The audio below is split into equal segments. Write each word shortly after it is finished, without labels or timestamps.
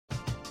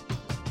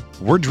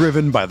We're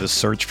driven by the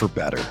search for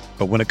better.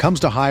 But when it comes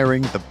to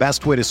hiring, the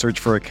best way to search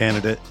for a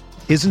candidate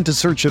isn't to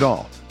search at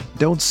all.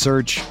 Don't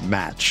search,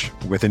 match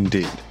with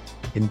Indeed.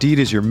 Indeed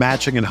is your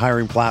matching and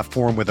hiring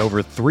platform with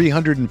over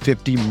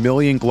 350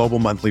 million global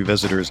monthly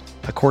visitors,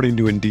 according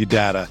to Indeed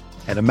data,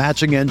 and a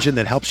matching engine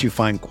that helps you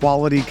find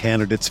quality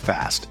candidates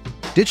fast.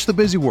 Ditch the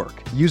busy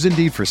work. Use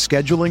Indeed for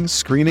scheduling,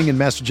 screening, and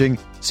messaging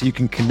so you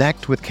can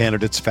connect with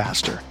candidates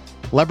faster.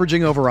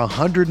 Leveraging over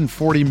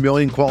 140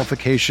 million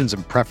qualifications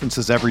and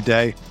preferences every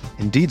day,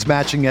 Indeed's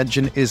matching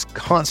engine is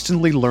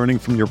constantly learning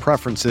from your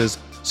preferences,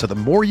 so the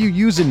more you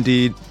use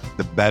Indeed,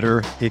 the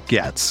better it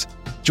gets.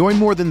 Join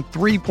more than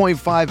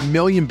 3.5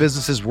 million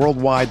businesses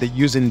worldwide that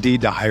use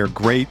Indeed to hire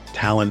great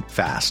talent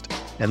fast.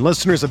 And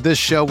listeners of this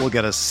show will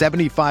get a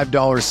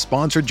 $75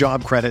 sponsored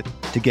job credit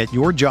to get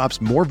your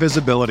jobs more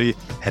visibility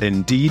at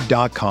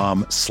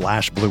Indeed.com/Blue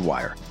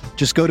Wire.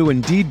 Just go to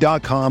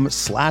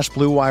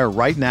Indeed.com/Blue Wire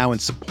right now and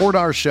support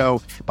our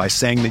show by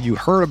saying that you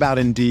heard about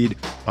Indeed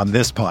on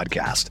this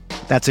podcast.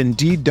 That's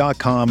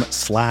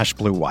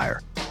Indeed.com/Blue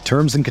Wire.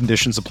 Terms and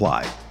conditions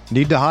apply.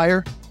 Need to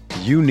hire?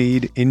 You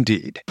need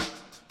Indeed.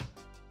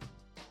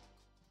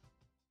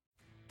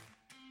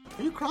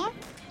 Are you crying?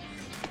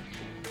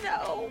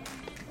 No.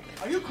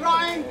 Are you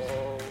crying?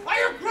 Are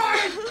you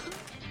crying?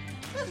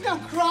 There's no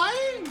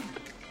crying.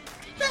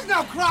 There's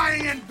no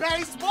crying in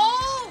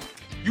baseball.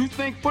 You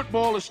think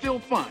football is still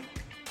fun?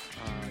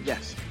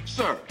 Yes.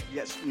 Sir?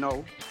 Yes.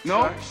 No.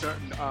 No? Sir.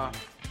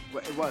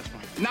 It was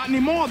fun. Not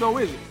anymore, though,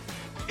 is it?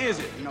 Is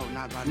it? No,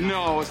 not right now.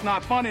 No, it's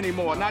not fun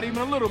anymore. Not even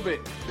a little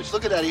bit. Just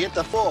look at that. He hit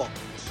the fall.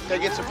 Gotta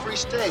get some free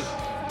steak.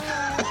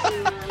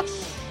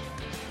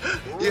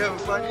 You having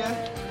fun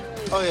yet?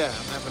 Oh, yeah.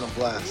 I'm having a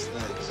blast.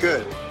 Thanks.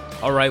 Good.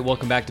 All right,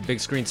 welcome back to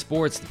Big Screen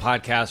Sports, the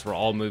podcast where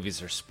all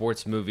movies are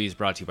sports movies,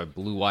 brought to you by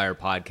Blue Wire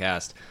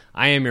Podcast.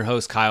 I am your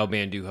host, Kyle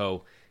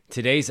Banduho.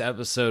 Today's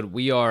episode,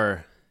 we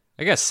are,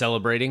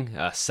 celebrating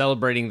the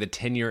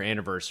 10-year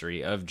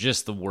anniversary of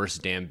just the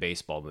worst damn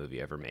baseball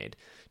movie ever made.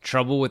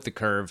 Trouble with the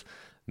Curve,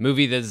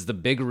 movie that is the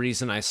big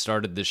reason I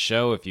started this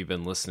show. If you've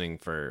been listening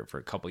for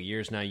a couple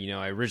years now, you know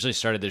I originally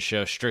started this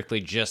show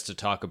strictly just to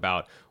talk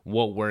about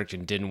what worked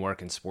and didn't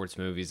work in sports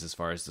movies as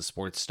far as the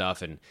sports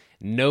stuff, and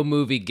no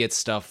movie gets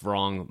stuff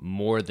wrong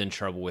more than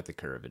Trouble with the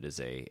Curve. It is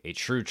a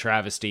true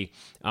travesty.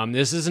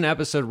 This is an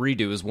episode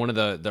redo. It was one of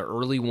the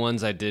early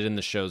ones I did in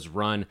the show's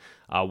run.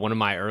 One of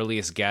my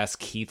earliest guests,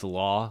 Keith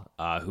Law,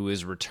 who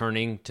is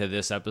returning to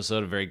this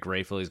episode. I'm very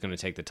grateful he's going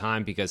to take the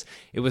time because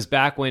it was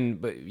back when,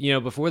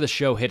 before the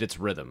show hit its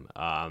rhythm.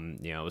 I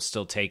was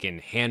still taking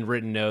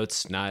handwritten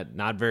notes,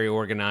 not very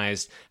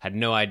organized, had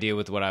no idea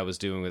with what I was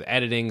doing with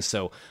editing.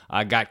 So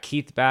I got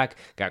Keith back,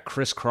 got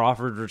Chris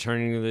Crawford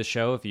returning to the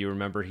show. If you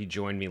remember, he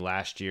joined me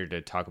last year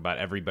to talk about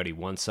Everybody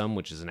Wants Some,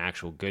 which is an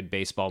actual good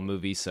baseball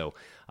movie. So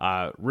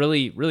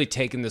really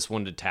taking this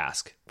one to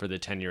task for the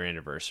 10-year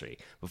anniversary.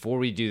 Before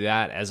we do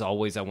that, as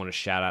always, I want to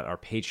shout out our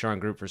Patreon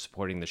group for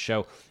supporting the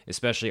show,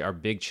 especially our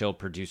Big Chill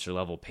producer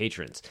level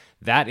patrons.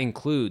 That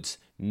includes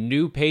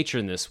new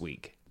patron this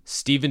week,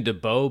 Stephen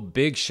DeBow.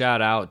 Big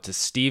shout out to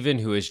Stephen,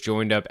 who has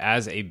joined up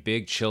as a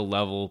Big Chill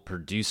level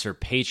producer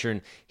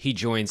patron. He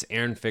joins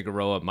Aaron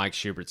Figueroa, Mike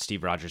Schubert,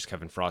 Steve Rogers,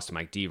 Kevin Frost,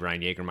 Mike D,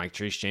 Ryan Yeager, Mike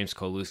Treese, James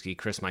Koluski,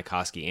 Chris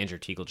Mikoski, Andrew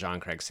Teagle,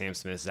 John Craig, Sam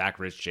Smith, Zach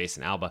Rich,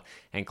 Jason Alba,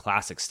 and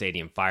Classic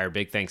Stadium Fire.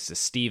 Big thanks to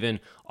Stephen,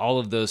 all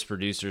of those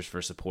producers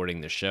for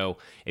supporting the show.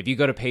 If you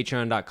go to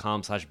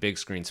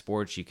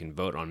patreon.com/bigscreensports, you can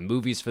vote on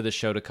movies for the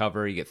show to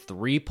cover. You get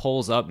 3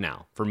 polls up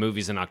now for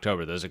movies in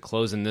October. Those are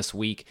closing this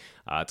week.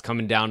 It's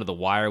coming down to the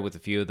wire with a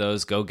few of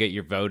those. Go get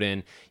your vote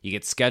in. You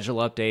get schedule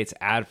updates,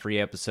 ad-free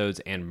episodes,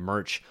 and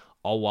merch,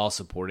 all while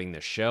supporting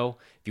the show.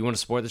 If you want to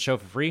support the show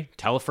for free,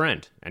 tell a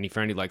friend. Any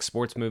friend who likes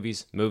sports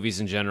movies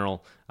in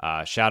general,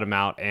 shout them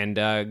out,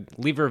 and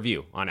leave a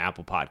review on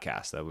Apple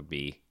Podcasts. That would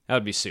be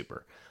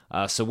super.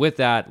 So with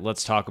that,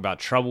 let's talk about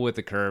Trouble with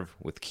the Curve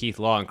with Keith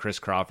Law and Chris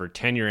Crawford.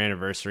 10-year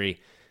anniversary.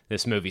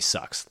 This movie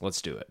sucks.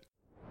 Let's do it.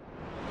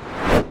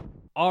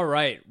 All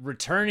right,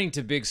 returning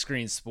to Big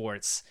Screen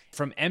Sports.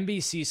 From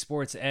NBC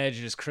Sports Edge,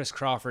 it is Chris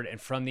Crawford, and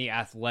from The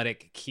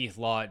Athletic, Keith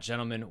Law.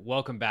 Gentlemen,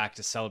 welcome back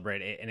to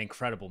celebrate an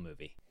incredible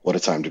movie. What a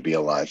time to be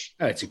alive.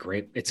 Oh, it's a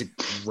great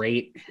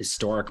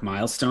historic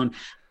milestone.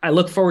 I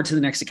look forward to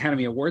the next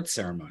Academy Awards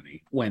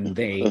ceremony when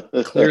they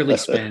clearly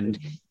spend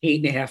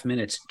 8.5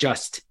 minutes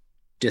just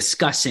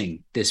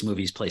discussing this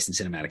movie's place in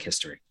cinematic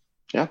history.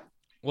 Yeah.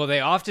 Well,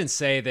 they often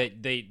say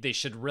that they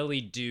should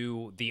really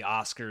do the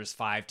Oscars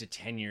 5 to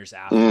 10 years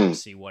after to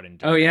see what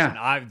endures. Oh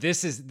yeah, and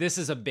this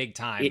is a big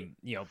time,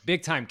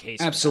 big time case.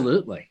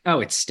 Absolutely.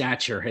 Oh, its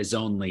stature has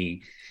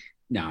only.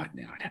 No, it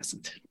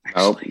hasn't.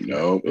 Actually.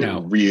 No.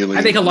 Really.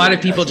 I think a lot of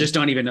people just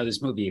don't even know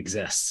this movie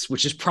exists,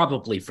 which is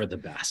probably for the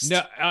best.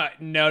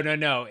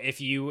 No.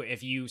 If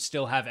you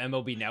still have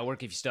MLB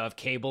Network, if you still have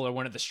cable or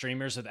one of the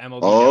streamers with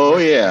MLB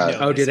Network.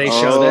 Oh, do they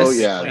show this? Oh,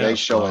 yeah. They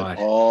show it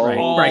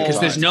all. Right.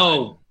 Because there's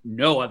no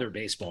other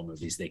baseball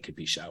movies they could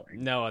be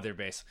showing. No other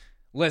base.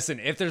 Listen,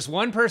 if there's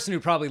one person who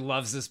probably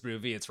loves this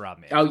movie, it's Rob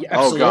Manfred. Oh, yeah,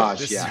 absolutely. Oh,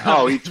 gosh, yeah.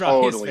 Oh, he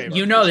totally.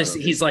 You know this.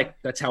 He's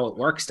like, that's how it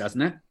works,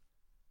 doesn't it?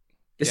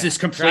 This is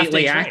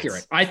completely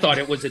accurate. I thought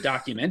it was a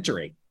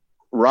documentary.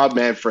 Rob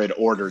Manfred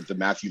ordered the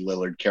Matthew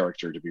Lillard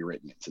character to be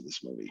written into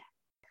this movie.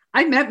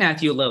 I met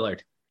Matthew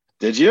Lillard.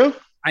 Did you?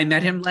 I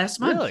met him last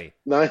month. Really?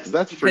 Nice.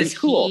 That's pretty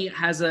cool. He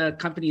has a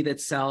company that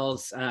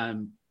sells, I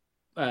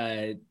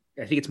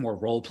think it's more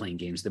role-playing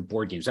games than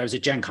board games. I was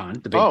at Gen Con,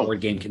 the big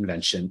board game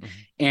convention.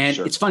 And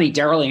it's funny,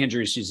 Daryl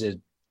Andrews, who's a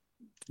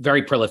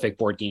very prolific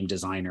board game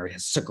designer,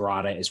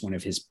 Sagrada is one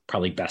of his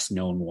probably best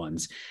known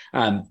ones.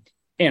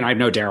 And I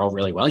know Daryl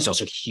really well. He's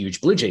also a huge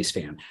Blue Jays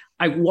fan.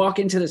 I walk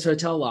into this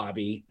hotel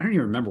lobby. I don't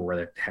even remember where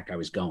the heck I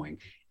was going.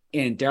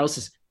 And Daryl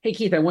says, "Hey,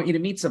 Keith, I want you to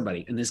meet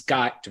somebody." And this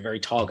guy, a very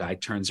tall guy,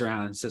 turns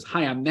around and says,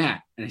 "Hi, I'm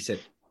Matt." And I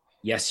said,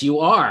 "Yes, you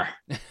are."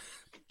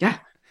 Yeah.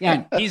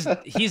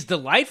 He's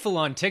delightful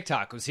on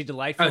TikTok. Was he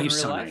delightful in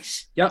real life?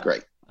 Nice. Yep.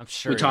 Great. I'm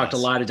sure we talked a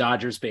lot of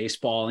Dodgers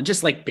baseball and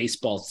just like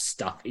baseball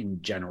stuff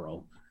in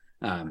general.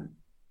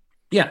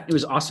 Yeah, it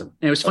was awesome.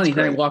 And it was funny.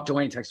 Then I walked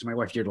away and texted my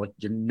wife, "You're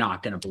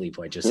not going to believe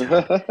who I just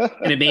had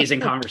an amazing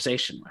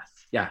conversation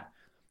with." Yeah.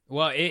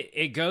 Well,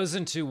 it goes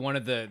into one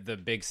of the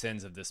big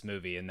sins of this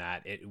movie in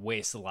that it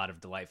wastes a lot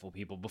of delightful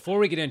people. Before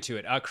we get into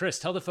it, Chris,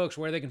 tell the folks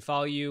where they can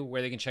follow you,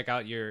 where they can check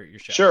out your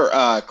show. Sure.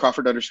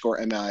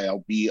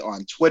 Crawford_MILB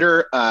on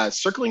Twitter,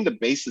 Circling the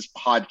Bases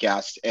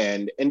podcast,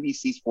 and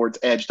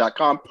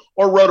NBCSportsEdge.com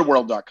or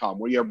rotoworld.com.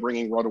 We are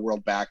bringing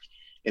Rotoworld back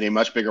in a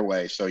much bigger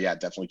way. So yeah,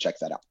 definitely check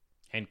that out.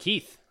 And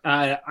Keith?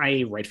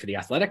 I write for The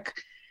Athletic,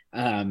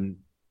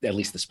 at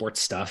least the sports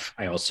stuff.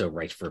 I also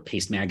write for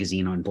Paste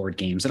Magazine on board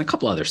games and a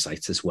couple other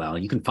sites as well.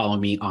 You can follow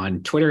me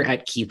on Twitter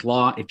at Keith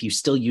Law. If you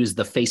still use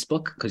the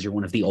Facebook, because you're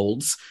one of the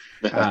olds,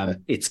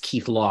 it's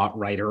Keith Law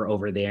Writer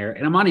over there.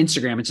 And I'm on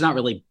Instagram. It's not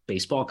really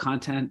baseball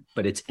content,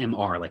 but it's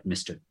MR, like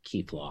Mr.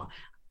 Keith Law.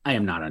 I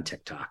am not on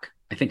TikTok.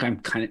 I think I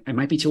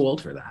might be too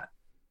old for that.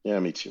 Yeah,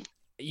 me too.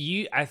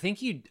 I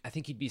think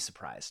you'd be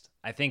surprised.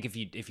 I think if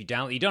you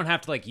download, you don't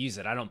have to like use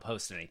it. I don't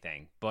post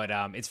anything, but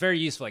it's very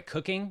useful. Like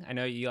cooking, I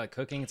know you like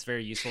cooking. It's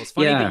very useful. It's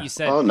funny that you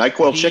said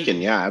NyQuil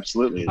chicken. Yeah,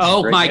 absolutely.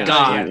 Oh my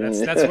God,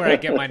 that's where I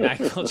get my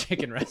NyQuil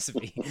chicken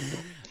recipe.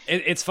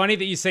 It's funny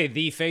that you say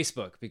the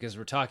Facebook because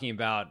we're talking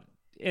about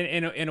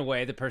in a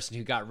way the person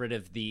who got rid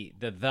of the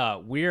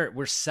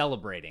we're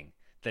celebrating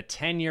the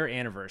 10-year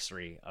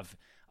anniversary of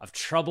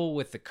Trouble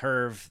with the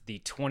Curve, the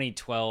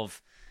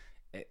 2012.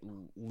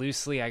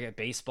 Loosely, I get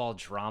baseball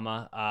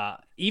drama.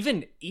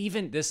 Even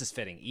this is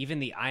fitting. Even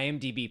the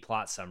IMDb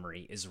plot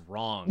summary is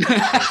wrong.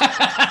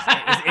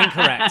 It's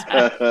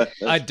incorrect.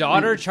 A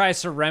daughter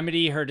tries to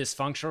remedy her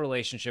dysfunctional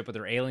relationship with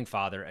her ailing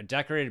father, a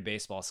decorated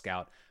baseball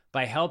scout,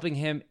 by helping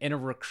him in a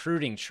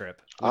recruiting trip,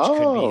 which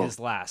could be his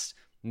last.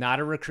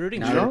 Not a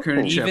recruiting trip.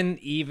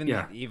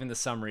 Even the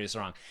summary is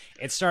wrong.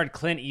 It starred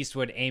Clint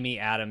Eastwood, Amy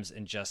Adams,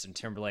 and Justin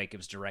Timberlake. It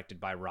was directed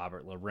by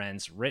Robert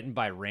Lorenz, written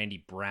by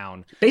Randy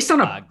Brown, based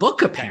on a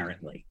book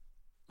apparently.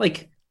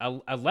 Like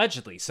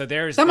allegedly. So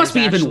that must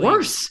be even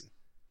worse.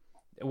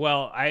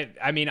 Well,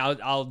 I mean,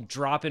 I'll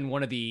drop in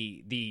one of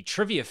the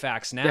trivia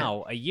facts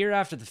now. Yeah. A year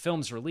after the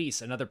film's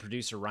release, another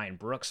producer, Ryan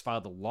Brooks,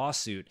 filed a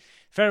lawsuit,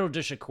 federal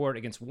district court,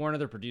 against one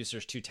other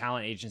producers, two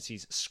talent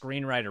agencies,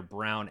 screenwriter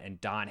Brown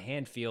and Don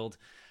Hanfield.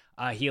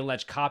 He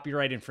alleged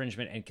copyright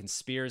infringement and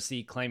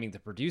conspiracy, claiming the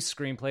produced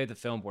screenplay of the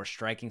film bore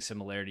striking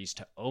similarities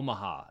to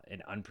Omaha,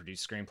 an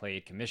unproduced screenplay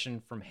he'd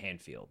commissioned from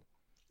Hanfield.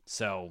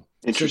 So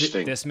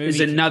interesting. This movie is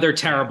another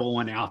terrible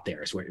one out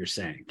there, is what you're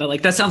saying. But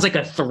like that sounds like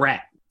a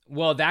threat.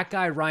 Well, that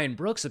guy, Ryan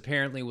Brooks,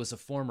 apparently was a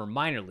former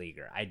minor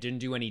leaguer. I didn't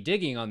do any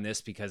digging on this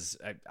because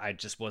I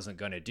just wasn't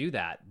going to do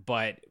that.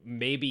 But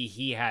maybe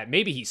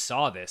he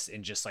saw this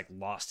and just like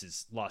lost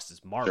his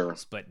marbles. Sure.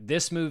 But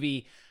this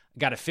movie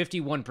got a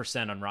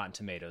 51% on Rotten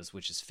Tomatoes,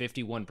 which is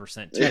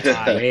 51% too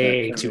high.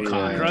 Way too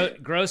high.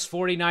 Gross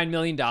 $49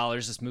 million.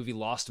 This movie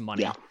lost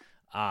money. Yeah.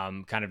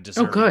 Kind of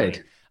deservedly. Oh,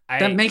 good.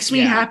 That makes me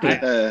happy.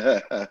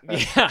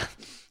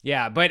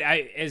 Yeah, but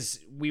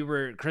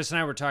Chris and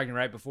I were talking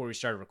right before we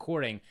started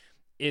recording,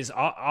 is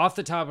off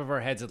the top of our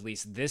heads at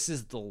least, this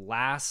is the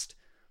last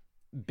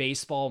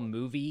baseball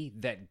movie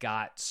that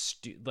got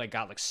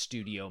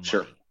studio money.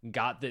 Sure.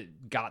 Got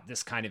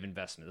this kind of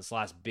investment. This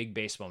last big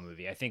baseball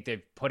movie. I think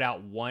they've put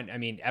out one. I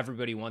mean,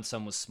 Everybody Wants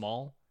Some was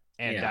small,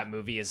 and that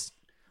movie is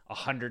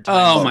 100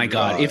 times. Oh my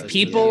God! If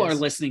people are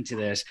listening to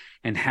this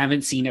and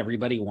haven't seen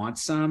Everybody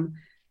Wants Some,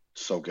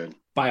 so good.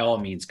 By all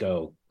means,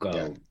 go.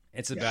 Yeah.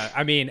 It's about.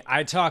 I mean,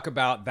 I talk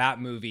about that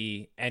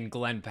movie and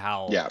Glenn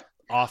Powell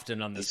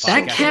often on this podcast.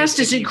 That cast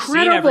is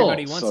incredible.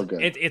 So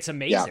good. It's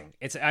amazing.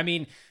 Yeah. I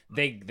mean,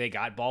 they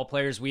got ball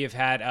players. We have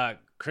had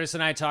Chris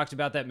and I talked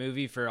about that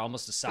movie for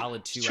almost a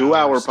solid 2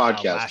 hours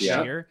podcast last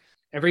year.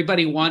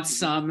 Everybody Wants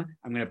Some.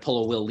 I'm going to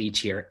pull a Will Leach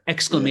here.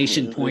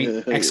 Exclamation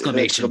point!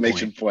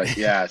 Exclamation point!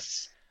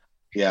 Yes.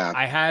 Yeah,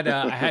 I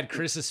had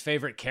Chris's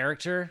favorite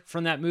character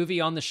from that movie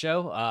on the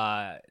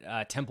show,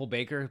 Temple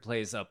Baker, who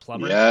plays a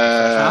plumber.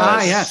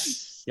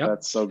 Yes. Yep.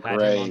 That's so great.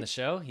 Had him on the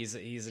show.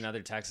 He's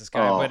another Texas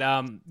guy.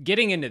 But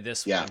getting into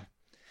this one,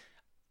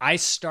 I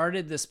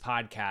started this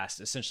podcast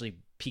essentially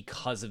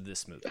because of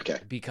this movie, Okay.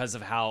 because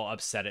of how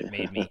upset it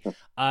made me.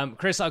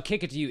 Chris, I'll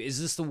kick it to you. Is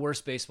this the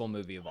worst baseball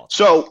movie of all time?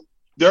 So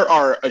there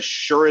are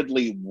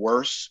assuredly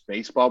worse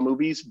baseball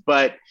movies,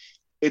 but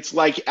it's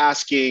like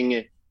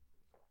asking,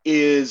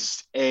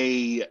 is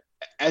a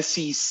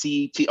SEC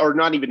team, or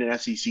not even an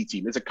SEC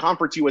team, it's a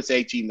Conference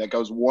USA team that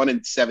goes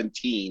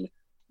 1-17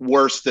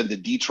 worse than the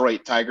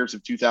Detroit Tigers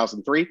of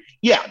 2003?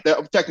 Yeah,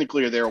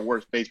 technically they're a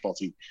worse baseball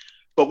team.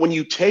 But when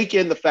you take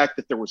in the fact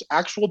that there was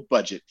actual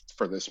budget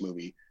for this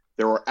movie,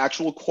 there were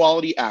actual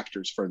quality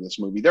actors for this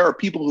movie, there are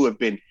people who have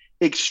been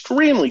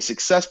extremely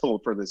successful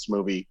for this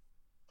movie,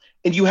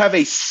 and you have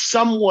a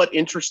somewhat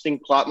interesting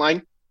plot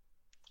line,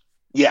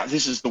 yeah,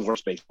 this is the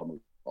worst baseball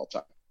movie of all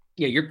time.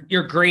 Yeah,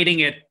 you're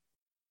grading it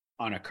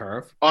on a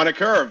curve. On a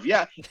curve,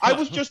 yeah. I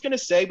was just going to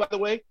say, by the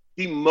way,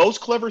 the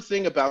most clever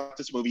thing about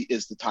this movie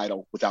is the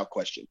title, without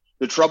question.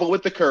 The Trouble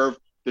with the Curve,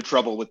 The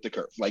Trouble with the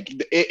Curve. Like,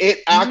 it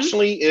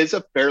actually is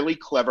a fairly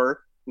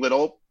clever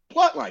little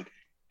plot line.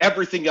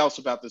 Everything else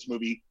about this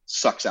movie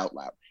sucks out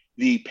loud.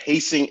 The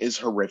pacing is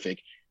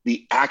horrific.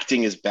 The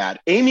acting is bad.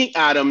 Amy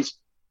Adams,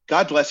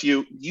 God bless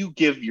you. You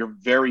give your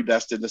very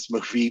best in this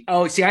movie.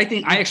 Oh, see, I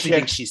actually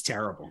think she's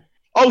terrible.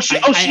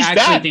 She's I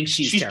bad. Think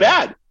she's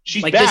bad.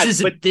 She's like, bad.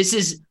 This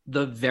is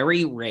the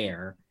very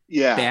rare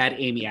bad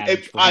Amy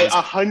Adams. I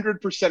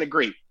 100%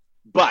 agree.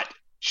 But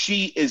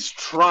she is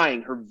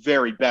trying her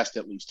very best,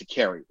 at least, to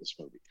carry this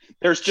movie.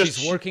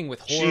 She's working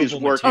with horrible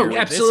material. Oh,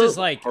 absolutely. This is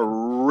like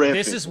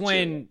horrific.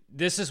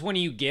 This is when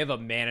you give a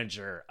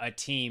manager a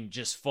team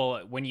just full.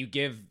 When you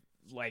give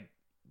like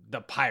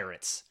the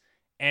Pirates,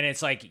 and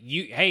it's like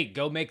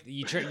go make.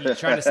 You try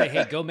to say,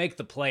 hey, go make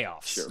the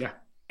playoffs. Sure. Yeah.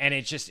 And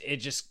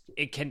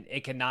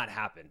it cannot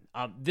happen.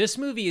 This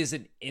movie is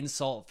an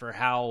insult for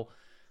how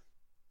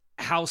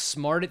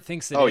smart it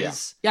thinks it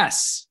is.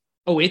 Yes.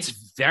 Oh, it's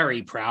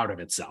very proud of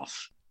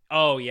itself.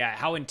 Oh yeah,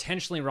 how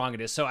intentionally wrong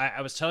it is. So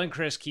I was telling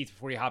Chris Keith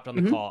before you hopped on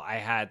the call.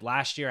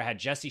 Last year I had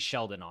Jesse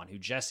Sheldon on, who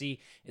Jesse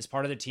is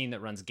part of the team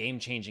that runs Game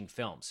Changing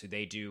Films, who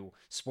they do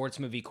sports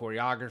movie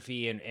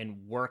choreography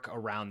and work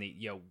around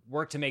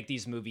work to make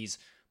these movies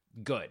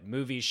good.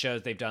 Movies,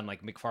 shows they've done,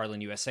 like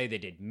McFarlane USA. They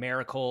did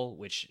Miracle,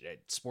 which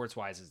sports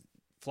wise is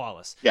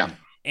flawless. Yeah.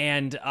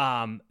 And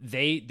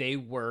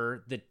they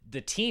were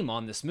the team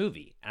on this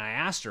movie. And I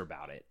asked her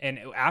about it. And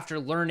after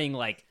learning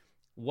like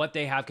what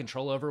they have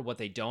control over, what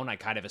they don't, I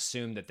kind of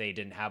assumed that they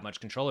didn't have much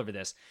control over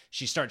this.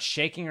 She starts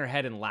shaking her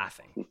head and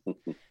laughing.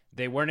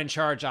 They weren't in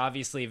charge,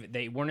 obviously.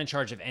 They weren't in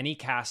charge of any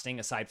casting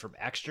aside from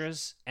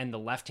extras and the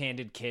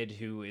left-handed kid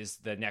who is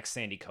the next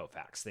Sandy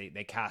Koufax.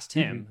 They cast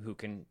him, who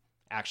can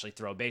actually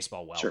throw a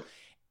baseball well. Sure.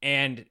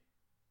 And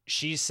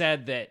she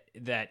said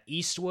that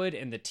Eastwood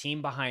and the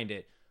team behind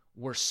it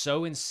were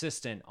so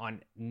insistent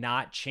on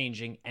not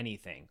changing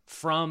anything,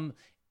 from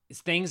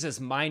things as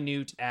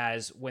minute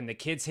as when the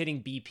kid's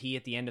hitting BP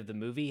at the end of the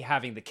movie,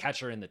 having the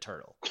catcher in the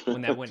turtle.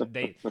 When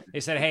they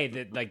said, hey,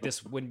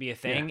 this wouldn't be a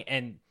thing,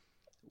 and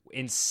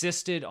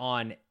insisted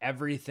on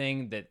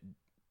everything that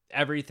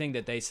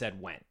they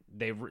said went.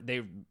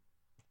 They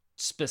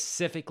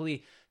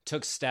specifically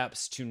took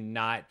steps to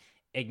not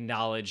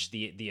acknowledge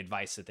the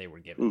advice that they were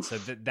given. Oof. So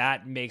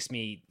that makes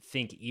me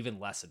think even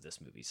less of this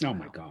movie somehow.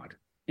 Oh my God.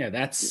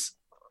 Yeah,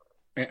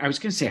 I was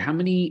going to say, how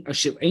many?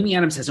 Amy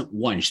Adams hasn't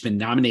won. She's been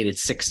nominated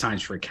 6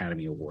 times for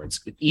Academy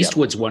Awards.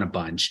 Eastwood's won a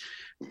bunch.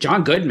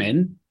 John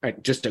Goodman,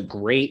 just a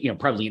great,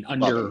 probably an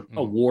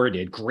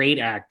under-awarded, great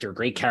actor,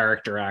 great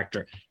character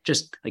actor,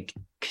 just like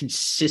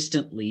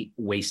consistently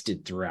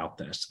wasted throughout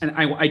this. And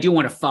I do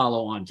want to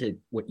follow on to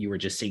what you were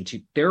just saying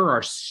too. There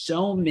are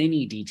so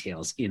many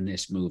details in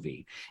this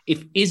movie.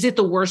 Is it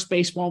the worst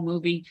baseball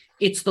movie?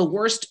 It's the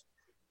worst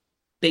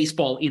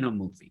baseball in a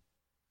movie.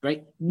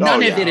 Right?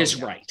 None of it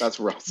is right. That's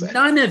what I'm saying.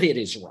 None of it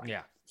is right.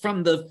 Yeah.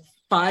 From the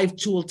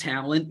 5-tool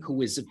talent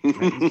who is he's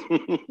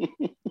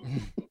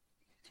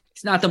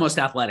not the most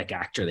athletic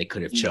actor they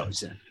could have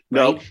chosen.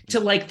 No. Right? To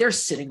like they're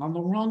sitting on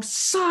the wrong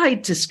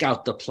side to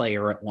scout the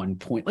player at one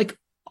point. Like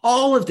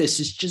all of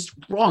this is just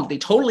wrong. They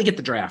totally get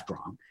the draft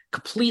wrong.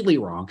 Completely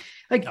wrong.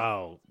 Like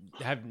I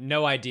have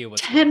no idea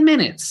what's 10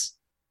 minutes.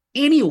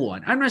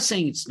 Anyone, I'm not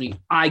saying it's me,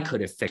 I could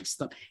have fixed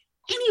them.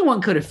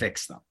 Anyone could have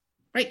fixed them.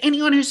 Right?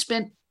 Anyone who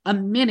spent a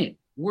minute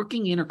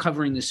working in or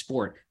covering this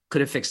sport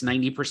could have fixed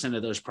 90%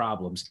 of those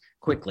problems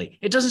quickly.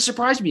 It doesn't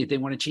surprise me if they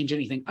want to change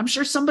anything. I'm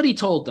sure somebody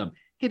told them,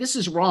 hey, this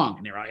is wrong.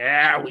 And they're like,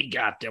 yeah, we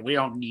got that. We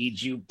don't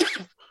need you.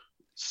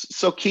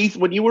 So Keith,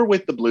 when you were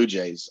with the Blue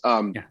Jays,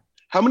 how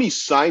many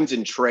signs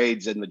and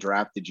trades in the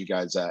draft did you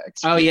guys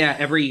execute? Oh yeah.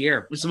 Every year.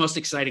 It was the most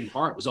exciting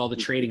part, was all the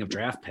trading of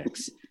draft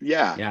picks.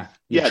 Yeah.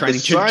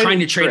 Trying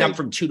to trade up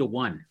from 2 to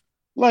 1.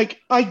 Like,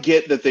 I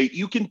get that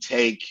you can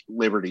take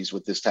liberties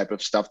with this type of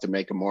stuff to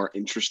make a more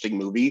interesting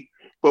movie,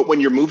 but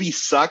when your movie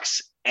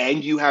sucks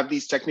and you have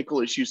these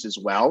technical issues as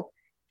well,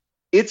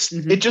 it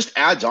just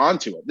adds on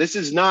to it. This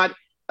is not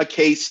a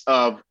case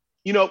of,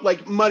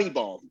 like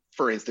Moneyball,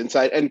 for instance.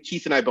 And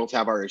Keith and I both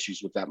have our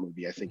issues with that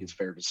movie. I think it's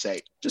fair to say.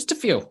 Just a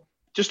few,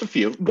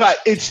 but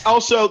it's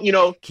also,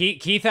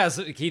 Keith has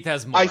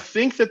more. I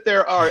think that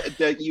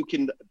that you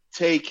can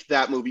take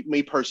that movie,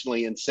 me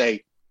personally, and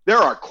say there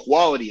are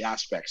quality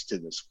aspects to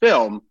this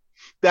film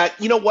that,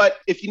 you know what,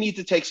 if you need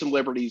to take some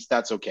liberties,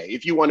 that's okay.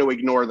 If you want to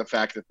ignore the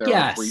fact that there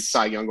are 3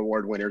 Cy Young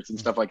Award winners and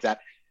stuff like that.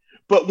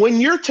 But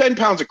when you're 10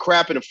 pounds of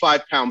crap in a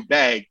 5-pound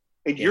bag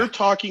and you're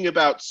talking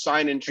about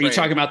sign and trade. Are you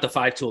talking about the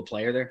 5-tool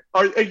player there?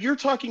 You're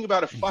talking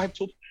about a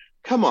 5-tool.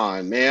 Come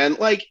on, man.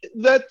 Like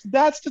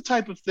that's the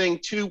type of thing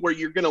too, where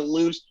you're going to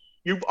lose.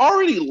 You've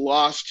already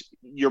lost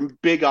your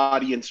big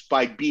audience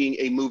by being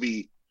a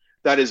movie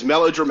that is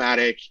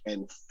melodramatic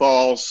and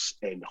false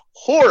and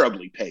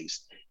horribly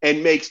paced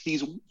and makes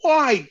these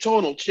wide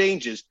tonal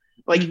changes.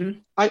 Like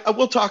I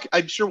will talk,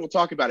 I'm sure we'll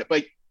talk about it,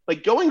 but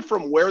like going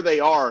from where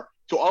they are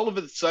to all of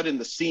a sudden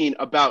the scene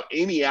about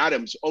Amy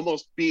Adams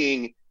almost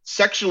being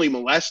sexually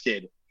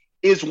molested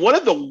is one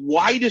of the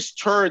widest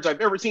turns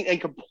I've ever seen,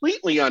 and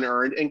completely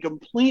unearned and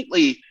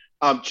completely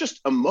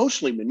just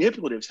emotionally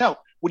manipulative as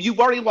hell. When you've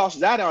already lost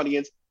that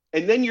audience,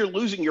 and then you're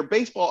losing your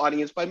baseball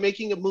audience by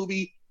making a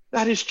movie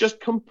that is just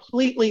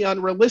completely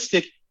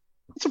unrealistic.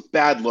 It's a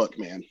bad look,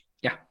 man.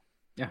 Yeah.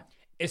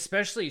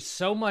 Especially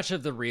so much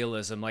of the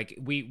realism, like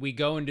we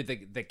go into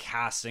the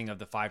casting of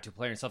the 5-2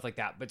 player and stuff like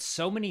that, but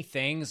so many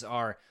things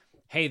are,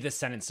 hey, this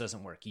sentence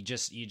doesn't work. You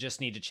just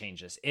need to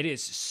change this. It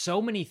is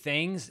so many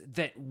things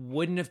that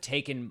wouldn't have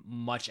taken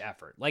much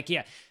effort. Like,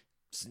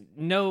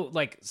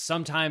 like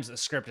sometimes a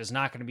script is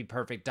not going to be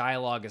perfect.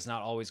 Dialogue is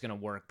not always going to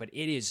work, but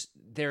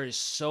there is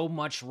so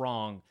much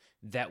wrong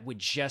that would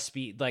just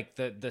be like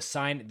the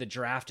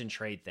draft and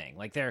trade thing.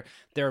 Like there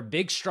are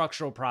big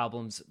structural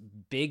problems,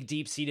 big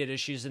deep-seated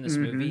issues in this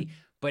movie,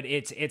 but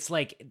it's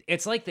like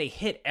they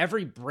hit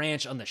every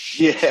branch on the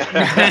ship.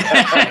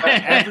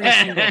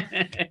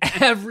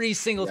 Every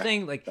single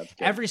thing, like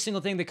every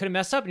single thing they could have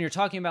messed up. And you're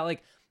talking about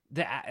like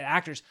the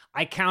actors.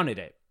 I counted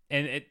it,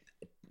 and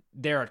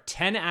there are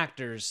 10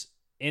 actors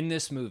in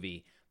this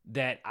movie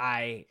that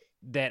I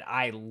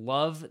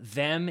love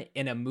them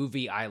in a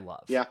movie I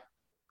love. Yeah.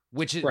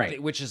 Which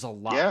is a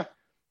lot.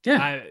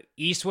 Yeah.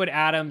 Eastwood,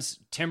 Adams,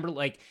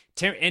 Timberlake,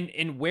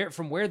 and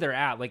where they're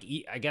at, like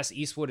I guess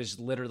Eastwood is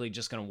literally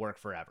just going to work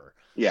forever.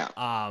 Yeah.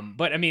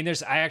 But I mean,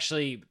 I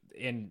actually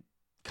in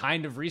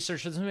kind of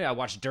research for this movie, I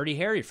watched Dirty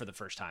Harry for the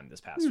first time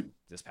this past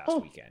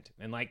weekend,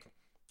 and like,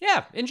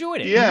 enjoyed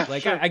it. Yeah,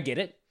 like sure. I get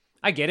it.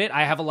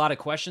 I have a lot of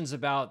questions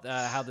about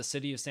how the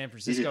city of San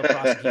Francisco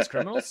prosecutes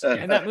criminals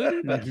in that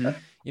movie, but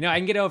I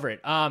can get over it.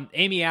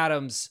 Amy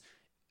Adams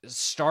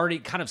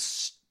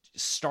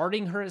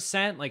starting her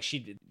ascent, like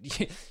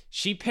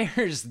she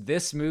pairs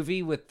this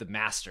movie with The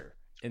Master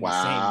in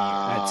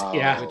the same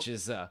year. Which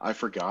is I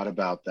forgot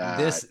about that.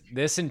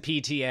 This and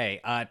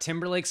PTA.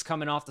 Timberlake's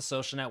coming off The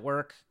Social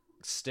Network,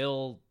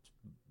 still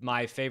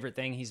my favorite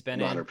thing he's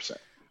been 100%. in.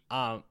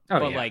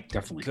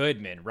 Definitely.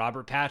 Goodman,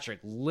 Robert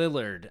Patrick,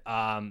 Lillard,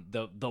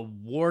 the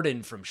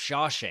warden from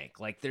Shawshank.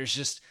 Like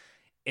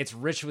it's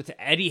rich with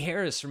Eddie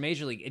Harris from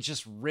Major League. It's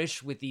just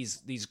rich with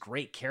these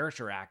great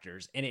character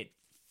actors, and it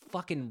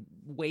fucking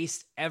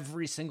waste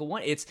every single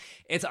one. It's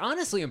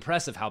honestly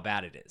impressive how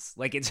bad it is.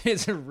 Like it's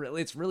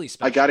really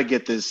special. I got to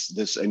get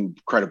this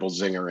incredible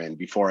zinger in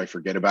before I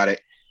forget about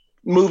it.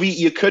 Movie,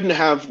 you couldn't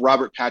have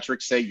Robert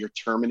Patrick say you're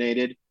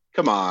terminated.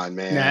 Come on,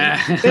 man.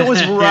 It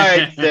was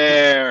right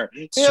there.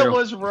 It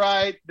was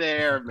right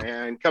there,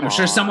 man. Come on. I'm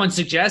sure someone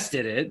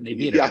suggested it.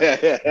 Maybe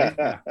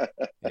Yeah.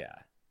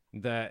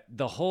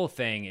 The whole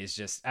thing is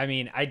just, I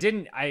mean, I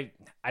didn't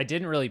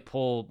really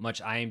pull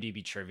much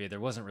IMDb trivia. There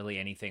wasn't really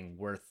anything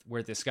worth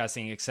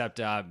discussing, except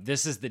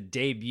this is the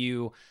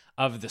debut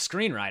of the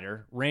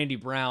screenwriter, Randy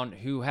Brown,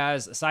 who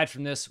has, aside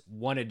from this,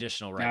 one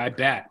additional writer. I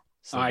bet.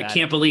 So I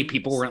can't believe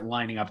people weren't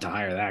lining up to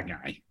hire that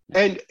guy.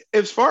 And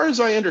as far as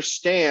I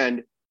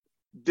understand,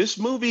 this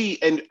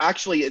movie, and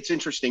actually it's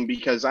interesting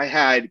because I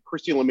had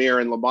Christy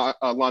Lemire and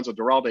Alonzo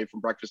Duralde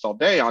from Breakfast All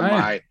Day on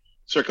my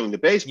Circling the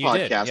Base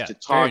podcast to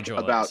talk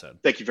about, episode.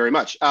 Thank you very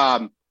much,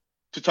 to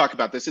talk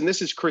about this. And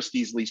this is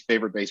Christy's least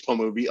favorite baseball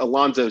movie.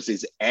 Alonzo's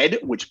is Ed,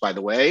 which, by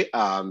the way,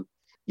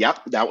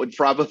 that would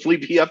probably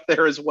be up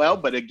there as well.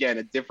 But again,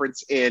 a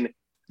difference in... Is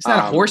that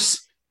a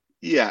horse?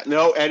 Yeah,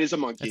 no, Ed is a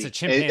monkey. It's a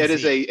chimpanzee. Ed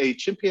is a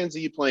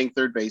chimpanzee playing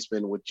third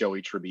baseman with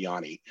Joey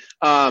Tribbiani.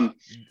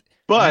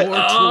 But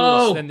more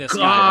tools than this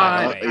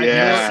God.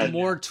 guy.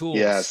 More tools.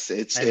 Yes,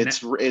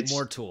 it's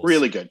more tools.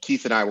 Really good.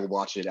 Keith and I will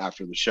watch it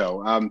after the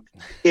show.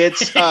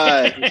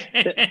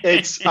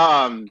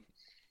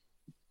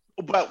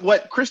 But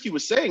what Christy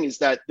was saying is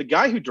that the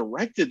guy who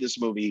directed this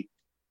movie,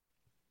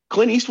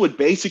 Clint Eastwood,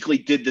 basically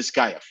did this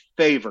guy a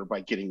favor by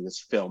getting this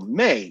film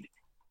made.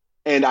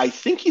 And I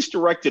think he's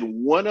directed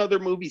one other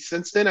movie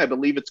since then. I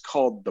believe it's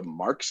called The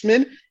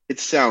Marksman.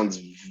 It sounds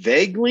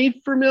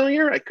vaguely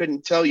familiar. I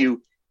couldn't tell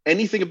you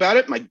anything about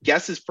it. My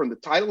guess is from the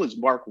title is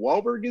Mark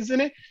Wahlberg is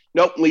in it.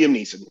 Nope, Liam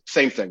Neeson.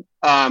 Same thing.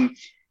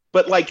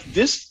 But like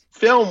this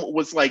film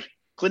was like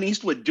Clint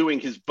Eastwood doing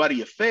his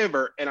buddy a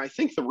favor. And I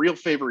think the real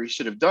favor he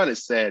should have done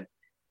is said,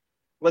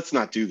 let's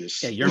not do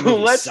this. Yeah, your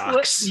movie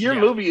sucks. Your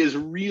movie is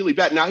really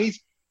bad. Now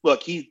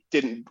he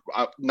didn't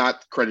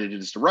not credited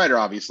as the writer,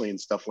 obviously,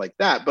 and stuff like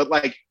that. But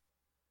like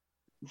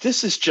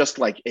this is just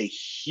like a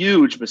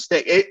huge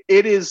mistake.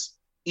 It is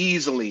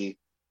easily,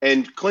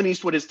 and Clint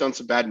Eastwood has done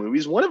some bad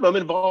movies, one of them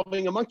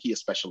involving a monkey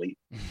especially.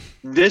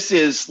 This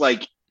is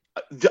like,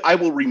 I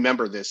will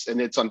remember this,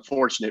 and it's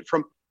unfortunate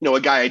from, a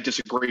guy I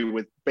disagree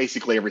with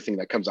basically everything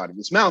that comes out of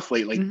his mouth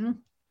lately,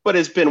 but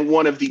has been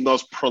one of the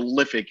most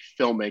prolific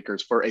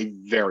filmmakers for a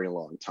very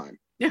long time.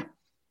 Yeah.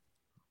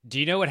 Do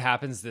you know what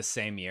happens this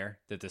same year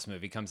that this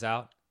movie comes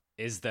out?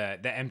 Is the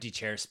empty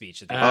chair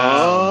speech at the Oh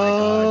my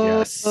God,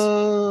 yes.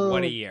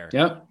 What a year.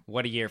 Yep.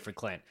 What a year for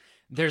Clint.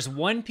 There's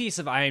one piece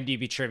of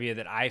IMDb trivia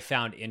that I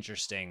found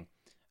interesting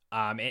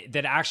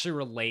that actually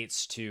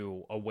relates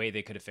to a way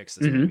they could have fixed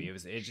this movie. It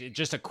was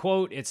just a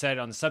quote. It said,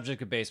 on the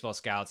subject of baseball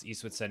scouts,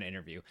 Eastwood said in an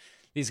interview,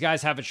 "These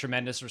guys have a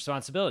tremendous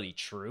responsibility."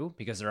 True,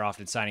 because they're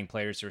often signing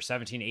players who are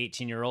 17,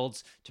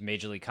 18-year-olds to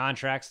major league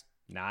contracts.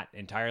 Not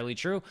entirely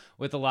true.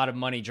 With a lot of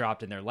money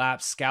dropped in their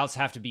laps, scouts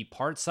have to be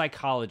part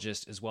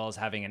psychologist as well as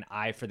having an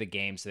eye for the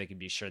game so they can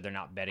be sure they're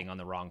not betting on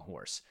the wrong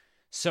horse.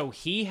 So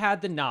he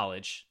had the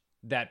knowledge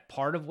that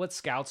part of what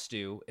scouts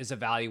do is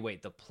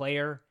evaluate the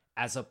player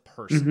as a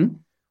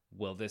person.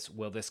 Will this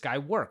guy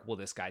work? Will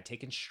this guy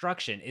take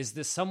instruction? Is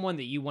this someone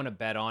that you want to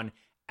bet on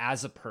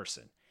as a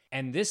person?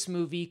 And this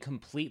movie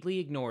completely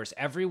ignores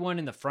everyone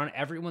in the front,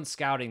 everyone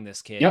scouting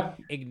this kid,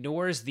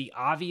 ignores the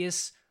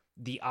obvious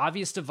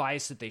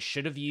device that they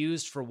should have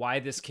used for why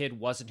this kid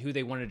wasn't who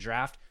they wanted to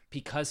draft,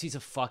 because he's a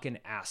fucking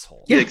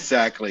asshole. Yeah,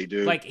 exactly,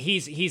 dude. Like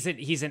he's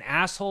an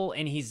asshole,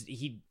 and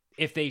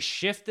if they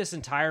shift this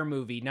entire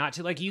movie, not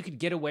to, like, you could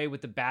get away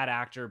with the bad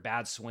actor,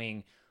 bad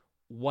swing,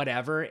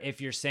 whatever, if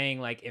you're saying,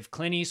 like, if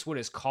Clint Eastwood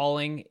is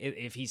calling,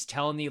 if he's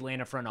telling the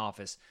Atlanta front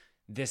office,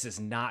 this is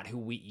not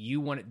who you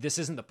want, this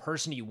isn't the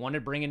person you want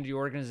to bring into your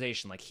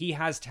organization. Like, he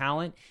has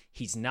talent,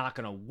 he's not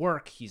going to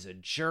work, he's a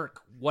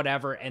jerk,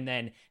 whatever. And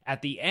then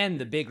at the end,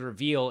 the big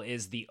reveal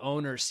is the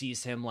owner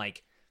sees him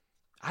like,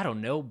 I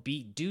don't know,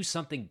 do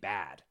something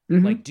bad.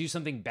 Like, do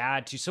something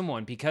bad to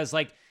someone, because,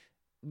 like,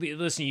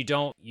 listen, you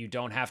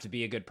don't have to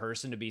be a good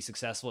person to be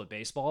successful at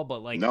baseball,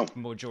 but, like,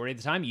 majority of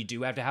the time you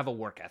do have to have a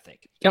work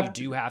ethic. You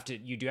do have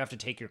to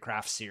take your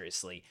craft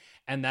seriously.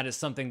 And that is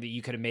something that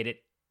you could have made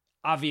it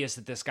obvious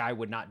that this guy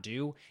would not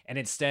do. And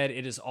instead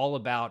it is all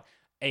about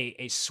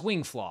a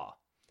swing flaw.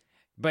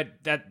 But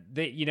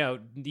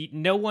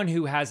no one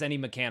who has any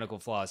mechanical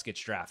flaws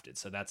gets drafted.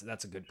 So that's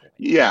a good point.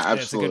 Yeah,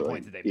 that's absolutely. a good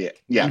point that they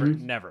make. Yeah.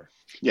 Never.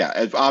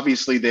 Yeah,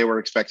 obviously they were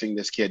expecting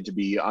this kid to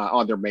be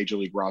on their major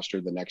league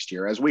roster the next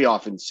year, as we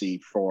often see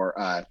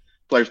for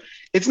players.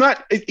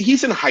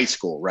 He's in high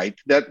school, right?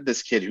 That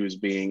this kid who's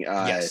being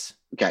yes.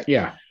 Okay.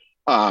 Yeah.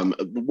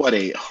 What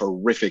a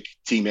horrific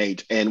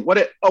teammate, and what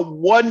a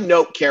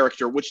one-note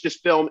character, which this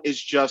film is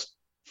just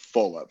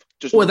full of.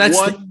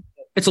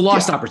 It's a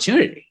lost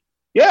opportunity.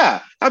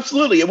 Yeah,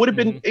 absolutely. It would have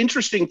been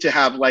interesting to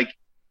have, like,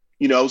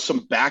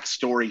 some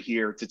backstory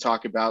here to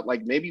talk about,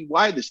 like, maybe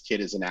why this kid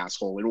is an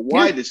asshole and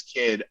why this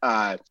kid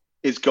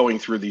is going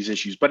through these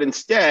issues. But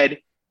instead,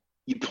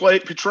 you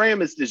portray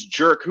him as this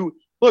jerk who,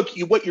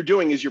 what you're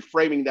doing is you're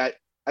framing that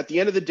at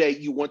the end of the day,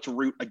 you want to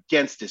root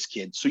against this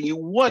kid. So you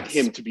want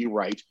him to be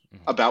right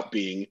about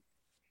being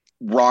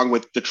wrong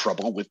with the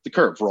trouble with the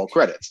curve. Roll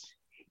credits.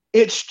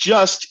 It's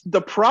just,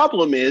 the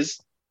problem is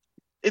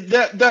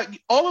that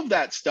all of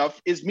that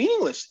stuff is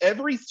meaningless.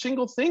 Every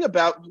single thing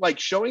about, like,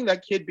 showing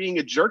that kid being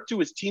a jerk to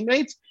his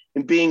teammates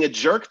and being a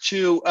jerk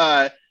to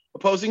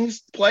opposing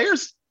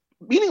players,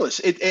 meaningless.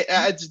 It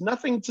adds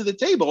nothing to the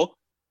table,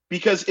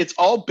 because it's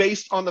all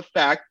based on the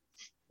fact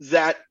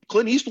that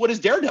Clint Eastwood is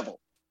Daredevil.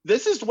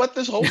 This is what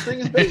this whole thing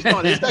is based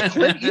on, is that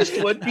Clint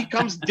Eastwood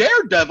becomes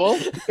Daredevil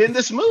in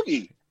this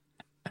movie.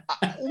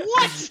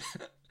 What?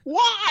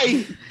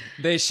 Why?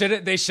 They should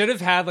have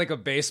had, like, a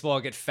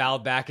baseball get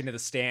fouled back into the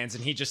stands,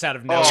 and he just out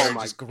of nowhere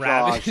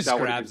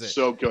grabs it.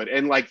 So good.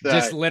 And, like,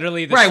 just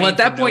literally the right. Well, at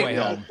that point,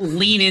 home.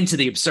 lean into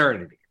the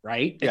absurdity,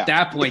 right? At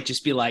that point,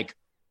 just be like,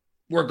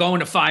 we're going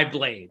to 5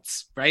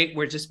 blades, right?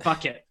 We're just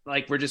fuck it.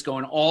 Like, we're just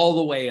going all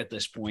the way at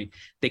this point.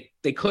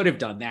 They could have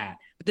done that.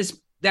 But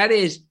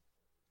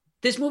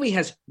this movie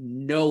has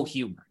no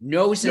humor,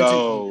 no sense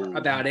of humor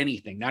about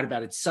anything, not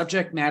about its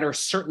subject matter,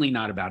 certainly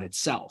not about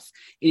itself.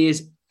 It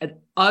is an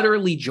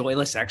utterly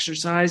joyless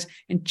exercise,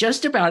 and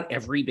just about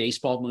every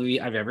baseball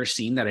movie I've ever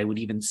seen that I would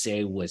even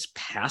say was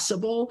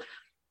passable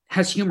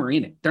has humor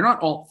in it. They're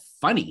not all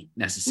funny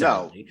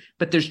necessarily,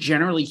 but there's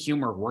generally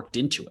humor worked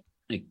into it.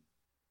 Like,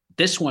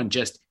 this one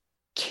just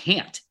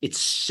can't. It's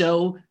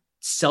so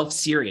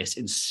self-serious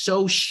and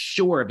so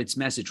sure of its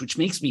message, which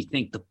makes me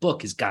think the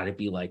book has got to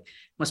be like,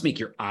 must make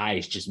your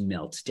eyes just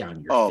melt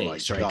down your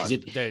face, right? Because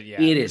it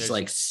is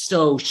like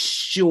so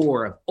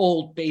sure of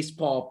old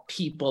baseball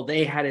people.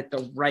 They had it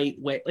the right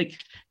way. Like,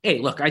 hey,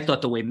 look, I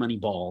thought the way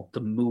Moneyball,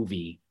 the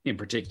movie in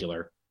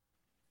particular,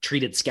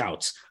 treated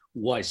scouts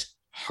was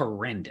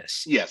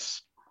horrendous.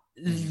 Yes.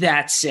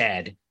 That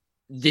said,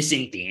 this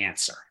ain't the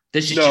answer.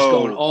 This is just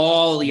going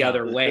all the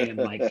other way, and,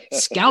 like,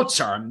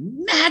 scouts are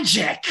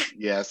magic.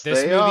 Yes,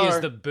 this movie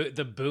is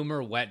the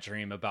boomer wet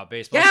dream about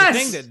baseball. Yes,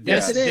 it's the thing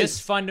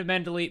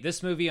that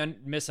this movie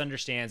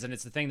misunderstands, and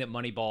it's the thing that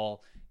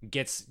Moneyball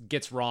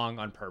gets wrong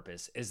on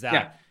purpose is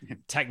that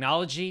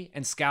technology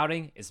and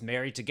scouting is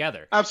married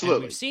together. Absolutely.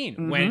 And we've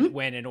seen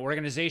when an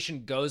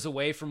organization goes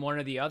away from one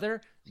or the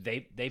other,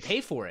 they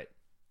pay for it.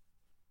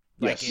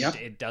 Like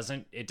it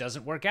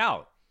doesn't work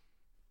out.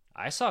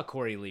 I saw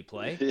Corey Lee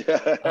play.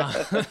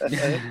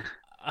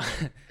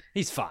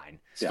 He's fine.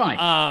 It's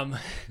fine.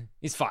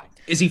 He's fine.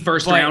 Is he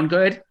first round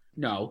good?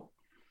 No.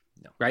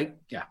 Right?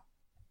 Yeah.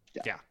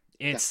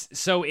 It's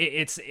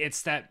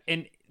that,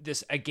 and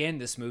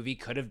this movie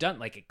could have done,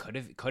 like, it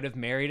could have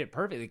married it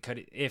perfectly.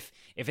 If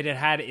it had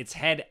had its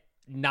head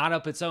not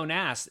up its own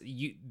ass,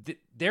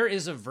 there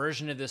is a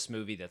version of this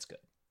movie that's good.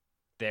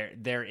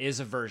 There is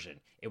a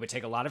version. It would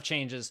take a lot of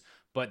changes,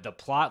 but the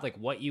plot, like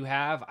what you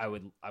have, I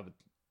would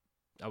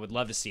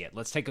love to see it.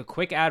 Let's take a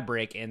quick ad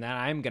break, and then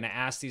I'm going to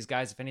ask these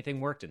guys if anything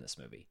worked in this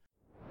movie.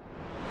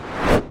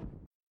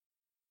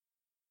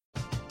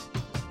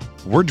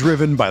 We're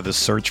driven by the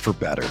search for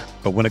better.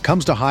 But when it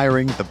comes to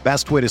hiring, the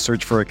best way to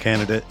search for a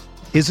candidate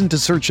isn't to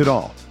search at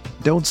all.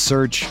 Don't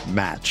search,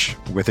 match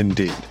with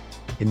Indeed.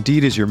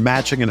 Indeed is your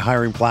matching and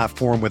hiring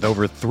platform with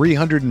over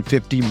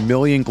 350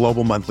 million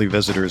global monthly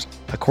visitors,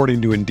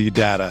 according to Indeed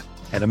data,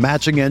 and a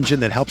matching engine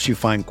that helps you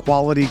find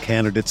quality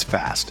candidates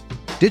fast.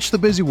 Ditch the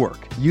busy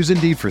work. Use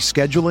Indeed for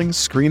scheduling,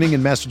 screening,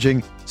 and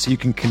messaging so you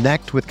can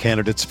connect with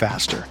candidates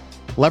faster.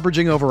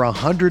 Leveraging over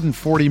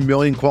 140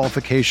 million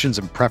qualifications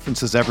and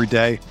preferences every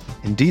day,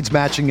 Indeed's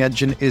matching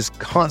engine is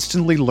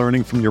constantly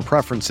learning from your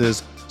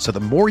preferences, so the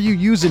more you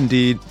use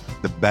Indeed,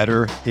 the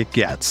better it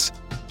gets.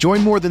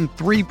 Join more than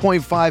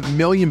 3.5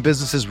 million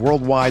businesses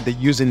worldwide that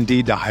use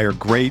Indeed to hire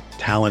great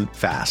talent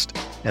fast.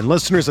 And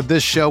listeners of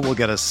this show will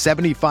get a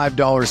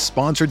 $75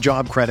 sponsored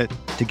job credit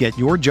to get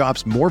your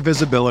jobs more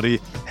visibility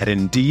at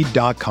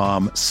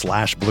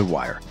Indeed.com/Blue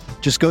Wire.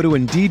 Just go to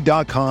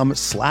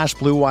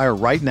Indeed.com/Blue Wire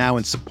right now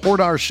and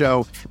support our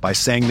show by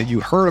saying that you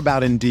heard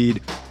about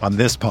Indeed on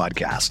this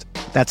podcast.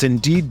 That's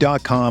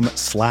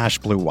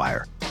Indeed.com/Blue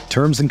Wire.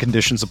 Terms and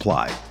conditions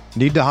apply.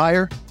 Need to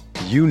hire?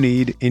 You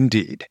need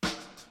Indeed.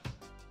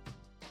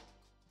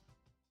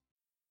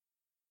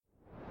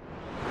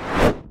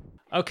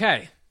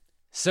 Okay.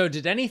 So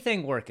did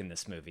anything work in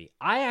this movie?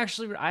 I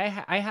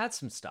had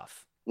some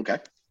stuff. Okay.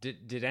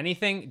 Did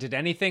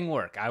anything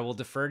work? I will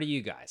defer to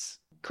you guys.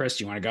 Chris,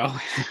 do you want to go?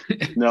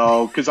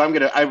 No, because I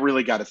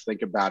really got to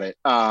think about it.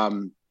 I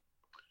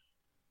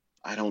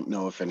don't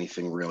know if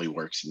anything really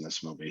works in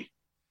this movie.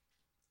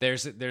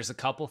 There's a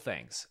couple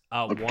things.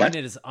 Okay. One,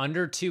 it is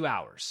under 2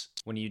 hours.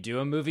 When you do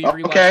a movie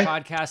rewatch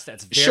podcast,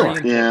 that's very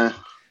important. Yeah.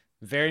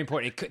 Very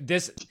important.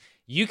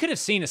 You could have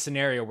seen a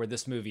scenario where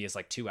this movie is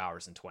like 2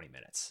 hours and 20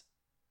 minutes.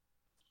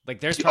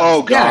 Like there's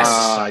probably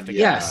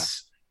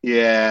Yes.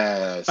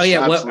 Yes. Oh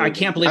yeah. Absolutely. Well, I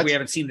can't believe we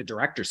haven't seen the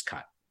director's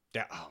cut.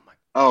 Yeah. Oh my.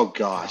 Oh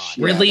gosh.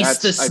 Yeah, Release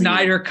the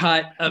Snyder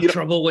cut of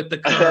Trouble with the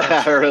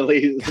Curve.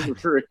 release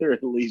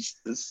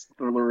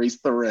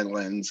the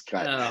Redlands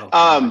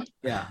cut.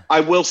 Yeah. I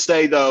will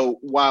say though,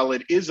 while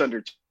it is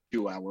under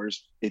 2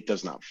 hours, it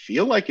does not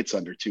feel like it's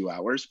under 2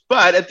 hours.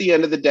 But at the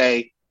end of the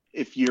day,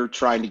 if you're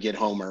trying to get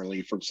home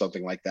early from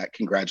something like that,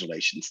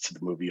 congratulations to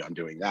the movie on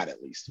doing that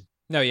at least.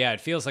 No, yeah,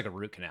 it feels like a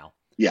root canal.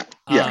 Yeah.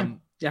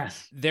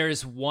 Yes.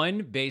 There's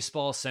one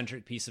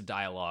baseball-centric piece of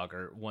dialogue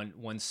or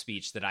one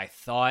speech that I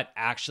thought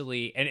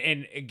actually,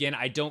 and again,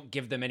 I don't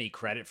give them any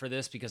credit for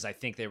this because I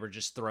think they were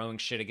just throwing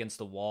shit against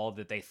the wall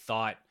that they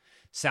thought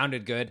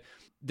sounded good.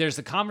 There's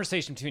a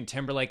conversation between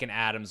Timberlake and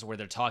Adams where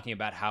they're talking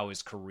about how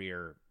his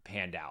career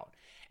panned out.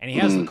 And he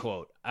has the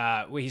quote.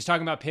 He's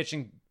talking about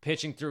pitching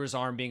through his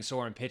arm being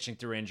sore and pitching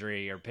through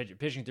injury or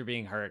pitching through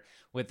being hurt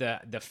with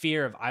the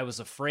fear of, I was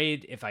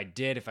afraid if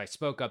I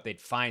spoke up, they'd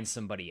find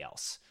somebody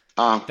else.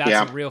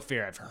 That's a real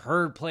fear. I've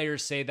heard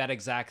players say that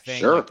exact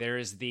thing. Sure. Like there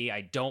is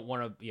I don't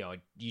want to,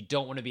 you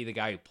don't want to be the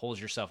guy who pulls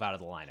yourself out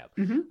of the lineup.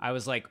 Mm-hmm. I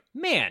was like,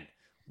 man,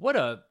 what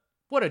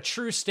a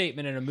true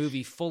statement in a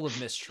movie full of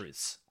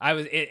mistruths.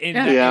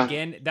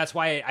 Again, that's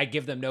why I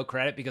give them no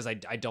credit because I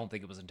don't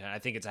think it was intended. I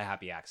think it's a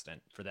happy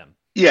accident for them.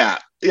 Yeah,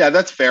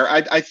 that's fair.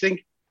 I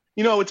think,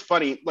 it's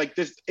funny, like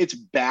this, it's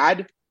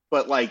bad,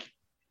 but like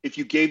if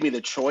you gave me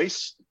the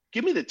choice,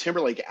 give me the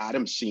Timberlake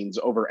Adams scenes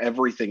over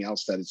everything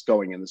else that is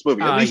going in this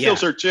movie. At least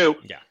those are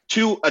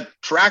two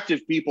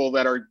attractive people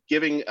that are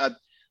giving at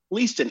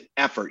least an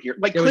effort here.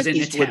 Like Clint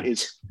Eastwood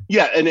is,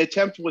 an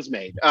attempt was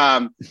made.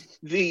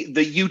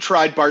 The You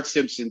Tried Bart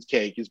Simpson's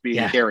cake is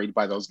being carried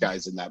by those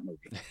guys in that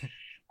movie.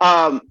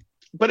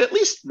 But at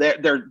least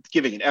they're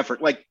giving an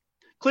effort. Like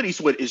Clint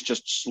Eastwood is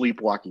just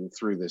sleepwalking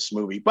through this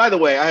movie. By the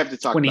way, I have to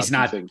talk when about he's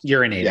not things.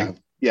 Urinating.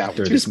 Yeah,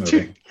 through this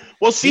movie.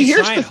 Well, see, he's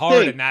here's trying the hard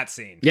thing. in that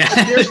scene. Yeah,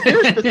 here's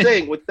the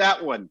thing with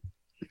that one,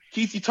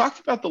 Keith. You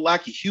talked about the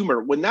lack of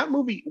humor when that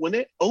movie, when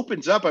it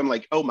opens up. I'm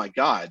like, oh my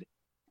god,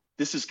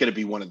 this is going to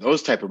be one of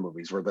those type of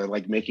movies where they're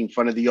like making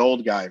fun of the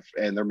old guy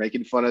and they're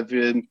making fun of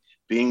him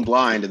being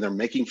blind and they're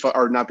making fun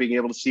or not being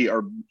able to see,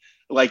 or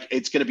like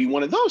it's going to be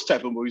one of those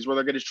type of movies where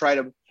they're going to try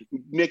to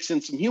mix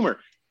in some humor.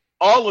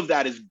 all of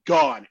that is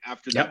gone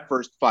after Yep. that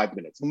first 5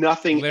 minutes.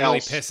 Nothing Literally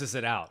else. pisses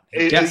it out.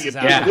 It- Pisses it-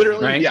 out. yeah,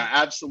 literally, right? yeah,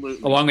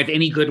 absolutely. Along with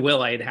any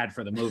goodwill I had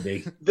for the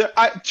movie.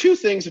 Two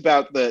things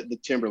about the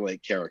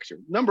Timberlake character.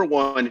 Number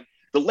one,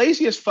 the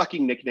laziest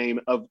fucking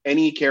nickname of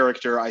any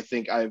character I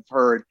think I've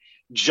heard.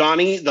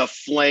 Johnny the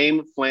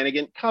Flame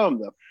Flanagan.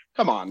 Come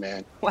on,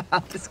 man. Wow,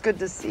 it's good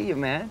to see you,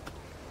 man.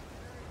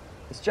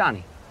 It's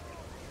Johnny.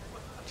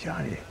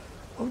 Johnny.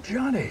 Oh,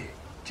 Johnny.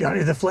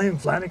 Johnny the Flame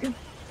Flanagan?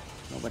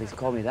 Nobody's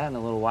called me that in a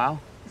little while.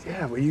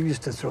 Yeah, well, you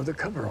used to throw the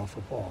cover off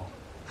a ball.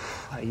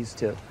 I used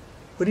to.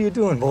 What are you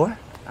doing, boy?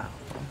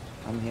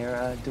 I'm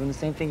here doing the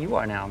same thing you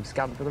are now. I'm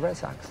scouting for the Red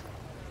Sox.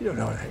 You don't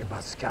know anything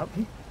about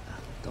scouting.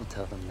 Don't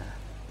tell them that.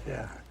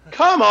 Yeah.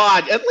 Come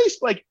on. At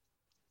least, like,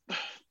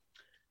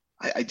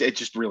 it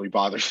just really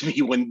bothers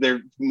me when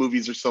their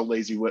movies are so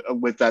lazy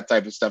with that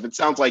type of stuff. It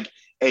sounds like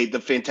the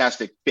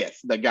Fantastic Fifth,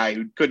 the guy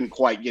who couldn't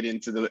quite get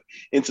into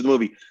the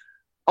movie.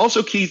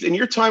 Also, Keith, in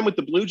your time with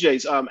the Blue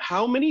Jays,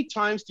 how many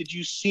times did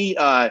you see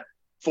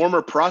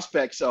former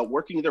prospects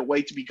working their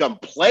way to become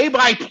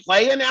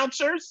play-by-play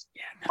announcers?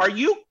 Yeah, Are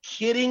you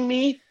kidding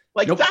me?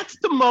 Like, Nope. That's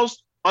the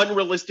most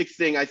unrealistic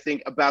thing I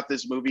think about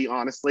this movie,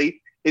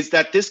 honestly, is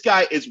that this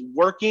guy is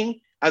working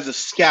as a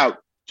scout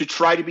to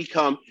try to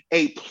become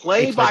a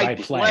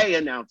play-by-play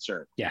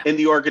announcer in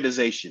the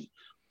organization.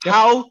 Yep.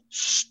 How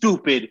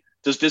stupid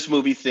does this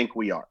movie think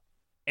we are?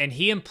 And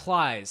he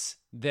implies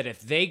that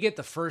if they get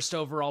the first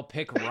overall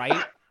pick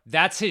right,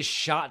 that's his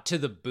shot to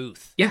the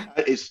booth. Yeah.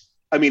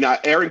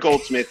 Aaron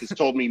Goldsmith has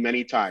told me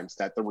many times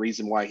that the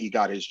reason why he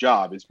got his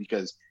job is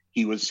because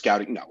he was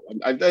scouting. No,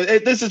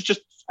 this is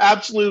just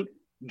absolute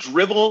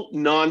drivel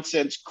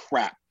nonsense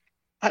crap.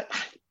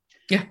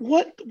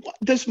 What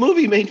this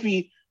movie made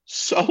me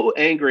so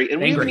angry.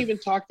 And we haven't even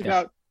talked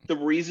about the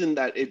reason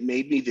that it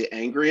made me the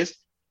angriest.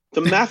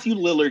 The Matthew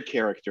Lillard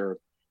character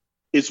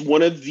is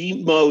one of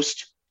the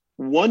most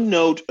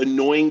one-note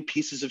annoying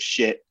pieces of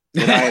shit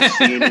that I have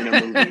seen in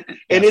a movie.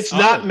 And it's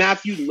not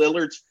Matthew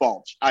Lillard's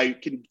fault. I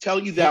can tell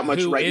you that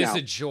much right now. Who is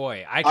a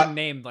joy. I can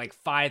name like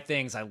 5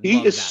 things I love. He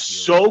is Matthew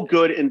so Lillard.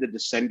 good in The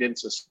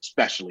Descendants,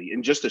 especially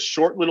in just a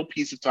short little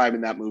piece of time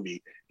in that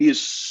movie. He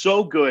is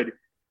so good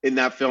in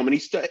that film.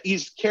 And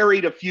he's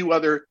carried a few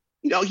other,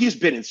 he's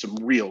been in some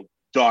real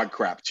dog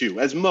crap too,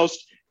 as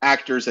most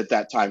actors at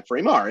that time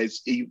frame are.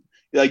 Is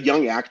a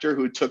young actor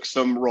who took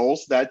some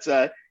roles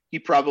that he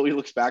probably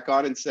looks back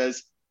on and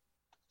says,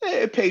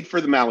 it paid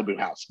for the Malibu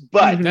house.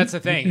 But that's the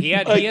thing. He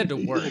had to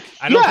work.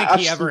 I don't think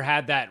he ever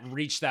had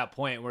reached that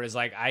point where it's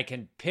like, I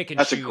can pick and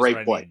that's choose a great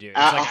what point. I need to do.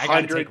 It's like, I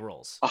got to take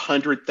roles.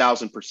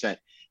 100,000%.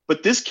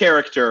 But this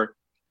character,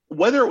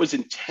 whether it was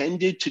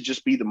intended to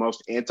just be the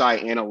most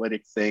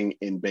anti-analytic thing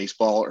in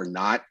baseball or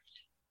not,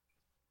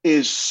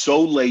 is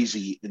so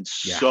lazy and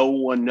so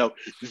one note.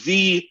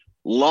 The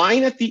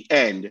line at the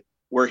end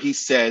where he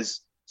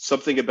says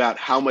something about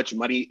how much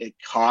money it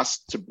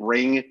costs to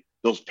bring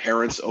those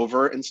parents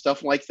over and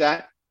stuff like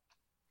that.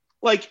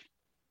 Like,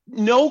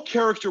 no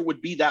character would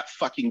be that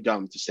fucking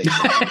dumb to say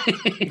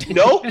something.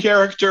 No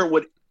character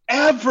would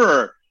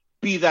ever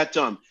be that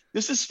dumb.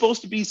 This is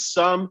supposed to be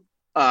some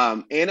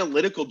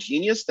analytical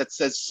genius that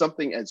says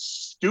something as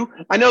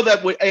stupid. I know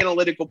that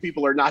analytical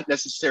people are not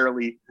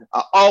necessarily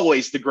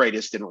always the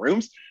greatest in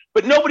rooms,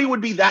 but nobody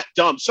would be that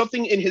dumb.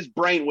 Something in his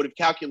brain would have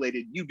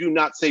calculated, you do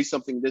not say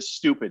something this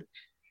stupid.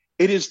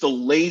 It is the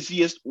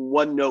laziest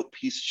one-note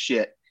piece of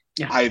shit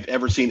I've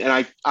ever seen.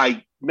 And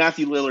I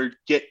Matthew Lillard,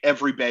 get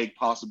every bag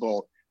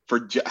possible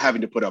for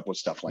having to put up with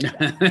stuff like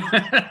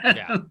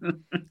that.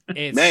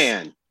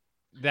 Man.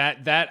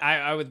 That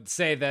I would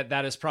say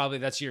that is probably,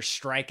 that's your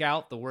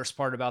strikeout, the worst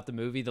part about the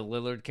movie, the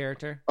Lillard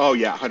character. Oh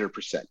yeah,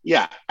 100%.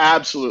 Yeah,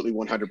 absolutely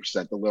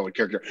 100% the Lillard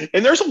character.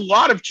 And there's a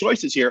lot of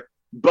choices here.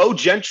 Bo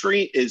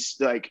Gentry is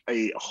like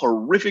a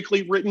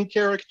horrifically written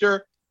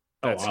character.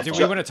 Do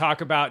we want to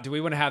talk about, do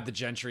we want to have the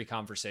Gentry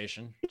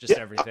conversation? Just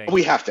everything.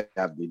 We have to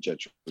have the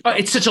Gentry.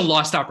 It's such a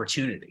lost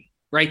opportunity,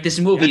 right?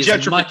 This movie is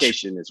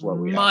gentrification is what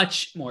we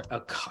much more.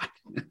 Oh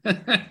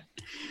God.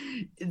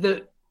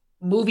 The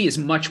movie is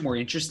much more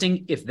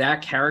interesting if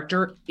that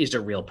character is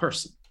a real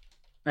person,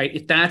 right?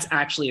 If that's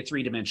actually a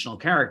 3-dimensional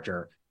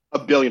character,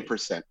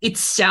 1,000,000,000%. it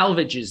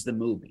salvages the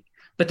movie,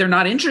 but they're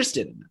not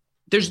interested in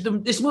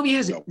it. This movie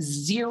has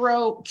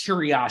zero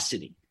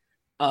curiosity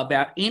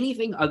about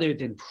anything other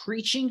than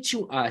preaching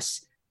to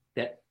us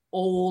that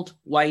old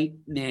white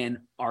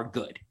men are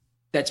good.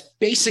 That's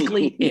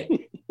basically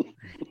it.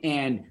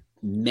 And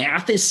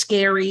math is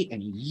scary,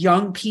 and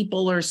young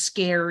people are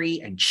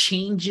scary, and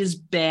change is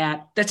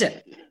bad. That's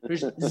it.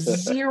 There's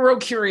zero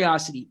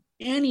curiosity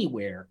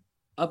anywhere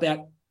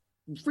about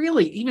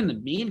really even the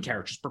main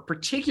characters, but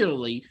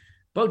particularly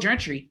Bo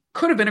Gentry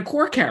could have been a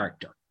core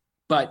character.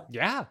 But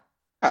yeah,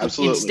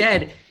 absolutely.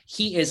 Instead,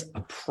 he is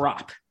a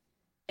prop.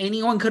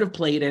 Anyone could have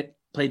played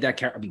that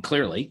character. I mean,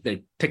 clearly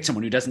they picked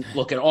someone who doesn't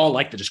look at all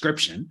like the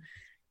description,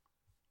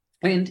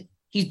 and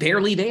he's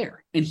barely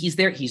there. And he's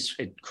there.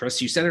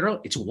 Chris, you said it earlier.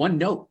 It's one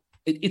note.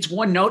 It's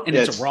one note, and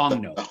it's a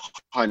wrong note.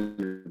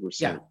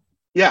 100%.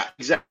 Yeah,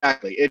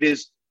 exactly. It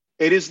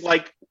is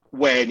like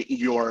when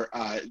your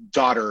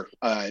daughter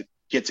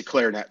gets a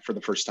clarinet for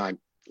the first time.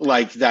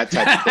 Like that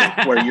type of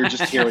thing, where you're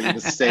just hearing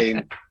the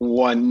same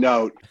one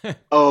note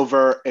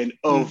over and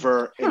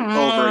over and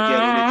over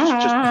again, and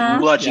it's just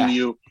bludgeoning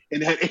you.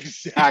 And that,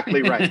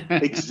 exactly right,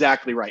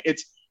 exactly right.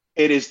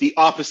 It is the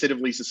opposite of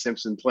Lisa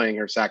Simpson playing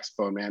her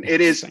saxophone, man.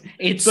 It is.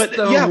 But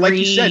yeah, like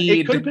you said,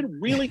 it could have been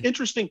really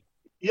interesting.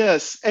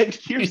 Yes, and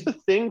here's the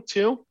thing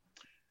too: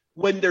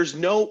 when there's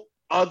no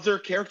other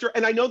character,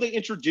 and I know they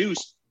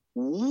introduced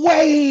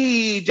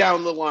way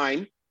down the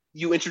line.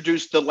 You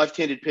introduce the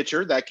left-handed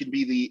pitcher. That can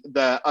be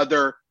the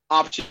other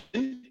option.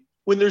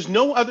 When there's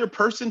no other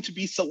person to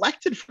be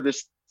selected for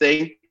this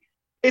thing,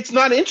 it's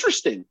not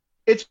interesting.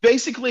 It's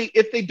basically,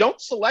 if they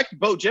don't select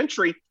Bo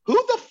Gentry, who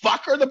the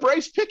fuck are the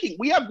Braves picking?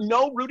 We have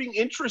no rooting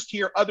interest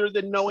here other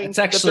than knowing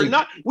that they're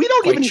not. We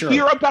don't even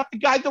hear about the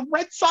guy the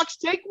Red Sox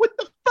take with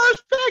the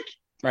first pick.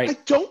 Right. I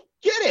don't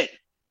get it.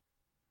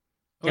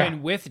 Yeah.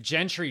 And with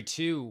Gentry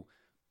too,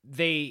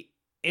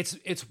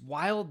 it's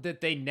wild that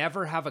they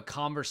never have a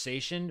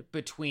conversation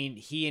between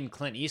he and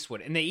Clint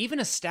Eastwood. And they even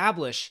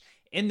establish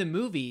in the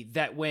movie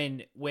that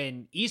when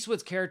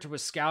Eastwood's character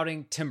was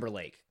scouting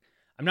Timberlake,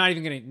 I'm not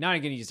even gonna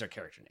use their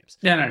character names.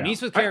 No.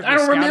 Eastwood's character I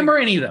don't remember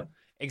any of them.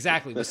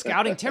 Exactly. With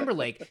scouting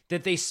Timberlake,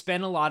 that they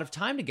spent a lot of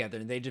time together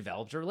and they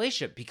developed a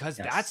relationship because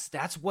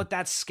that's what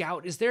that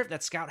scout is there.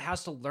 That scout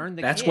has to learn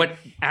the That's kid. what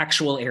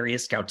actual area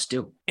scouts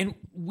do. And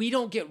we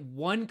don't get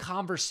one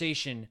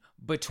conversation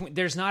between,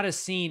 there's not a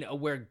scene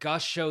where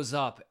Gus shows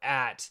up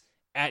at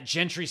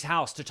Gentry's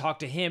house to talk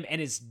to him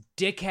and his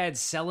dickhead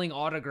selling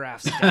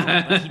autographs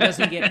down. Like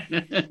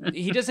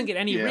he doesn't get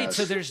any read.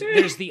 So there's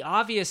the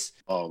obvious.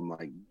 Oh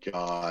my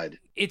God.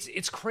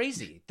 It's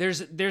crazy.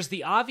 There's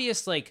the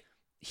obvious, like,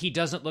 he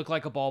doesn't look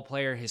like a ball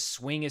player. His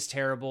swing is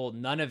terrible.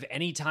 None of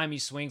any time he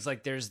swings,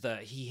 like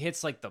he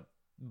hits like the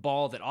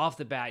ball that off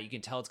the bat, you can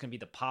tell it's going to be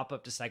the pop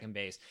up to second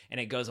base and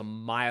it goes a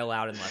mile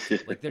out in left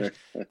field. Like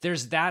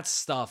there's that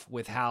stuff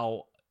with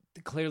how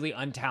clearly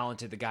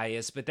untalented the guy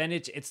is, but then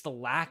it's the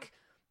lack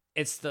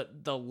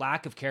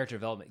of character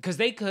development. Cause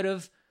they could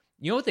have,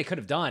 what they could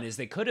have done is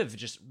they could have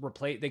just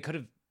replaced,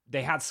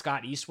 they had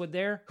Scott Eastwood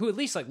there, who at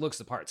least like looks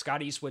the part.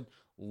 Scott Eastwood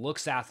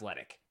looks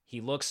athletic.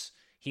 He looks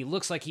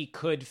like he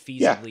could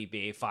feasibly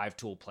be a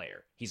 5-tool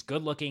player. He's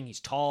good looking. He's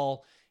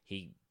tall.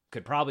 He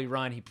could probably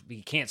run.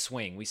 He can't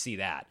swing. We see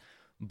that.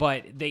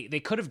 But they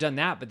could have done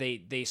that, but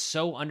they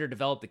so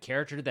underdeveloped the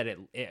character that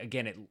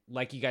it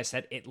like you guys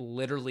said, it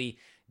literally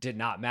did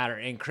not matter.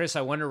 And Chris,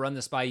 I want to run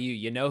this by you.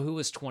 You know who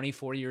was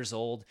 24 years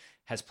old,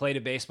 has played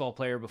a baseball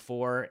player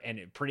before, and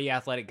a pretty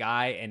athletic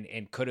guy,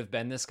 and could have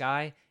been this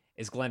guy,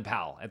 is Glenn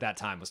Powell at that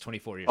time, was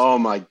 24 years old. Oh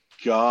my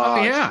God.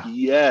 Oh, yeah.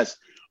 Yes.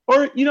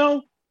 Or,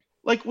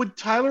 like, would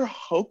Tyler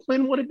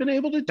Hoechlin would have been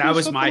able to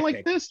do something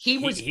like this? He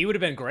would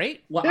have been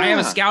great. Well, I have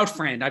a scout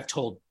friend. I've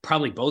told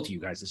probably both of you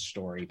guys this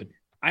story, but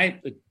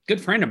a good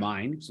friend of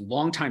mine, who's a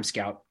longtime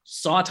scout,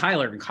 saw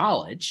Tyler in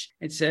college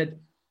and said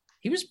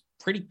he was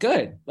pretty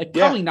good. Like,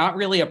 probably not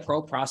really a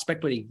pro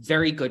prospect, but a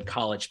very good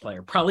college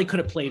player. Probably could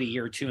have played a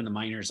year or two in the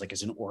minors, like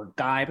as an org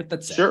guy, but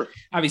that's it.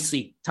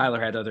 Obviously,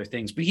 Tyler had other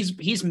things, but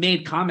he's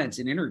made comments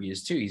in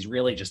interviews too. He's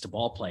really just a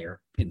ball player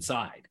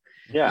inside,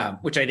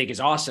 which I think is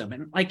awesome.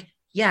 And like,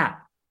 yeah,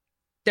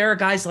 there are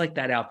guys like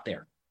that out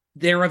there.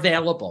 They're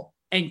available.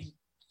 And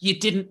you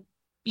didn't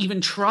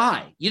even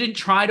try. You didn't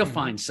try to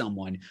find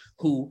someone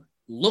who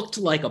looked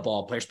like a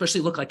ball player,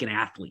 especially looked like an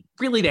athlete.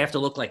 Really, they have to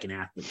look like an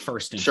athlete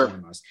first and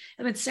foremost.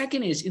 And then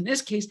second is, in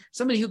this case,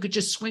 somebody who could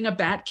just swing a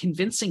bat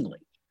convincingly.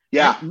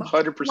 Yeah,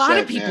 100%. A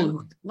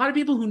lot of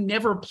people who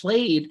never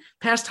played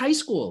past high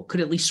school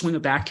could at least swing a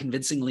bat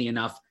convincingly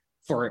enough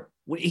for,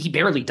 he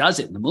barely does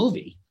it in the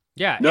movie.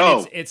 Yeah,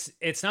 no,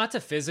 it's not to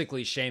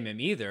physically shame him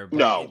either.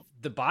 But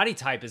the body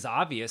type is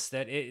obvious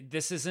that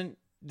this isn't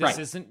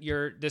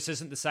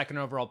the second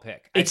overall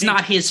pick. It's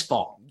not his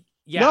fault.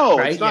 Yeah, no,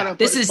 right. It's not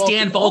this is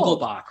Dan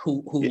Vogelbach,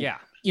 who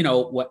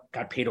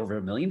got paid over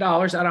 $1 million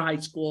out of high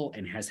school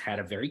and has had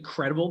a very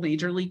credible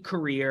major league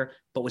career,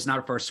 but was not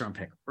a first round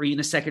pick or even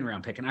a second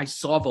round pick. And I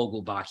saw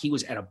Vogelbach. He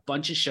was at a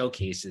bunch of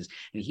showcases,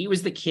 and he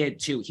was the kid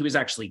too. He was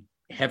actually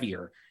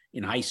heavier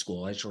in high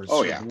school, as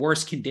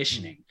worse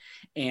conditioning,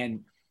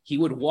 and he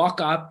would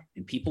walk up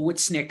and people would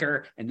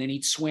snicker, and then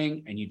he'd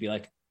swing and you'd be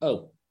like,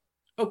 oh,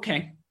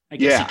 okay. I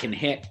guess he can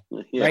hit,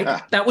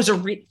 right? That was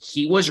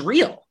he was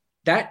real.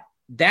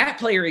 That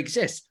player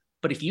exists.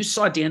 But if you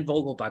saw Dan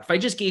Vogelbach, if I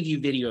just gave you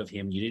video of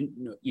him, you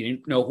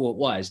didn't know who it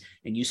was,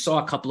 and you saw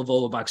a couple of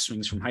Vogelbach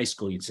swings from high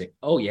school, you'd say,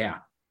 oh yeah,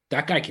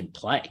 that guy can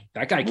play.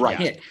 That guy can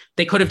hit.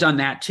 They could have done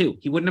that too.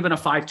 He wouldn't have been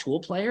a 5-tool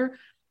player,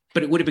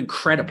 but it would have been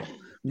credible.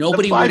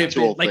 Nobody would have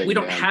been like, we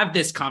don't have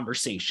this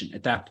conversation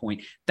at that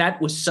point. That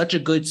was such a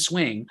good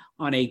swing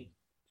on a,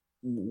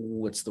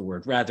 what's the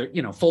word? Rather,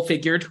 full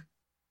figured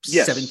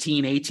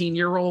 17,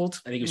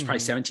 18-year-old. I think he was probably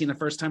 17 the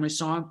first time I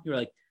saw him. You're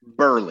like,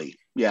 burly.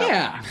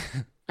 Yeah.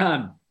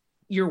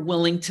 You're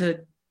willing to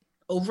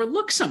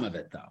overlook some of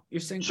it though.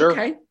 You're saying,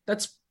 okay,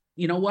 that's,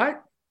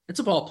 what? It's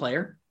a ball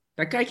player.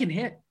 That guy can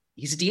hit.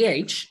 He's a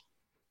DH.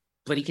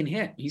 but he can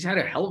hit. He's had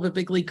a hell of a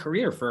big league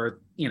career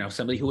for,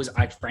 somebody who was,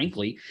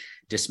 frankly,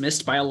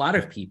 dismissed by a lot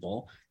of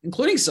people,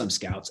 including some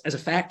scouts, as a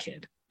fat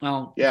kid.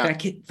 Well,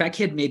 fat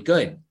kid made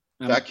good.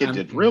 That kid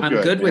did real good.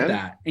 I'm good with man.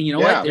 that. And you know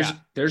what?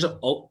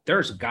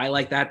 There's a guy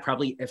like that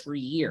probably every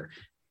year.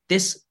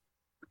 This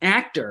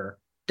actor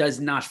does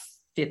not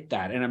fit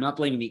that. And I'm not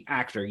blaming the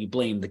actor. You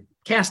blame the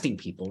casting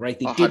people, right?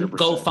 They didn't 100%.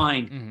 go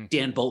find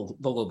Dan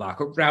Vogelbach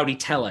or Rowdy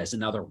Tellez,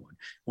 another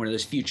one of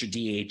those future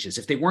DHs.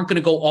 If they weren't going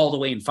to go all the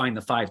way and find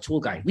the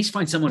 5-tool guy, at least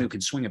find someone who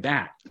can swing a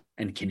bat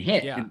and can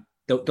hit. Yeah. And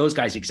those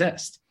guys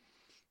exist.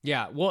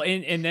 Yeah. Well,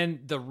 and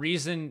then the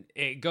reason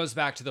it goes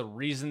back to the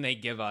reason they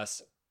give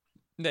us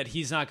that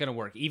he's not going to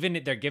work. Even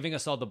they're giving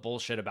us all the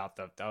bullshit about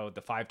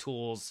the 5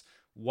 tools,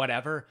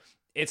 whatever.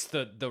 It's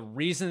the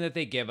reason that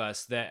they give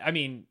us that. I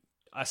mean,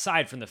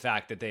 aside from the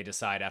fact that they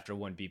decide after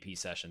one BP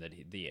session that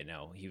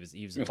he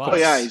was a bust. Oh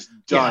yeah, he's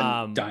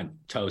done. Done.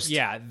 Toast.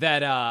 Yeah.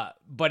 That.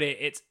 But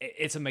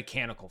it's a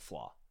mechanical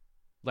flaw.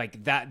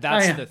 Like that.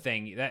 That's the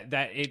thing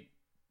that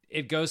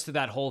it goes to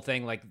that whole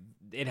thing. Like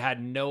it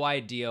had no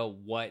idea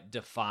what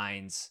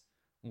defines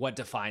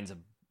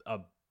a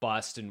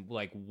bust and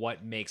like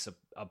what makes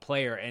a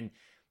player. And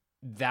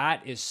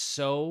that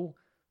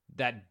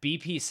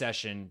BP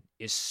session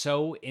is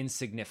so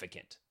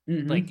insignificant,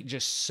 like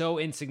just so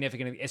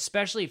insignificant,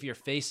 especially if you're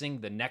facing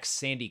the next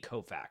Sandy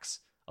Koufax,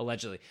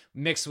 allegedly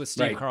mixed with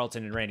Steve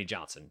Carlton and Randy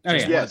Johnson.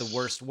 Just one of the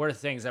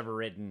worst things ever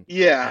written.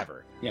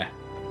 Ever. Yeah.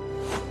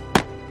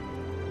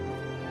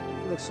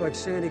 Looks like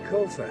Sandy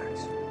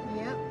Koufax.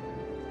 Yep.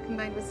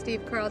 Combined with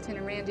Steve Carlton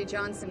and Randy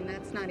Johnson,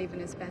 that's not even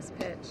his best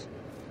pitch.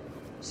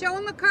 Show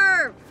him a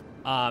curve.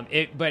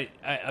 But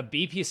a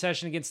BP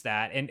session against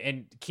that,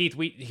 and Keith,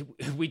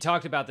 we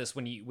talked about this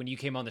when you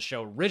came on the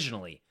show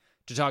originally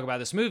to talk about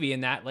this movie,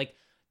 and that like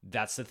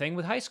that's the thing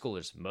with high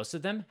schoolers. Most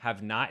of them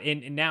have not,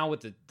 and now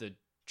with the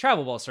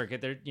travel ball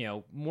circuit, there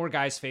more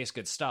guys face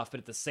good stuff,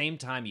 but at the same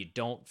time, you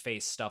don't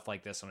face stuff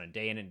like this on a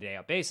day in and day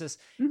out basis.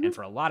 And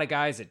for a lot of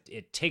guys,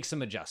 it takes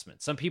some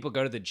adjustment. Some people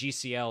go to the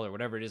GCL or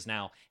whatever it is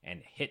now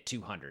and hit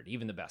 200.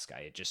 Even the best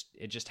guy, it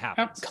just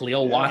happens.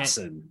 Khalil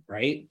Watson,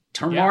 right?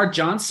 Tamar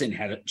Johnson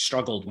had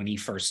struggled when he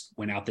first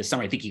went out this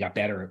summer. I think he got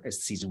better as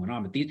the season went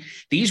on, but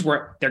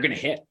they're going to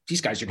hit.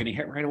 These guys are going to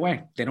hit right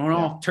away. They don't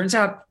all. Turns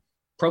out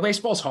pro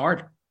baseball's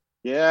hard.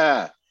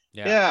 Yeah.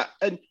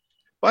 And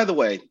by the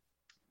way,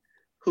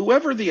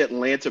 whoever the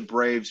Atlanta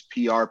Braves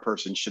PR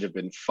person should have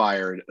been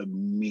fired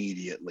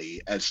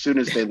immediately as soon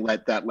as they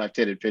let that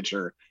left-handed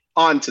pitcher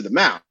onto the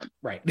mound.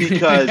 Right.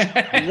 Because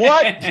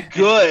what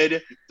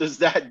good does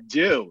that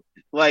do?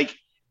 Like,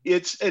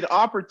 it's an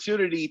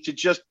opportunity to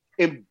just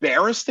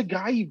embarrass the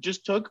guy you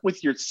just took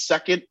with your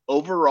second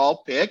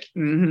overall pick.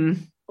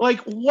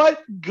 Like,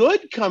 what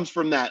good comes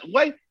from that?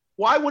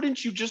 Why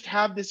wouldn't you just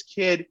have this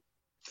kid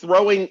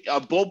throwing a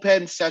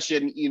bullpen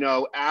session,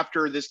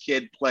 after this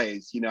kid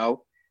plays,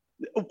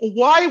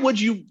 Why would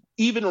you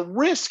even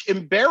risk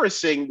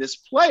embarrassing this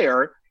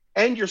player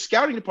and your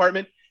scouting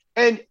department?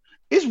 And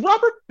is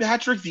Robert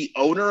Patrick the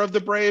owner of the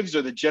Braves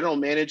or the general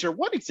manager?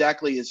 What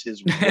exactly is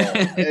his role?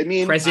 I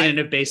mean, president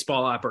of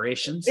baseball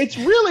operations. It's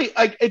really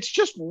it's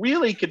just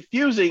really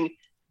confusing,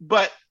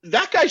 but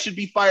that guy should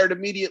be fired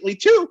immediately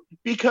too,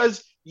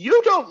 because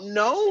you don't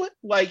know,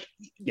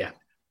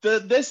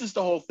 this is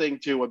the whole thing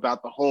too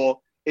about the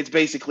whole, it's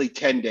basically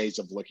 10 days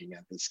of looking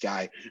at this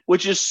guy,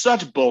 which is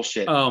such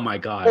bullshit. Oh my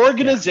God.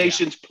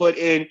 Organizations put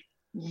in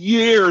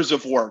years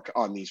of work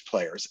on these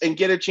players and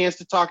get a chance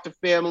to talk to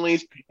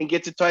families and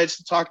get a chance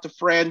to talk to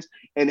friends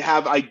and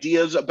have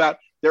ideas about,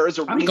 there is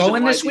a reason. I'm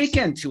going this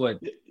weekend to a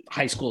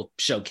high school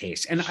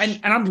showcase and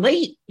I'm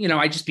late,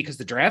 just because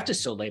the draft is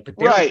so late, but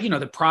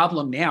the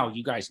problem now,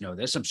 you guys know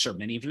this, I'm sure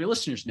many of your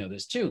listeners know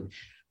this too.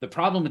 The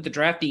problem with the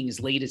draft being as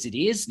late as it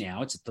is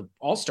now, it's at the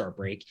All-Star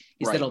break,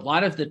 is that a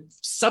lot of the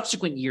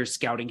subsequent year's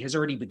scouting has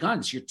already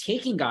begun. So you're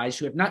taking guys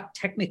who have not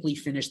technically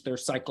finished their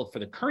cycle for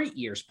the current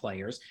year's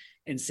players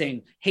and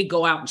saying, hey,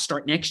 go out and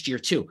start next year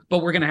too.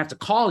 But we're going to have to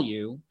call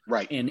you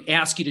and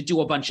ask you to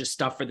do a bunch of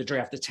stuff for the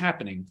draft that's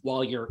happening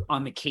while you're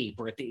on the Cape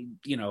or at the,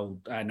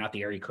 not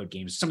the area code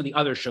games, some of the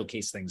other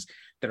showcase things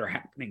that are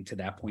happening to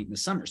that point in the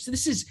summer. So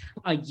this is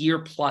a year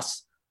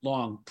plus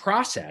long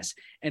process,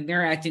 and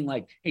they're acting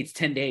like, hey, it's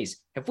 10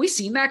 days. Have we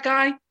seen that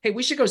guy? Hey,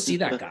 we should go see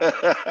that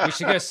guy. We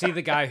should go see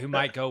the guy who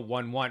might go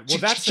 1-1. Well,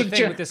 that's the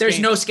thing with this There's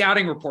game. No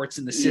scouting reports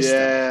in the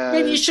system.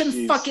 Maybe you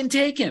shouldn't fucking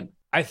take him.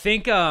 I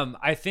think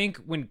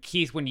when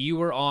Keith, when you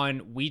were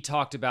on, we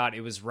talked about,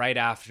 it was right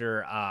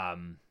after,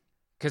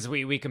 because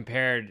we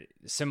compared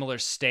similar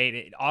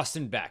state.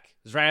 Austin Beck.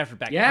 It was right after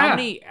Beck.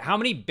 Yeah. How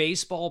many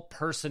baseball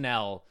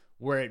personnel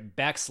were at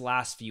Beck's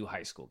last few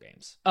high school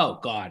games? Oh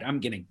God,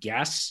 I'm gonna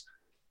guess.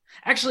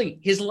 Actually,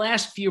 his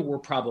last few were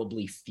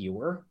probably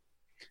fewer,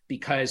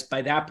 because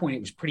by that point it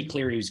was pretty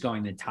clear he was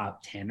going the top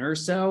 10 or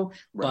so.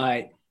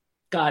 Right. But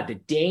God, the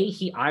day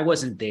I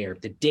wasn't there,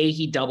 the day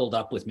he doubled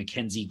up with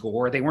Mackenzie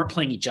Gore, they weren't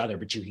playing each other,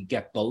 but you could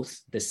get both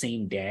the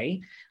same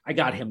day. I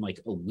got him like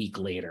a week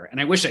later,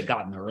 and I wish I'd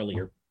gotten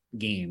earlier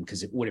game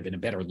because it would have been a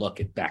better look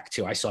at Beck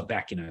too. I saw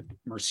Beck in a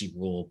mercy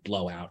rule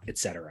blowout,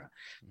 etc.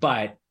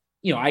 But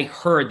I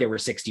heard there were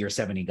 60 or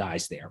 70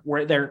 guys there.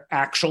 Where there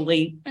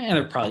actually,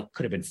 there probably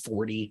could have been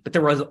 40, but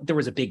there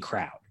was a big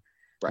crowd,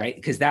 right?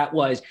 Because that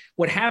was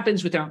what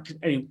happens without.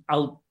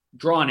 I'll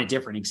draw on a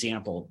different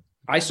example.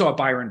 I saw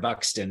Byron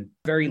Buxton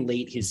very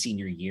late his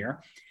senior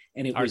year,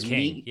 and it was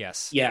me.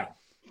 Yes, yeah,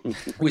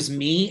 it was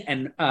me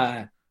and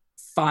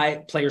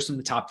 5 players from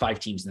the top 5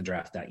 teams in the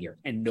draft that year,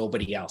 and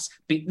nobody else.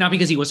 Not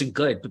because he wasn't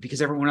good, but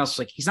because everyone else was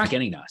like, he's not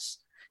getting us.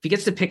 If he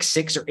gets to pick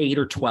 6 or 8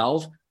 or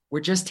 12, we're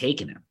just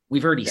taking him.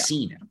 We've already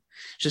seen him.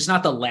 It's just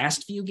not the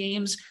last few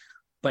games,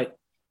 but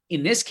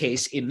in this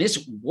case, in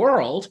this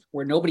world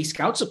where nobody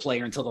scouts a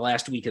player until the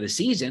last week of the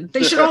season,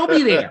 they should all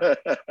be there.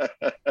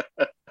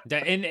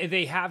 And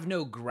they have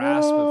no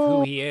grasp of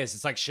who he is.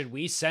 It's like, should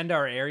we send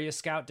our area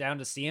scout down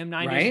to see him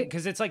 90? Right?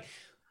 Because it's like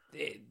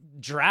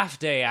Draft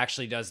Day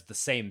actually does the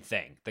same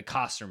thing, the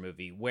Costner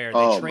movie, where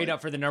they trade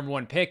up for the number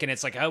 1 pick, and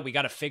it's like, we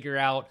got to figure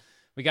out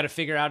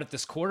if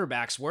this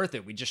quarterback's worth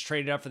it. We just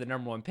traded up for the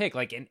number 1 pick.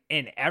 Like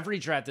in every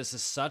draft, this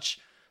is such,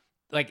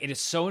 like, it is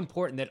so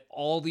important that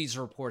all these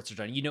reports are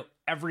done. You know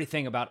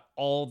everything about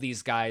all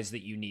these guys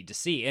that you need to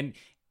see. And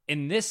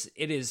in this,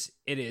 it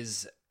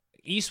is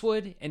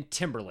Eastwood and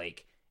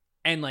Timberlake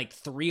and like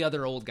 3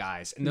 other old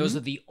guys. And those are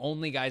the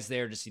only guys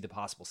there to see the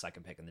possible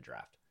second pick in the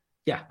draft.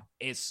 Yeah.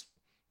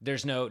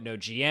 There's no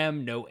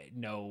GM,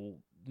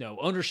 no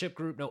ownership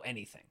group, no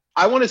anything.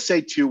 I want to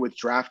say too, with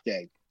Draft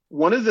Day,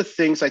 one of the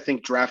things I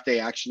think Draft Day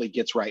actually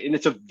gets right, and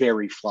it's a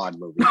very flawed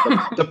movie.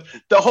 The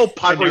whole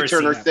punt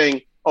returner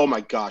thing. Oh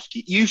my gosh,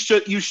 you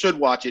should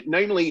watch it.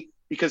 Namely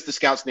because the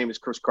scout's name is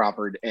Chris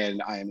Crawford,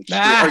 and I am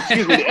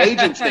the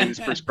agent's name is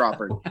Chris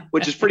Crawford,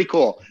 which is pretty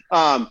cool.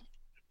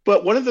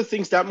 But one of the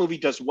things that movie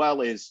does well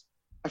is,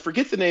 I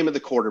forget the name of the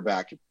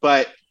quarterback,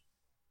 but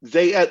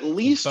they at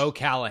least Bo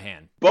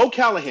Callahan.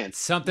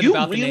 Something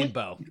about the name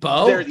Bo.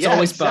 Bo. It's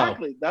always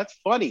exactly. Bo. That's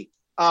funny.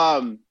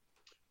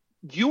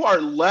 You are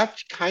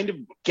left kind of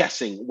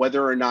guessing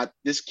whether or not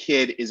this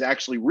kid is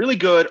actually really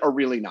good or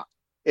really not.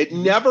 It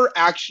never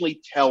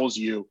actually tells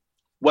you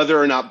whether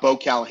or not Bo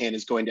Callahan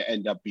is going to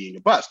end up being a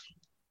bust.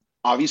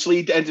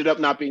 Obviously, he ended up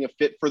not being a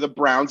fit for the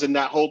Browns, and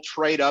that whole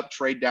trade up,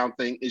 trade down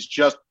thing is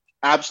just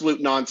absolute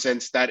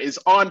nonsense that is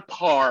on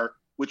par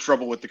with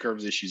Trouble with the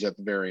Curves issues at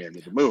the very end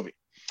of the movie.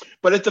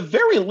 But at the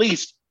very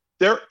least,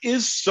 there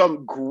is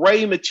some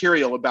gray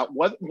material about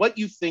what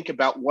you think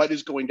about what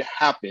is going to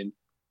happen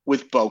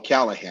with Bo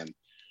Callahan.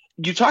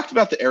 You talked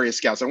about the area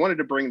scouts. I wanted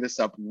to bring this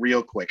up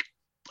real quick.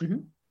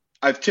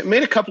 I've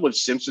made a couple of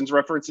Simpsons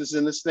references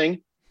in this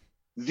thing.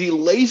 The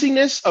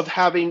laziness of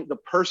having the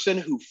person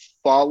who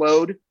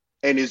followed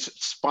and is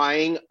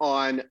spying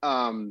on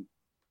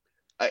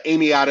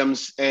Amy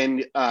Adams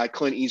and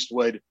Clint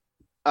Eastwood,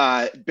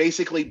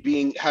 basically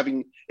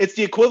it's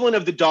the equivalent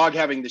of the dog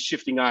having the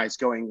shifting eyes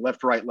going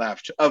left, right,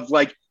 left, of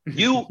like,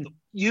 you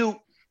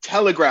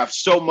telegraph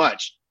so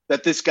much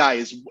that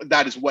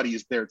that is what he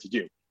is there to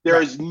do. There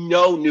is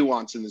no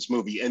nuance in this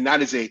movie. And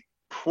that is a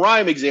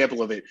prime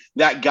example of it.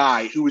 That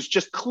guy who was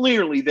just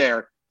clearly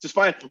there to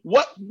spy.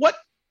 What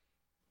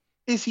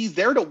is he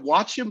there to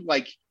watch him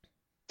like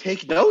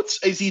take notes?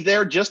 Is he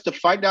there just to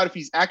find out if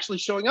he's actually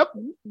showing up?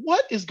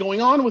 What is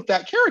going on with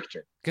that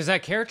character? Because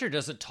that character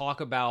doesn't talk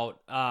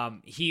about,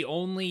 he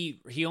only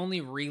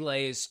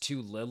relays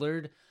to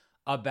Lillard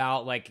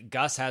about like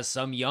Gus has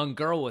some young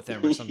girl with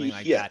him or something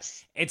like that.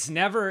 It's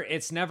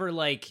never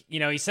like,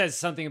 he says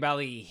something about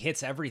like, he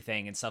hits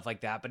everything and stuff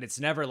like that, but it's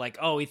never like,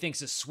 oh, he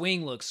thinks his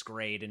swing looks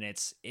great. And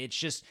it's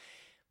just,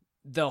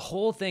 the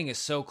whole thing is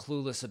so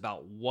clueless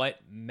about what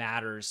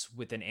matters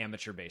with an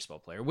amateur baseball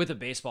player, with a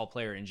baseball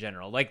player in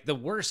general. Like the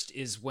worst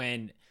is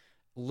when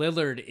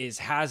Lillard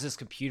has his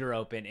computer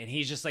open and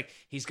he's just like,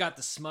 he's got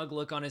the smug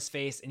look on his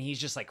face and he's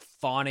just like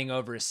fawning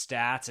over his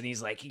stats and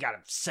he's like, he got a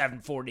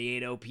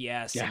 748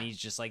 OPS and he's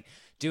just like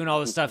doing all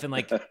this stuff in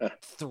like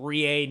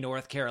 3A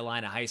North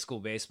Carolina high school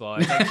baseball.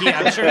 It's like,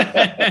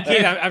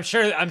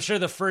 I'm sure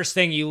the first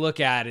thing you look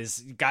at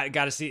is got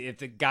to see if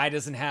the guy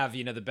doesn't have,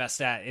 the best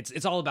stat.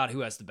 It's all about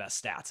who has the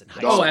best stats in high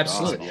school. Oh,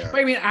 absolutely. Yeah. But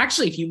I mean,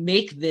 actually, if you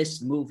make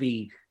this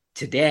movie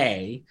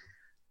today,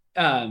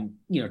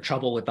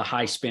 Trouble with the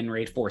high spin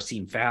rate,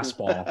 4-seam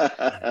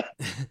fastball,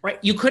 right?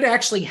 You could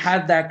actually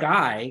have that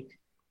guy,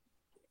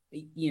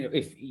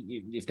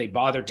 if they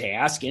bothered to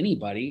ask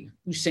anybody,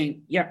 who's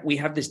saying, yeah, we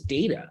have this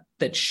data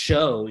that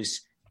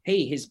shows,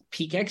 hey, his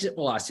peak exit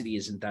velocity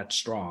isn't that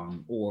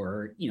strong,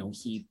 or,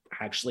 he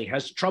actually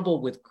has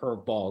trouble with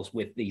curveballs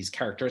with these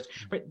characters.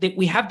 But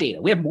we have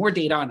data. We have more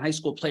data on high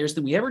school players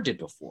than we ever did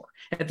before.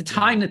 At the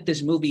time that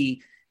this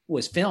movie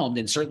was filmed,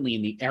 and certainly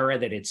in the era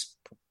that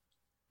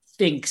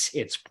thinks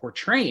it's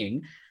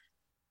portraying,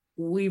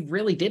 we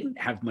really didn't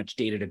have much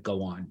data to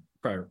go on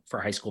for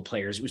high school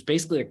players. It was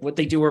basically like what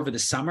they do over the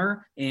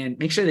summer and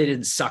make sure they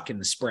didn't suck in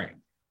the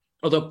spring.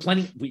 Although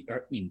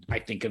I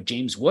think of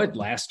James Wood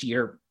last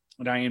year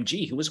at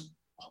IMG, who was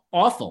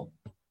awful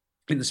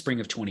in the spring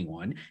of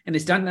 21 and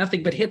has done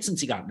nothing but hit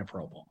since he got in a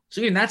Pro Bowl.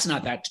 So even that's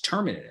not that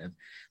determinative.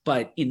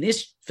 But in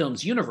this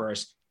film's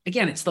universe,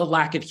 again, it's the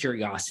lack of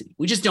curiosity.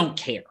 We just don't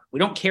care. We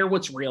don't care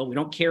what's real. We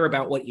don't care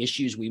about what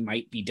issues we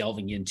might be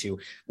delving into.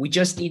 We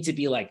just need to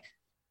be like,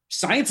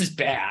 science is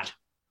bad.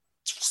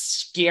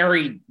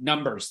 Scary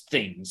numbers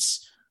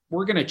things.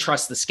 We're going to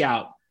trust the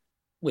scout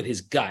with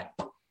his gut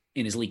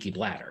in his leaky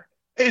bladder.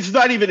 It's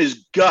not even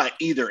his gut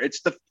either.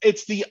 It's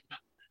the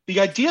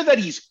idea that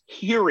he's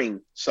hearing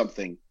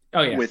something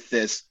with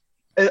this.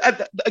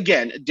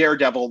 Again,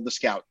 Daredevil, the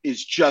Scout,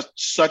 is just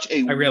such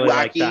a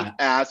wacky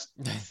ass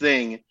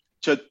thing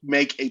to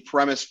make a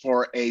premise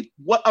for a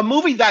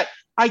movie that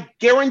I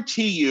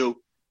guarantee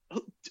you.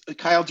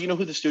 Kyle, do you know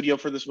who the studio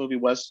for this movie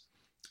was?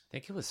 I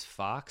think it was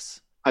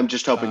Fox. I'm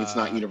just hoping it's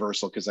not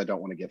Universal because I don't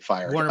want to get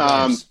fired. Warner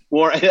Brothers.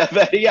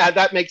 Yeah,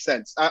 that makes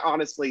sense.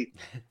 Honestly,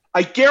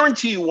 I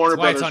guarantee you Warner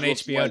Brothers. It's on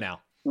HBO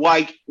now.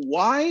 Why?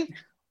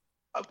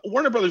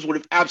 Warner Brothers would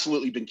have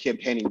absolutely been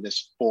campaigning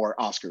this for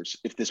Oscars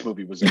if this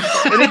movie was in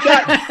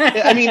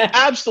there. And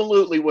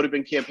absolutely would have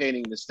been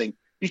campaigning this thing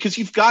because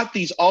you've got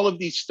all of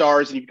these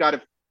stars and you've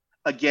got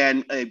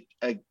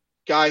a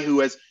guy who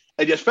has,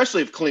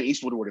 especially if Clint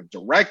Eastwood would have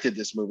directed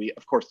this movie,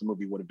 of course the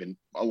movie would have been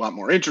a lot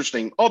more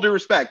interesting. All due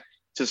respect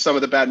to some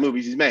of the bad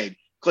movies he's made,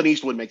 Clint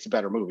Eastwood makes a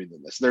better movie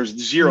than this. There's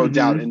zero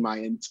doubt in my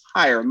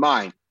entire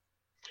mind.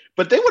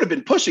 But they would have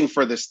been pushing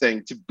for this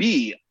thing to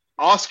be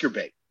Oscar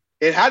bait.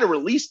 It had a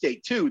release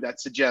date too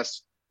that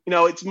suggests,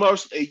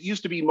 it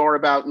used to be more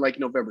about like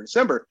November,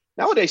 December.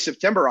 Nowadays,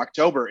 September,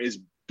 October is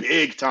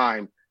big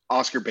time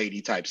Oscar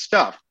baity type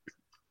stuff.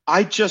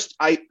 I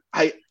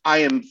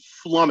am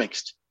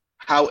flummoxed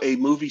how a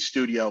movie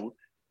studio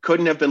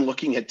couldn't have been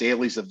looking at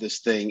dailies of this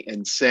thing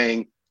and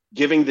saying,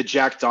 giving the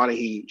Jack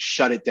Donaghy,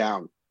 shut it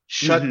down,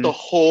 shut the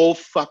whole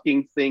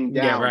fucking thing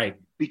down. Yeah, right.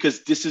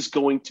 Because this is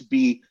going to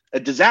be a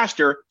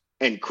disaster.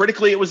 And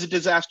critically, it was a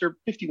disaster.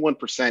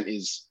 51%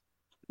 is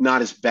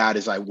not as bad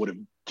as I would have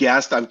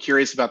guessed. I'm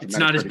curious about the It's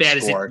not as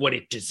bad score. as what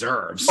it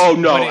deserves. Oh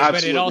no,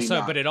 absolutely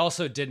not. But it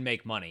also did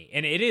make money,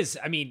 and it is.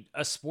 I mean,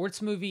 a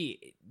sports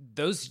movie;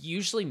 those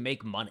usually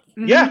make money.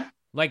 Yeah,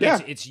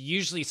 it's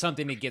usually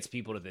something that gets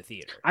people to the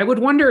theater. I would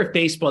wonder if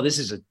baseball. This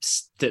is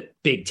the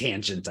big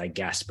tangent, I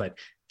guess, but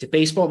do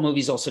baseball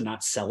movies also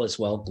not sell as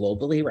well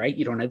globally? Right?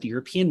 You don't have the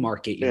European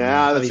market.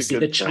 Obviously,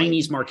 the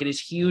Chinese market is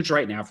huge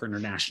right now for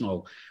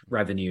international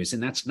revenues,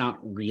 and that's not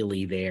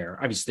really there.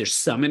 Obviously, there's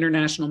some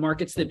international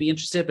markets that'd be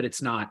interested, but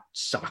it's not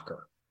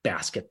soccer,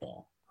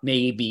 basketball,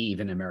 maybe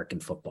even American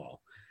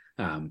football,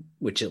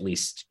 which at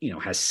least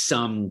has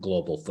some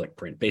global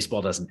footprint.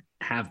 Baseball doesn't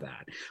have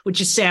that, which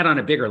is sad on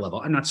a bigger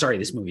level. I'm not sorry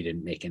this movie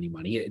didn't make any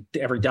money.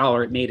 Every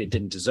dollar it made, it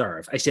didn't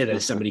deserve. I say that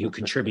as somebody who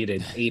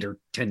contributed $8 or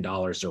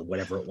 $10 or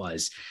whatever it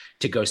was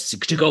to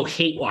go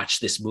hate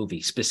watch this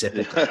movie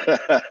specifically.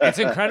 It's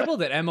incredible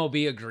that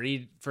MLB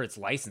agreed for its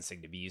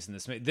licensing to be used in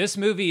this movie. This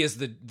movie is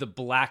the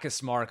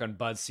blackest mark on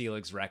Bud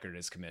Selig's record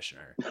as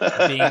commissioner.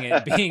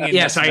 Being in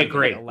yes, I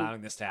agree.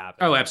 Allowing this to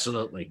happen. Oh,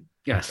 absolutely.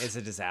 Yes, it's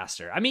a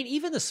disaster. I mean,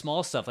 even the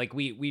small stuff, like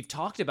we've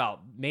talked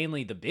about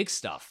mainly the big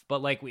stuff,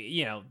 but like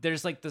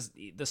there's like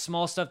the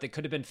small stuff that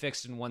could have been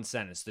fixed in one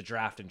sentence, the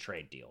draft and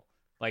trade deal.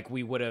 Like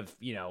we would have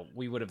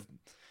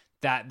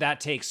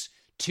that takes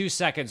 2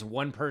 seconds,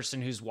 one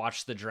person who's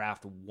watched the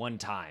draft one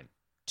time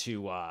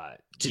to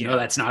know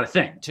that's not a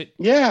thing.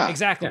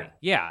 Exactly.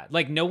 Yeah.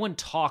 Like no one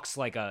talks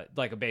like a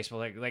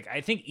baseball. Like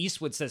I think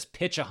Eastwood says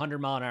pitch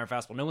 100-mile-an-hour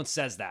fastball. No one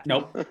says that.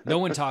 Nope. No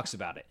one talks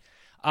about it.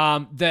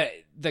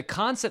 The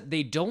concept,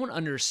 they don't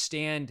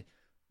understand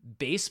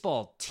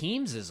baseball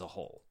teams as a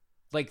whole.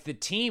 Like the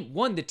team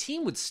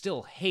would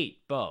still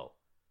hate Bo.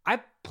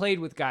 I played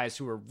with guys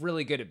who were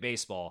really good at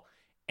baseball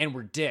and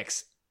were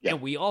dicks,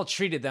 and we all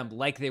treated them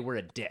like they were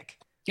a dick.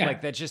 Yeah.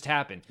 Like that just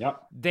happened.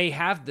 Yep. They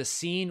have the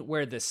scene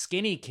where the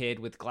skinny kid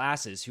with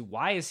glasses,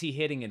 why is he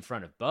hitting in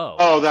front of Bo?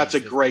 Oh, that's a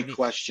great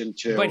question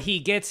too. But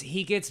he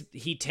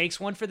takes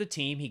one for the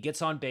team. He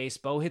gets on base.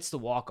 Bo hits the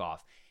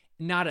walk-off.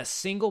 Not a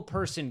single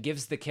person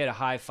gives the kid a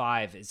high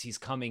five as he's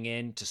coming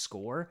in to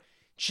score.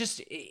 Just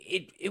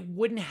it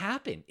wouldn't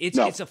happen.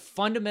 It's a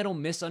fundamental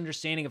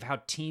misunderstanding of how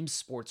team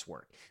sports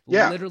work.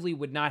 Literally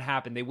would not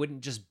happen. They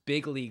wouldn't just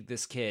big league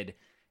this kid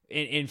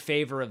in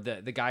favor of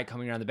the guy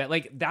coming around the bat.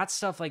 Like that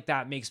stuff like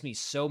that makes me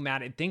so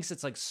mad. It thinks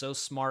it's like so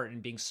smart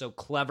and being so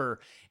clever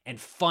and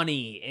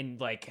funny and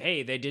like,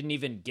 hey, they didn't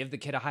even give the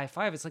kid a high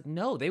five. It's like,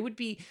 no, they would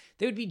be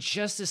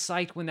just as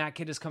psyched when that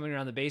kid is coming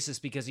around the bases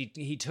because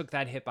he took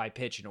that hit by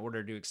pitch in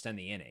order to extend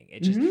the inning.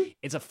 It just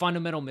it's a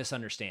fundamental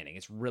misunderstanding.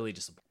 It's really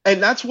disappointing.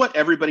 And that's what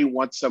everybody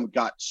wants them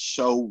got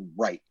so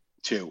right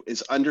too,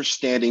 is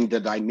understanding the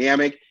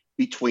dynamic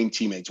between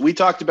teammates. We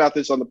talked about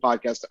this on the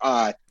podcast,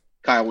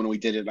 Kyle, when we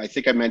did it. I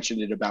think I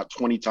mentioned it about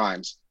 20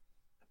 times.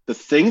 The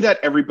thing that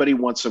everybody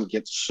wants them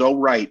get so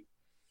right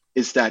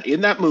is that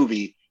in that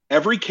movie,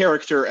 every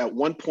character at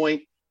one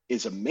point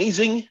is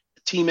amazing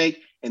teammate,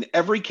 and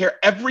every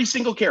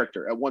single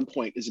character at one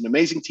point is an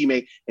amazing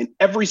teammate, and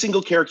every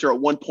single character at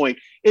one point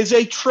is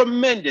a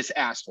tremendous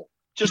asshole.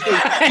 just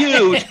a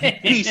huge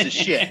piece of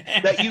shit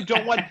that you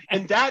don't want.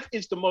 And that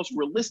is the most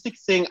realistic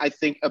thing I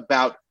think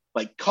about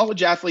like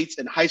college athletes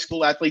and high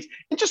school athletes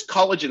and just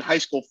college and high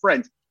school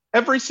friends.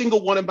 Every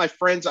single one of my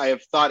friends, I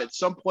have thought at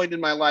some point in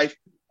my life,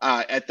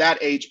 at that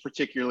age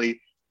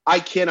particularly, I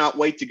cannot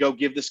wait to go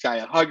give this guy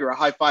a hug or a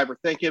high five or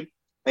thank him.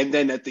 And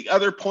then at the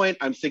other point,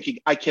 I'm thinking,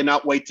 I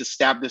cannot wait to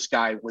stab this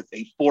guy with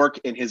a fork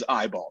in his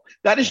eyeball.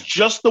 That is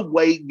just the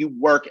way you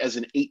work as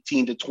an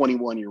 18 to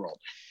 21-year-old.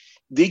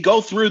 They go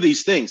through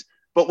these things.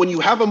 But when you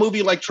have a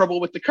movie like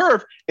Trouble with the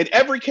Curve, and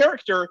every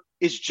character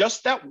is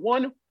just that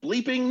one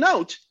bleeping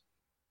note,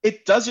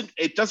 it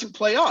doesn't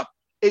play off.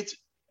 It's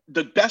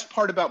the best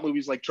part about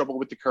movies like Trouble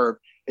with the Curve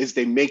is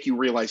they make you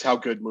realize how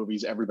good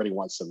movies everybody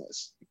wants them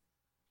is.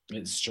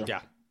 It's true.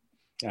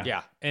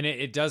 Yeah. And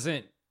it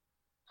doesn't,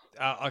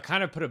 I'll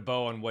kind of put a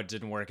bow on what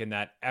didn't work in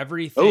that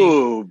everything.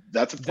 Oh,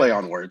 that's a play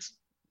on words.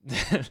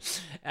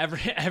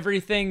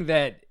 Everything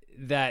that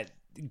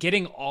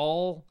getting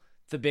all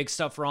the big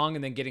stuff wrong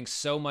and then getting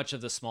so much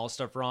of the small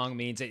stuff wrong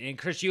means, and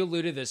Chris, you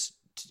alluded this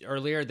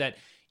earlier, that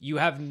you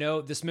have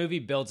this movie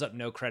builds up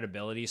no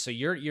credibility. So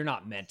you're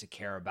not meant to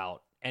care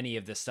about any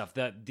of this stuff.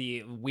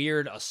 The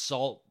weird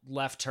assault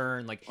left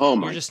turn, like, oh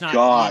my you're just not,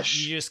 gosh,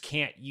 you just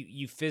can't,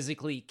 you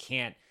physically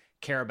can't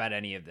care about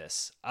any of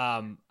this.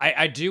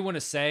 I do want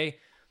to say,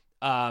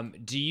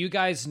 do you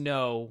guys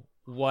know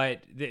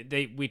what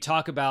we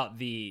talk about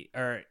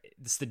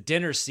it's the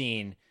dinner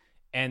scene,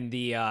 and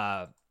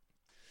the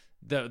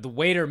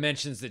waiter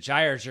mentions that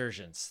Jair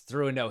Jurgens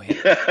threw a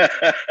no-hit.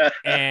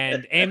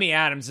 And Amy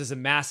Adams is a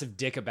massive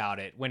dick about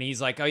it when he's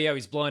like, oh yeah,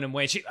 he's blowing him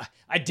away.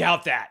 I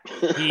doubt that.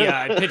 He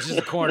pitches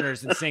the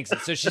corners and sinks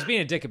it. So she's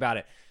being a dick about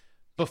it.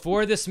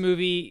 Before this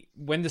movie,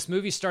 when this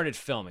movie started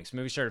filming,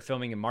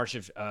 in March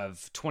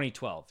of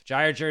 2012.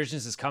 Jair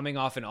Jurgens is coming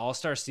off an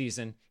all-star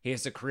season. He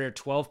has a career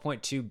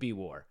 12.2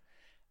 B-WAR.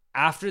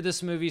 After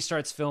this movie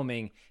starts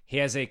filming, he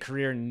has a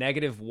career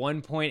negative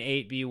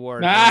 1.8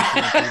 B-WAR.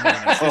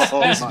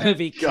 This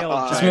movie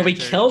killed. This movie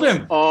killed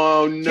him.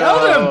 Oh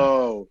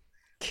no!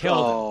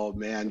 Killed him.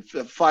 Man,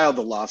 file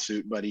the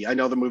lawsuit, buddy. I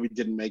know the movie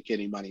didn't make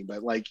any money,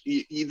 but like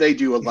they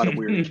do a lot of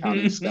weird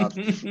accounting stuff.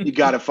 You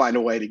got to find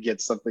a way to get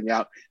something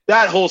out.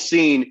 That whole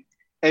scene,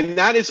 and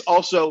that is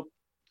also.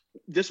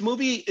 This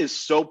movie is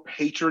so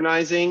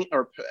patronizing,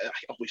 or I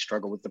always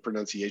struggle with the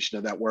pronunciation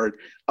of that word,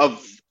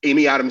 of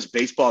Amy Adams'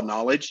 baseball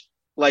knowledge.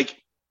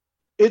 Like,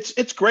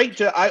 it's great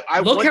to. I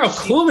look how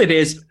cool it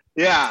is.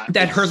 Yeah,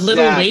 that her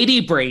little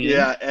lady brain.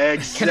 Yeah,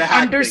 exactly.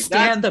 Can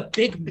understand the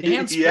big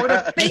man sport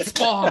of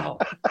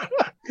baseball.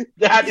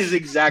 That is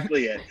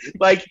exactly it.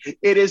 Like,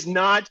 it is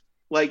not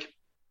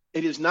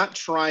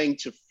trying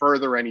to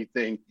further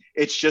anything.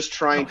 It's just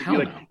trying to be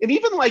like, and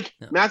even like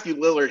Matthew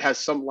Lillard has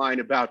some line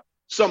about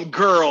some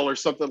girl or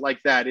something like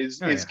that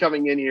is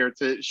coming in here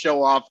to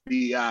show off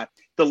the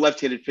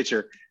left-handed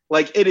pitcher.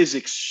 Like, it is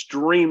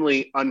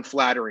extremely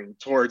unflattering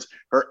towards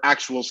her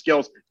actual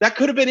skills. That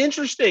could have been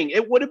interesting.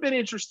 It would have been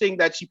interesting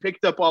that she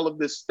picked up all of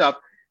this stuff,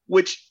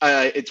 which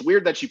it's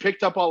weird that she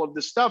picked up all of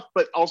this stuff,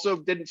 but also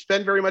didn't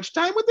spend very much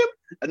time with him.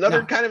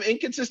 Another kind of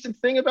inconsistent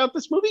thing about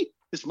this movie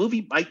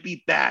might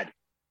be bad.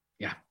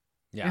 Yeah,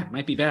 it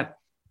might be bad.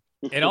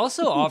 It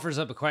also offers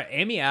up a question.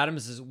 Amy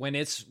Adams is when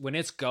it's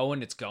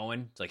going, it's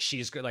going. Like,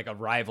 she's good. Like,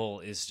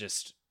 Arrival is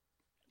just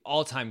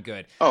all time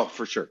good. Oh,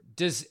 for sure.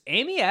 Does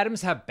Amy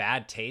Adams have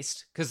bad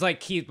taste? Because like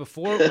Keith,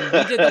 before when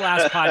we did the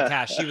last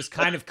podcast, she was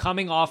kind of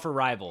coming off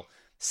Arrival.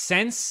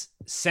 Since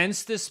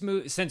this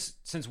movie,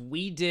 since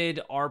we did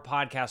our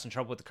podcast on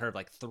Trouble with the Curve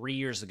like 3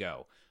 years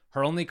ago,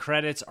 her only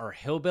credits are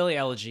Hillbilly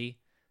Elegy,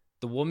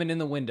 The Woman in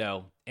the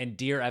Window, and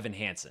Dear Evan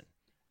Hansen.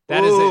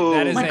 That is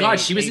oh my God,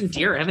 she was in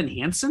Dear Evan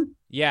Hansen?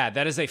 Yeah,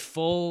 that is a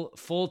full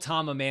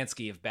Tom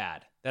Amansky of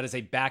bad. That is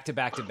a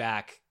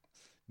back-to-back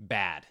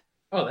bad.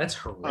 Oh, that's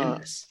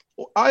horrendous.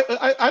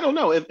 I don't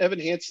know if Evan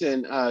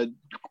Hansen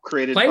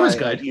created Play was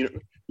good.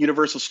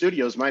 Universal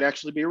Studios might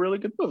actually be a really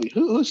good movie.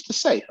 Who's to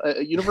say?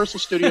 Universal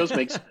Studios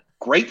makes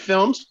great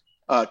films.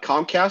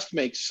 Comcast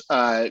makes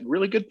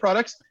really good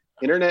products.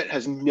 Internet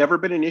has never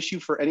been an issue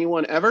for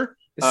anyone ever.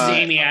 This is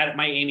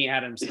my Amy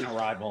Adams in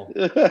Arrival.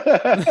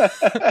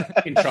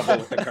 In Trouble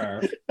with the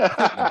Curve.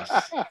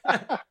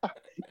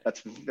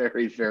 That's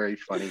very, very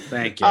funny.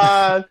 Thank you.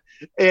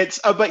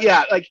 But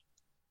yeah, like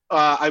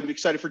I'm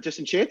excited for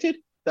Disenchanted.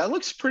 That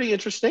looks pretty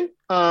interesting.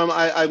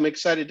 I'm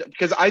excited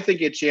because I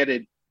think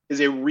Enchanted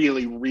is a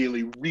really,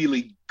 really,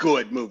 really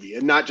good movie,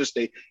 and not just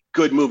a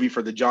good movie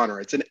for the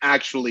genre. It's an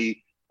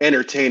actually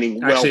entertaining,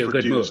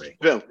 well-produced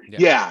film.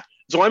 Yeah.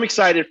 So I'm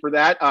excited for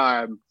that.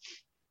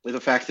 The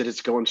fact that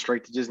it's going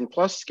straight to Disney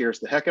Plus scares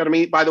the heck out of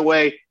me. By the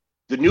way,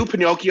 the new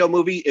Pinocchio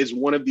movie is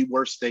one of the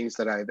worst things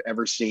that I've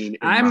ever seen.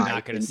 I'm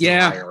not going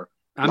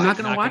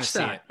to watch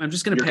that. I'm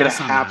just going to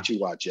pass on. You're going to have to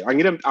watch it.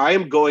 I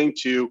am going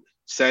to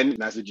send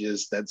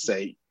messages that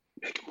say,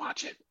 make him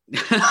watch it.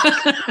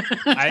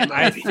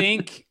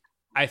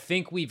 I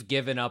think we've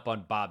given up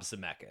on Bob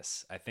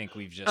Zemeckis. I think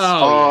we've just.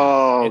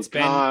 Oh, it's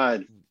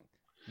God.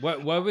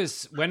 When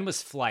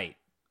was Flight?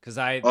 because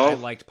I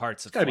liked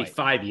parts of It's got to be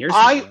Flight. 5 years ago,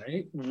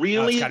 right?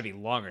 It's got to be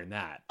longer than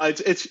that.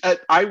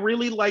 I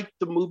really liked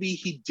the movie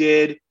he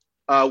did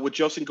with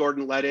Joseph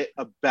Gordon-Levitt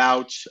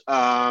about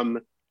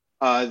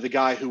the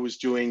guy who was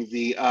doing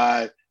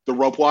the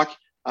rope walk.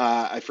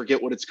 I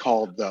forget what it's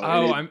called though.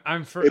 Oh,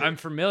 I'm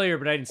familiar,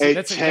 but I didn't see.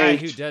 That's a guy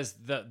who does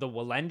the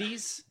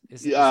Wallendies.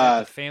 Is that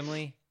the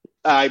family?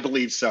 I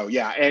believe so.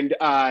 Yeah, and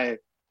the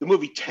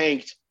movie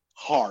tanked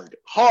hard.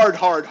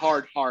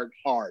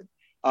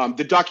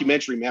 The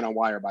documentary Man on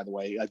Wire, by the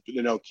way,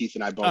 Keith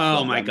and I both.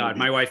 Oh my God,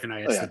 my wife and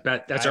I. It's the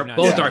best. That's our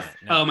both our.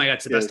 Oh my God,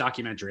 it's the best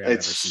documentary I've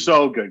ever seen. It's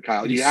so good,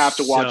 Kyle. You have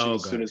to watch it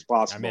as soon as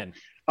possible. I'm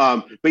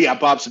in. But yeah,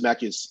 Bob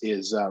Zemeckis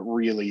is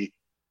really,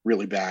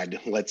 really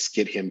bad. Let's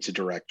get him to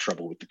direct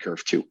Trouble with the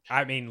Curve too.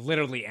 I mean,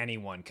 literally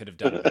anyone could have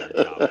done a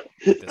better job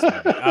with this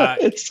movie.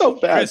 It's so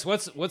bad. Chris,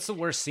 what's the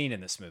worst scene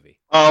in this movie?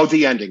 Oh,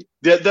 the ending.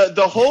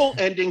 The whole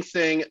ending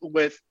thing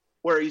with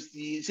where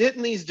he's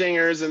hitting these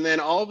dingers, and then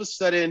all of a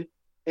sudden,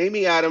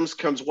 Amy Adams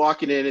comes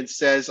walking in and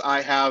says,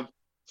 "I have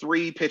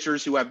 3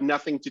 pitchers who have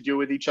nothing to do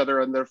with each other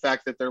and the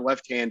fact that they're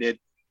left-handed,"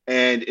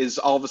 and is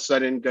all of a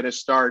sudden going to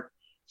start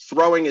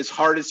throwing as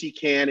hard as he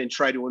can and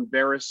try to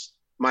embarrass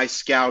my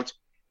scout.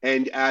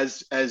 And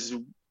as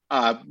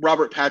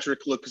Robert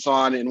Patrick looks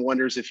on and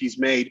wonders if he's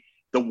made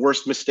the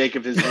worst mistake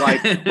of his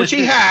life, which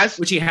he has,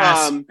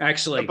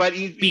 actually. But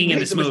he being in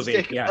this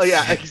movie, yes. Oh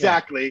yeah,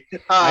 exactly.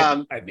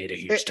 I've made a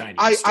huge tiny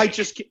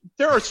mistake.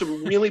 There are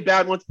some really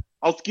bad ones.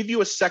 I'll give you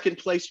a second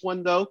place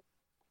one though.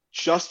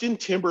 Justin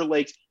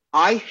Timberlake's.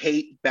 I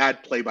hate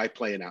bad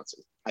play-by-play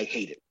announcing. I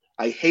hate it.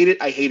 I hate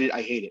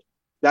it.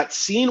 That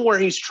scene where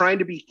he's trying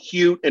to be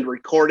cute and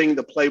recording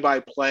the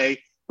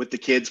play-by-play with the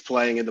kids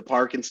playing in the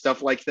park and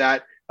stuff like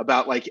that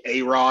about like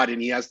A-Rod,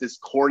 and he has this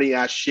corny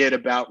ass shit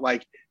about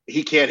like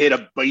he can't hit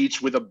a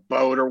beach with a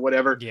boat or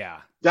whatever.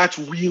 Yeah. That's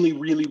really,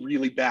 really,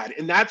 really bad.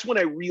 And that's when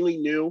I really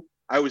knew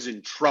I was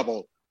in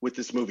trouble with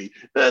this movie.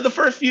 The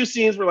first few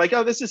scenes were like,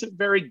 oh, this isn't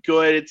very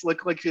good. It's like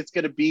it's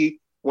going to be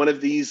one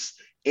of these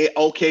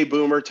OK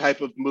Boomer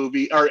type of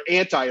movie or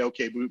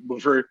anti-OK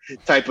Boomer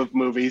type of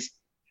movies.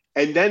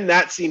 And then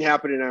that scene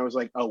happened and I was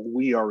like, oh,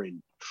 we are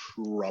in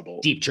trouble.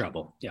 Deep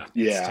trouble. Yeah.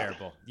 It's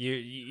terrible.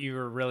 You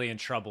were really in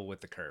trouble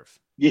with the Curve.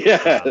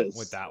 Yes.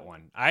 With that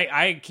one.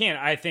 I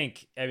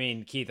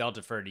mean, Keith, I'll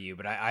defer to you,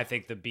 but I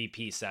think the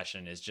BP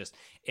session is just,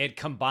 it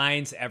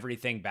combines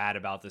everything bad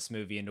about this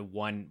movie into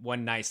one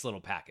nice little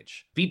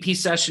package. BP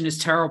session is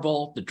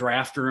terrible. The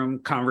draft room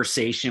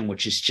conversation,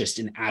 which is just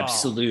an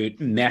absolute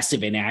mess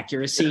of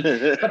inaccuracy.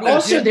 But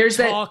also there's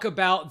that talk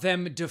about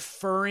them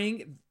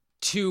deferring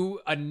to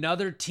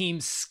another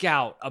team's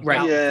scout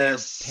about their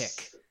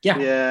pick.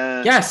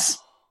 Yeah. Yes.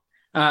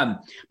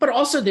 But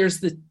also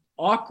there's the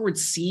awkward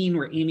scene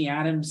where Amy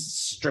Adams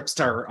strips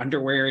to her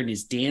underwear and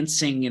is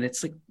dancing, and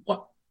it's like,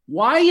 what?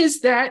 Why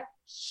is that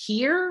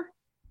here?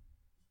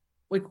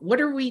 Like, what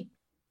are we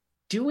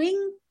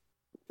doing?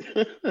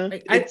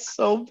 It's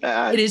so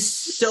bad. It is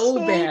so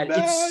bad.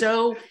 It's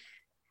so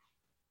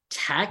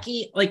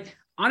tacky. Like,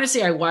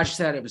 honestly, I watched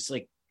that. It was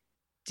like,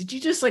 did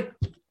you just like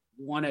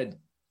want a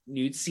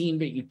nude scene,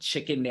 but you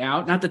chickened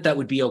out? Not that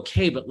would be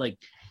okay, but like,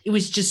 it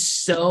was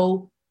just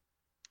so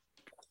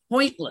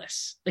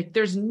pointless. Like,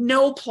 there's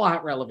no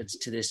plot relevance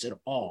to this at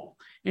all.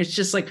 And it's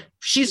just like,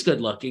 she's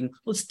good looking.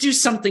 Let's do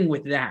something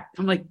with that.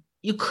 I'm like,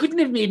 you couldn't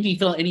have made me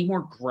feel any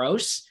more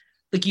gross.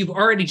 Like, you've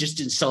already just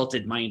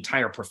insulted my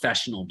entire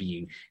professional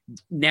being.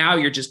 Now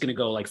you're just going to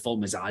go like full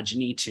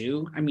misogyny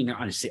too. I mean,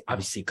 honestly,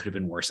 obviously it could have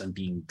been worse. I'm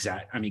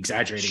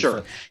exaggerating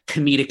for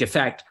comedic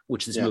effect,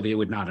 which this movie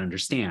would not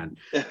understand.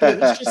 But it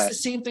was just the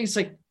same thing. It's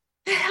like,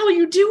 the hell are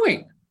you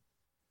doing?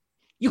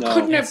 You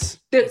couldn't have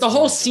the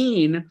whole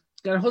scene.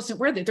 Got a whole scene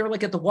where they're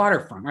like at the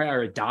waterfront, right,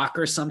 or a dock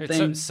or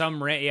something.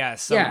 Some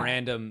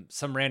random.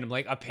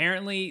 Like,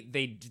 apparently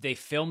they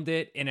filmed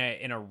it in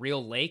a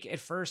real lake at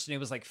first, and it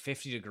was like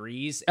 50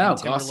 degrees. And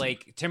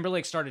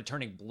Timberlake started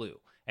turning blue,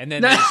 and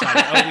then they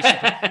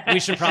decided, we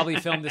should probably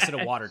film this in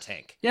a water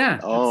tank. Yeah.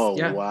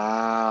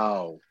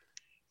 Wow.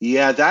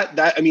 Yeah,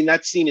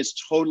 that scene is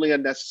totally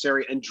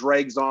unnecessary and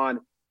drags on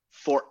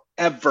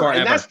forever.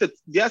 And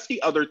that's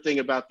the other thing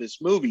about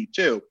this movie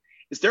too,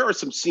 is there are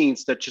some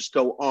scenes that just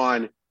go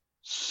on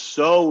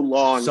so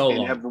long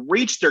have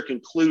reached their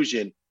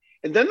conclusion.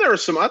 And then there are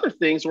some other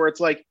things where it's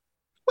like,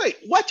 wait,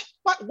 what?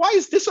 Why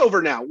is this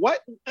over now? What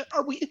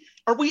are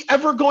we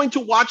ever going to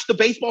watch the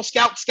baseball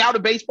scout a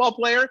baseball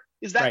player?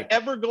 Is that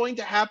ever going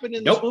to happen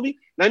in this movie?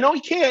 And I know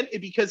he can't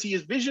because he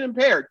is vision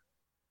impaired,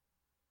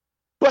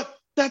 but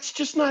that's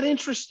just not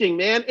interesting,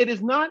 man. It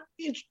is not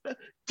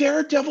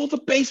Daredevil,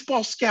 the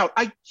baseball scout.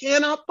 I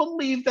cannot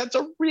believe that's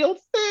a real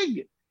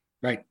thing.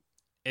 Right.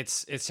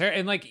 It's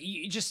and like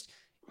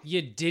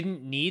you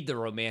didn't need the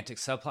romantic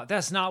subplot.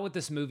 That's not what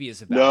this movie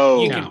is about.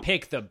 No. You can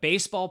pick the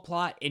baseball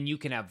plot and you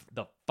can have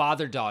the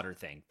father-daughter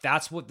thing.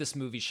 That's what this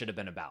movie should have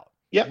been about.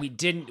 Yeah. We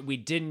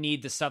didn't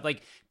need the stuff.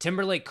 Like,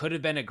 Timberlake could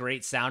have been a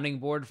great sounding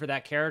board for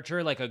that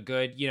character. Like a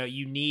good,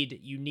 you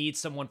need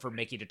someone for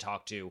Mickey to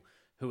talk to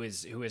who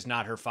is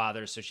not her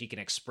father so she can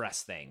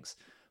express things.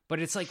 but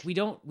it's like we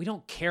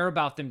don't care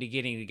about them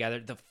getting together.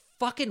 The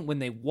fucking when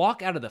they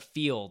walk out of the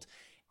field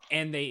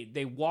and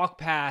they walk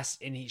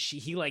past and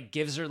he like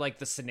gives her like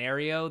the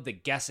scenario, the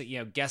guess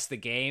the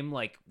game,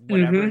 like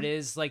whatever it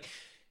is, like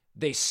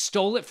they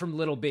stole it from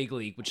Little Big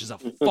League, which is a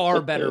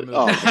far better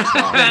movie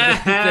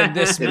than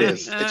this movie. It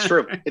is. It's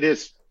true. It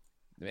is.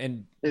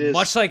 And it is.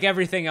 Much like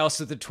everything else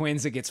with the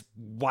Twins, it gets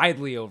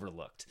widely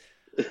overlooked.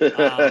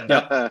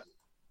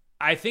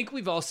 I think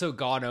we've also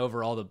gone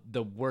over all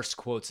the worst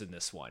quotes in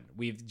this one.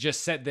 We've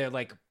just said they're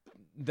like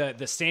the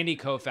Sandy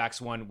Koufax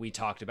one we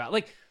talked about.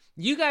 Like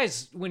you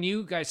guys, when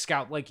you guys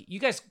scout, like you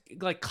guys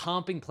like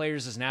comping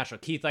players is natural.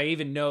 Keith, I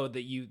even know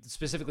that you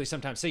specifically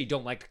sometimes say you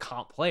don't like to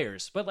comp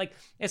players, but like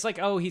it's like,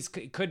 oh,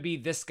 could be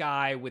this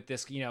guy with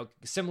this,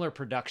 similar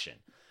production.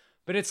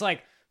 But it's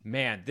like,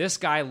 man, this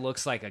guy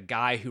looks like a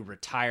guy who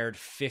retired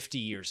 50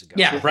 years ago.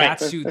 Yeah, right.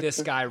 That's who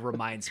this guy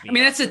reminds me I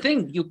mean, of. that's the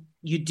thing.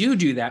 You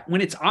do that when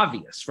it's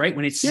obvious, right?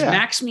 When it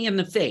smacks me in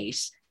the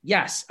face,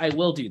 yes, I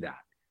will do that.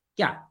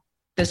 Yeah,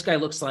 this guy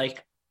looks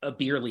like a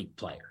beer league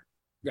player,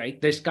 right?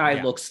 This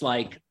guy looks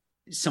like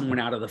someone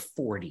out of the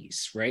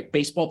 40s, right?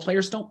 Baseball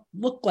players don't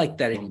look like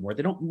that anymore.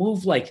 They don't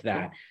move like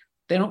that.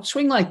 They don't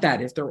swing like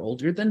that if they're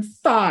older than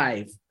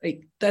 5.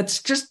 Like,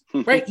 that's just,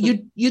 right?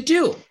 You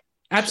do.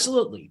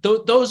 Absolutely.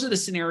 Those are the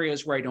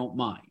scenarios where I don't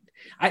mind.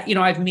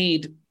 I've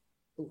made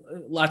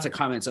lots of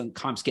comments on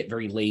comps get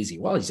very lazy.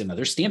 Well, he's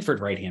another Stanford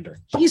right-hander.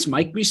 He's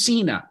Mike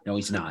Mussina. No,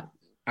 he's not.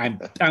 I'm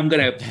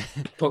going to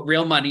put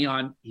real money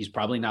on he's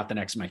probably not the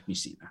next Mike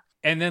Mussina.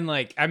 And then,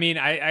 like, I mean,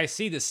 I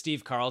see the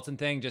Steve Carlton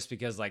thing just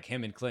because, like,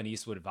 him and Clint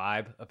Eastwood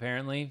vibe,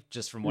 apparently,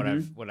 just from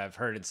what I've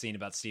heard and seen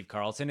about Steve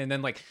Carlton. And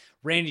then, like,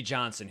 Randy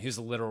Johnson, who's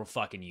a literal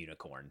fucking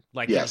unicorn.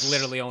 Like, there's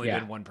literally only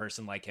been one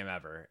person like him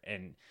ever.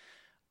 And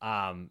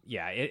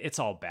it's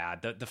all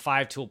bad. The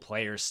 5-tool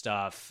player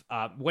stuff.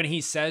 When he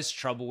says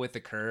trouble with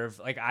the curve,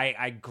 like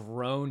I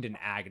groaned in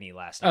agony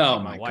last night. Oh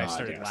my wife God,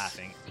 started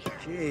laughing.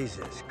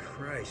 Jesus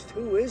Christ,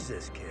 who is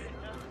this kid?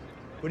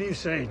 What are you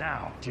saying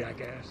now,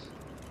 jackass?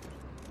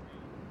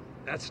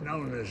 That's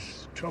known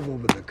as trouble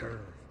with the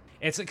curve.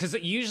 It's because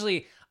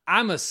usually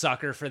I'm a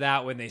sucker for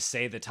that when they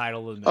say the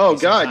title of the movie. Oh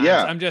God, sometimes.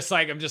 yeah. I'm just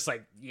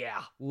like,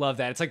 yeah, love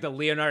that. It's like the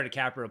Leonardo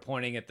DiCaprio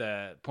pointing at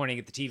the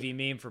TV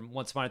meme from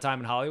Once Upon a Time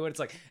in Hollywood. It's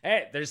like,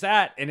 hey, there's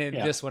that. And in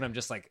this one, I'm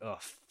just like, oh,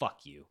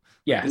 fuck you.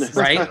 Yeah,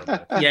 right.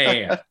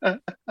 Yeah.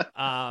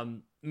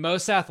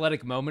 Most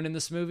athletic moment in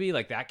this movie,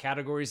 like that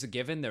category is a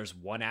given. There's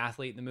one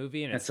athlete in the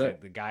movie, and it's the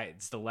guy.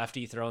 It's the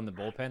lefty throwing the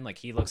bullpen. Like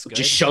he looks good.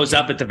 Just shows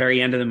up at the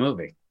very end of the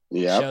movie.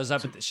 Yeah, shows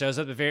up at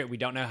the very. We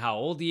don't know how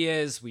old he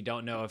is. We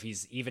don't know if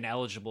he's even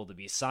eligible to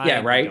be signed.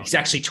 Yeah, right. He's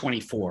actually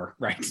 24.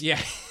 Right. Yeah,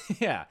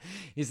 yeah.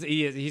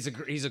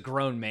 He's a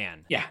grown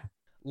man. Yeah.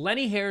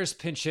 Lenny Harris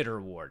Pinch Hitter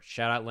Award.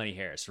 Shout out Lenny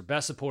Harris for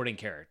Best Supporting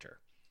Character.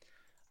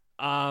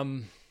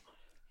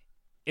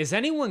 Is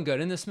anyone good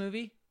in this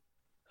movie?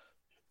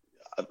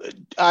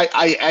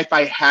 If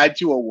I had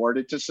to award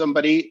it to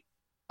somebody,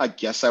 I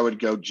guess I would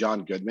go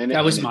John Goodman.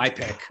 That was my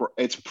pick.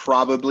 It's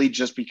probably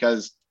just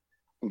because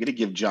I'm going to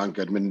give John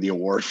Goodman the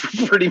award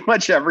for pretty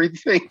much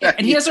everything.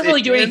 And he doesn't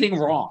really do anything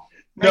wrong.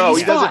 Right? No,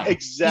 he doesn't.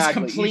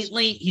 Exactly.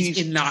 He's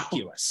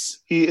innocuous.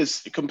 He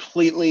is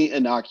completely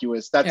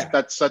innocuous.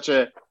 That's such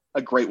a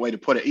great way to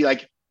put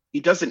it. He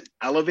doesn't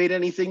elevate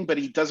anything, but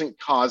he doesn't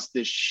cause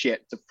this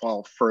shit to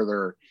fall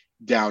further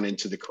down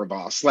into the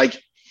crevasse.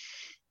 Like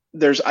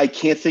I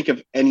can't think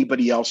of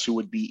anybody else who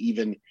would be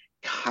even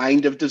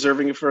kind of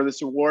deserving for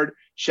this award.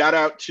 Shout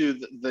out to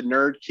the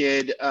nerd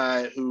kid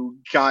who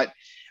got,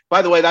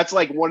 by the way, that's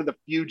like one of the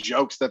few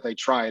jokes that they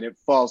try and it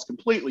falls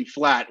completely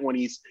flat when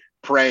he's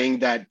praying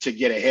that to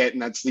get a hit.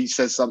 And he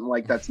says something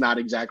like, that's not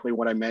exactly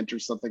what I meant or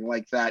something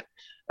like that.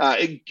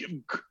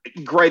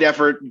 Great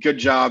effort. Good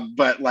job.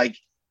 But like,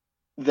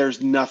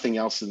 there's nothing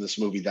else in this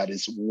movie that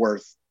is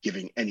worth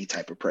giving any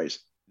type of praise.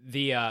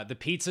 The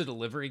pizza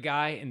delivery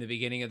guy in the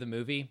beginning of the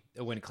movie,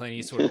 when Clint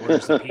Eastwood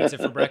orders the pizza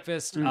for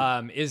breakfast,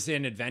 is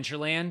in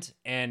Adventureland,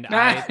 and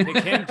I pick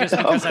him just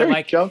because I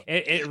like it.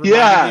 It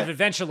reminds me of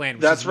Adventureland.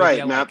 That's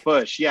right, Matt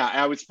Bush.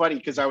 Yeah, it was funny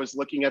because I was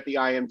looking at the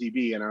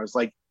IMDb and I was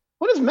like,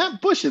 "What is Matt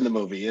Bush in the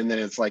movie?" And then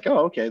it's like,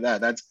 "Oh, okay,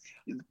 that's."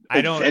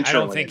 I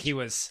don't think he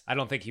was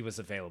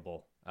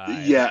available.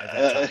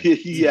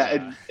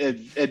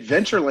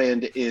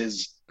 Adventureland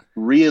is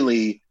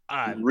really,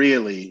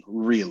 really,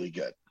 really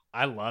good.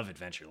 I love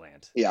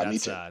Adventureland. Yeah, me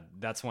too.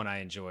 That's one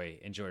I enjoy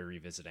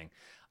revisiting.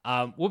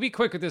 We'll be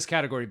quick with this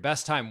category: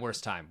 best time,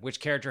 worst time.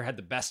 Which character had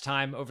the best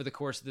time over the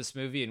course of this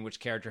movie, and which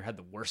character had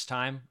the worst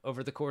time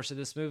over the course of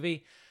this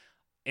movie?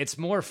 It's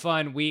more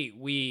fun.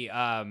 We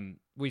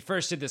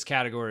first did this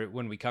category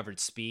when we covered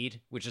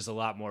Speed, which is a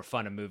lot more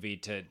fun a movie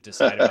to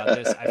decide about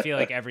this. I feel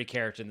like every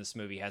character in this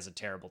movie has a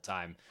terrible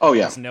time. Oh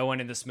yeah, because no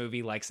one in this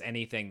movie likes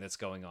anything that's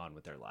going on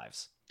with their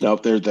lives.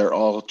 Nope, they're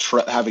all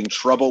having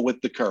trouble with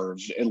the curve,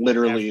 and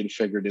literally and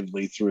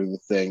figuratively through the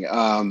thing.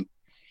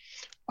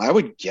 I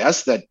would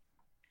guess that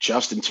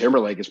Justin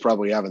Timberlake is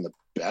probably having the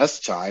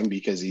best time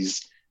because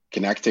he's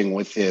connecting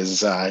with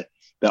his the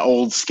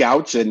old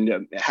scouts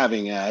and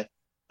having a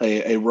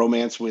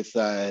romance with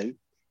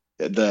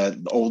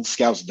the old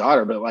scout's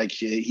daughter, but like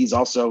he's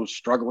also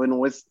struggling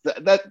with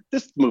that.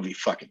 This movie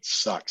fucking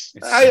sucks.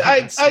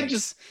 I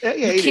just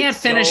you can't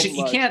finish it.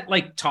 You much. can't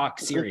like talk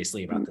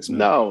seriously about this movie.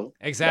 No,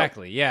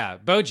 exactly. No. Yeah,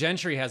 Bo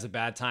Gentry has a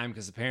bad time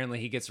because apparently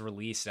he gets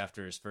released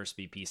after his first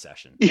BP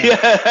session.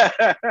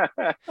 Yeah.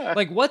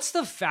 Like, what's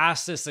the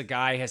fastest a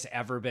guy has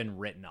ever been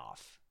written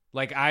off?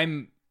 Like,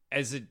 I'm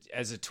as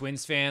a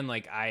Twins fan,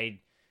 like I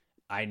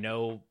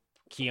know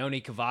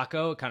Keone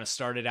Cavaco kind of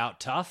started out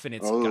tough and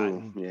it's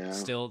gotten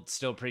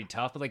still pretty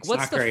tough. But like,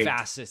 what's the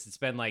fastest it's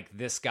been like,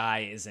 this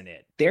guy isn't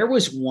it? There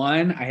was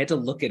one, I had to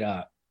look it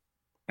up.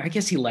 I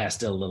guess he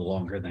lasted a little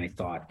longer than I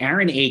thought.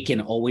 Aaron Aiken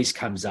always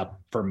comes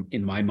up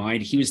in my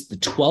mind. He was the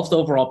 12th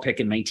overall pick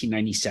in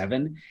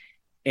 1997.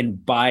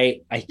 And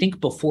I think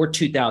before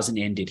 2000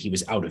 ended, he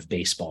was out of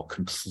baseball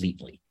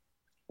completely.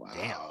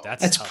 Wow. Damn,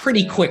 that's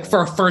pretty quick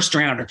for a first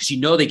rounder because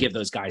they give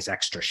those guys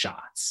extra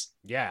shots.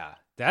 Yeah.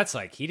 That's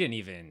like, he didn't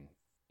even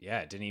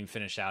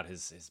finish out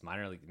his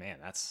minor league. Man,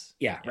 that's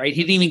right.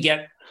 He didn't even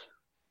get,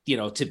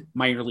 to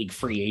minor league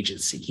free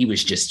agency. He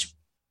was just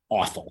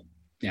awful.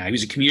 Yeah, he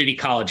was a community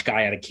college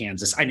guy out of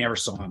Kansas. I never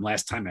saw him.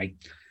 Last time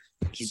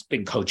he's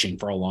been coaching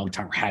for a long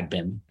time, or had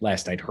been.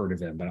 Last I'd heard of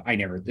him, but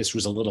this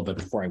was a little bit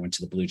before I went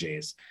to the Blue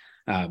Jays.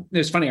 It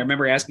was funny. I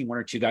remember asking one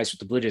or two guys with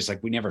the Blue Jays,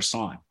 like, we never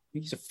saw him.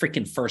 He's a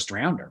freaking first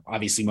rounder.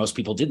 Obviously, most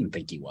people didn't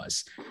think he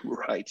was.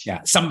 Right.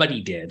 Yeah,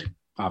 somebody did,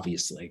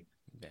 obviously.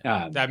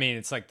 Yeah. I mean,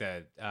 it's like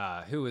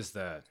who was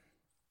the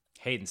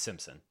Hayden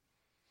Simpson?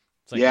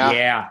 It's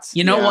like,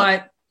 You know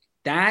what?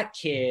 That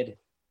kid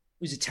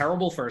was a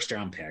terrible first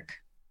round pick.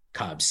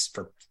 Cubs,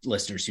 for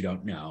listeners who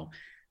don't know.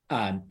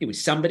 It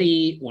was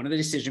one of the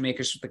decision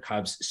makers with the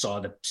Cubs saw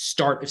the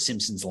start of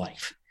Simpson's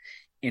life.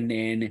 And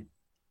then,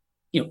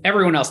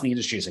 everyone else in the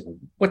industry is like,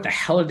 what the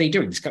hell are they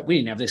doing? We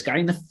didn't have this guy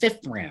in the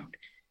 5th round.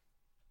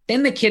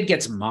 Then the kid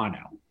gets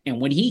mono. And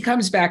when he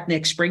comes back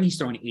next spring, he's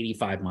throwing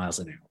 85 miles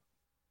an hour.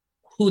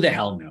 Who the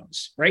hell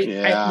knows, right?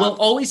 Yeah. I will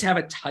always have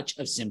a touch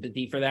of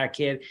sympathy for that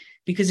kid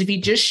because if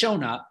he'd just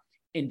shown up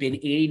and been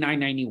 89,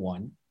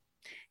 91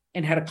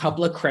 and had a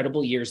couple of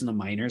credible years in the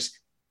minors,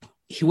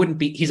 he's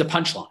a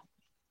punchline.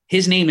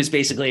 His name is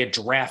basically a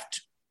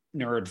draft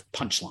nerd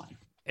punchline.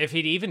 If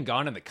he'd even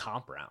gone in the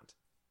comp round.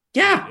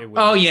 Yeah.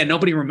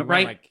 Nobody remembers,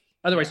 right?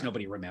 Otherwise,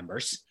 nobody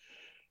remembers.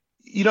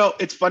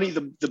 It's funny.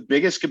 The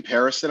biggest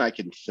comparison I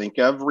can think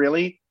of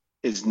really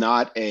is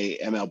not a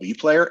MLB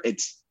player.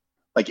 It's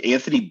like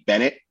Anthony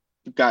Bennett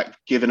got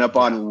given up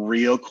on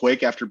real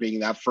quick after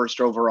being that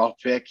first overall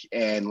pick.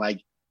 And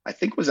like, I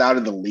think was out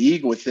of the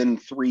league within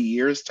 3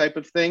 years type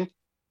of thing.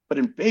 But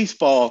in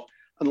baseball,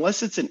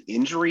 unless it's an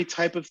injury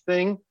type of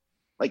thing,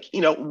 like,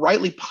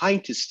 Riley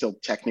Pint is still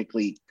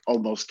technically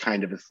almost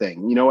kind of a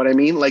thing. You know what I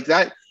mean? Like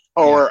that,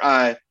 or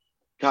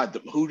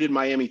who did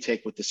Miami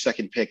take with the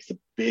second pick? The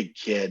big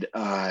kid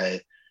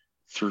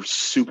threw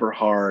super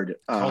hard.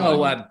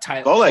 Tyler.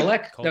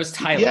 That was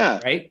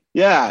Tyler, right?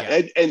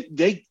 Yeah. And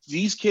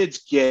these kids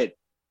get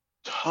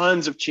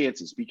tons of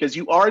chances because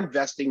you are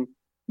investing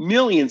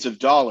millions of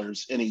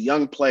dollars in a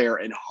young player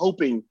and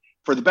hoping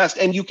for the best.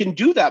 And you can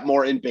do that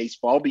more in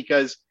baseball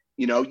because,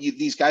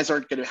 these guys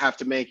aren't going to have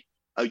to make,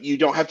 you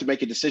don't have to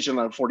make a decision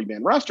on a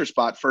 40-man roster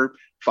spot for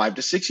 5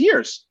 to 6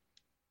 years.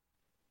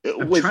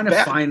 I'm trying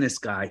to find this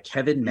guy,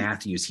 Kevin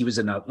Matthews. He was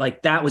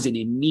that was an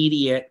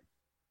immediate,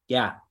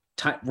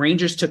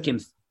 Rangers took him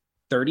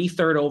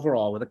 33rd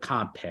overall with a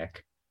comp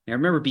pick. And I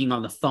remember being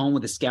on the phone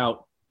with a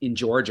scout in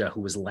Georgia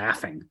who was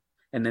laughing.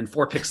 And then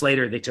 4 picks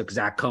later, they took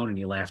Zach Cohn and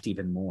he laughed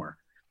even more.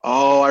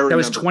 Oh, I remember. That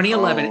was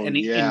 2011. And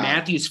in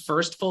Matthews'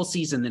 first full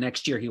season, the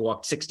next year, he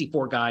walked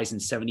 64 guys in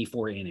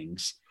 74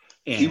 innings.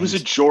 And he was a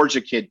Georgia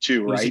kid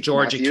too, right? He was a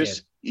Georgia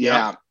kid.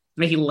 Yeah. Yep.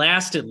 And he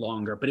lasted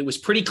longer, but it was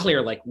pretty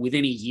clear, like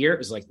within a year, it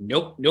was like,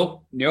 nope,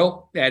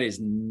 that is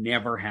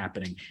never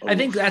happening. Oh. I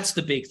think that's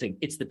the big thing.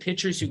 It's the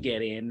pitchers who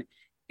get in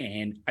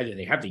and either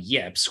they have the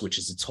yips, which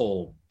is its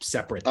whole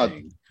separate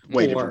thing.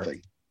 Different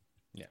thing.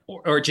 Yeah.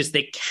 Or just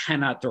they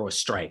cannot throw a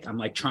strike.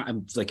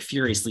 I'm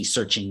furiously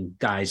searching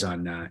guys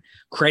on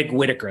Craig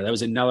Whitaker. That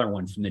was another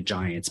one from the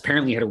Giants.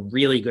 Apparently had a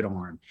really good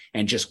arm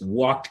and just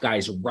walked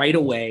guys right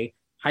away.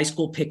 High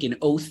school pick in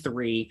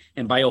 2003.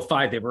 And by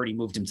 2005, they've already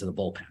moved him to the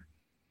bullpen.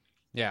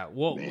 Yeah.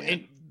 Well,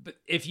 but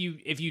if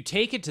you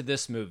take it to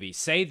this movie,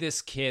 say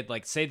this kid,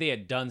 say they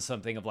had done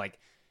something of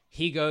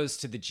he goes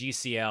to the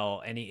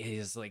GCL and he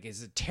is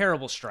a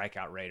terrible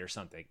strikeout rate or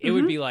something. It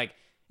would be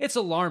it's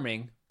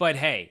alarming, but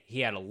hey, he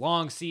had a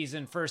long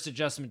season, first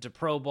adjustment to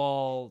pro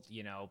ball,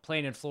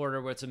 playing in Florida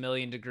where it's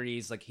 1,000,000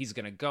 degrees. He's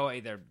going to go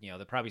there.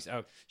 They'll probably,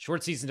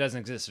 short season doesn't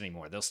exist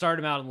anymore. They'll start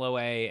him out in low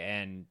A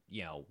and,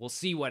 we'll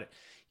see what,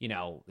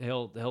 he'll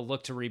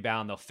look to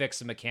rebound. They'll fix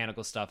the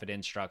mechanical stuff at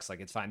Instructs.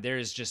 It's fine. There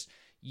is just,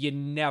 you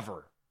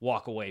never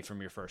walk away from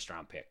your first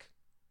round pick.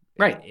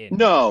 Right. In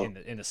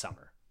the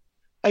summer.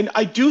 And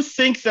I do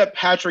think that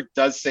Patrick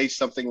does say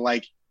something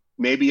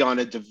maybe on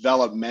a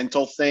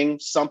developmental thing,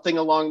 something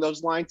along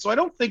those lines. So I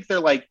don't think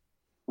they're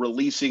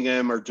releasing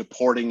him or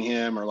deporting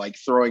him or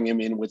throwing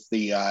him in with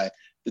the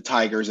the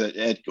Tigers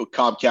at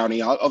Cobb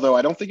County, although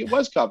I don't think it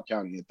was Cobb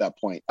County at that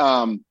point.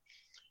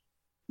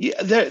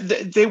 Yeah,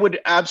 they would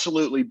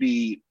absolutely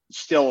be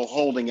still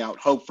holding out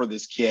hope for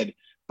this kid.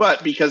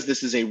 But because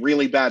this is a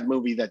really bad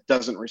movie that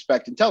doesn't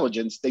respect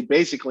intelligence, they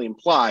basically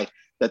imply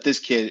that this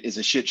kid is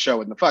a shit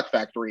show in the fuck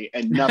factory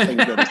and nothing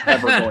good is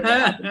ever going to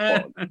happen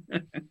for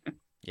him.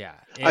 Yeah.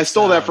 I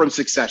stole that from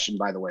Succession,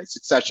 by the way.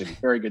 Succession,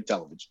 very good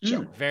television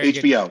show. Very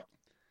HBO. Good.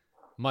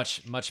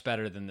 Much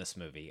better than this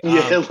movie.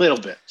 Yeah, a little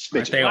bit.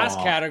 Last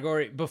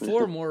category,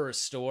 before more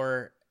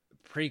restore,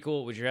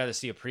 prequel, would you rather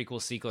see a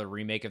prequel, sequel, or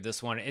remake of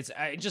this one? It's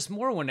I just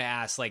more want to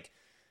ask, like,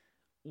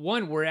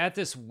 one, we're at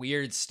this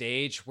weird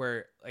stage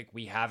where, like,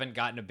 we haven't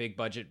gotten a big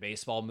budget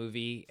baseball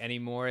movie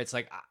anymore. It's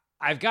like,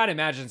 I've got to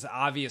imagine it's an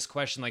obvious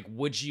question, like,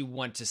 would you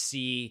want to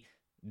see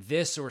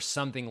this or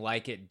something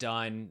like it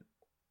done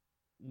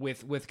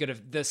with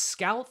good? The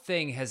scout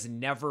thing has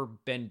never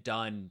been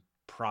done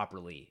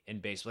properly in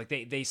baseball.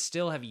 Like, they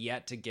still have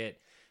yet to get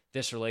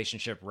this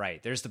relationship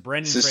right. There's the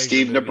Brendan Fraser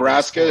Steve movie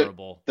Nebraska.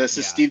 This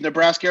is Steve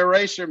Nebraska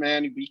Eraser,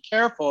 man. You be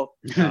careful.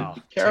 Oh,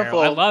 be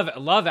careful. Terrible. I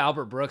love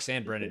Albert Brooks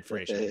and Brendan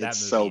Fraser. That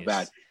It's movie so is,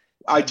 bad.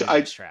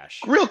 It's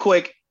trash. Real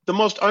quick, the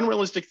most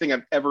unrealistic thing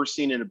I've ever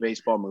seen in a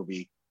baseball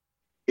movie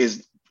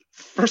is,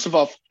 first of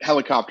all,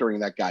 helicoptering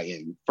that guy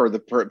in for the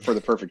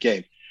perfect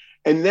game,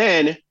 and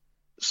then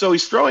so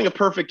he's throwing a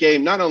perfect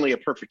game. Not only a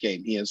perfect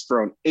game, he has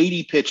thrown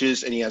 80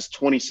 pitches and he has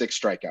 26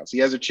 strikeouts. He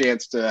has a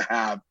chance to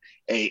have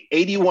a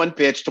 81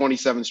 pitch,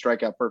 27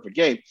 strikeout perfect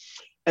game.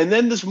 And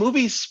then this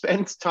movie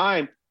spends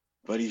time,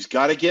 but he's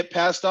got to get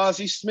past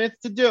Ozzie Smith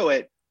to do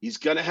it. He's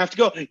going to have to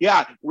go.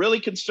 Yeah, really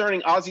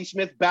concerning. Ozzie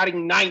Smith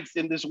batting ninth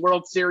in this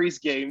World Series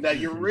game, that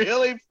you're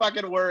really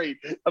fucking worried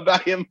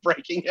about him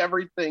breaking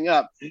everything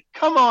up.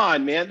 Come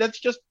on, man.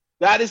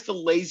 That is the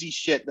lazy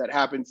shit that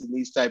happens in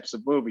these types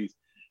of movies.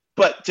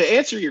 But to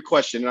answer your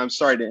question, and I'm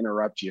sorry to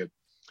interrupt you,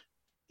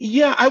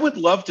 yeah, I would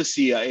love to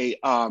see a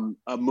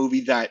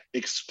movie that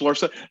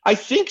explores. I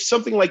think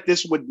something like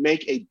this would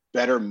make a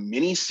better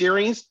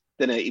miniseries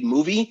than a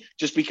movie,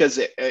 just because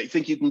I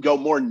think you can go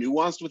more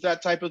nuanced with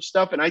that type of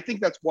stuff. And I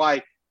think that's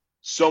why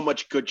so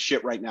much good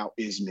shit right now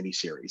is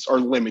miniseries or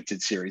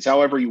limited series,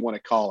 however you want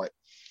to call it.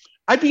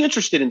 I'd be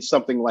interested in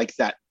something like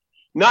that,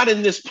 not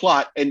in this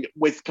plot and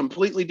with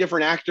completely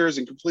different actors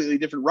and completely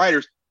different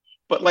writers,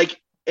 but like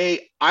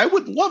I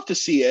would love to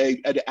see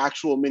an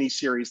actual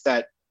miniseries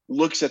that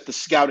looks at the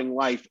scouting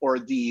life or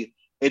the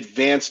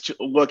advanced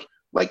look.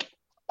 Like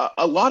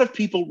a lot of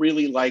people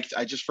really liked,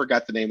 I just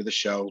forgot the name of the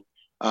show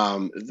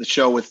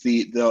with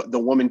the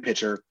woman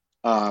pitcher.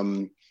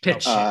 Pitch.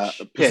 Pitch.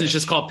 Isn't it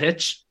just called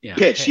Pitch? Yeah.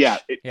 Pitch. Yeah.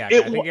 I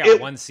think it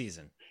got one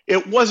season.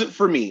 It wasn't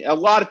for me. A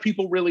lot of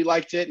people really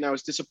liked it, and I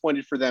was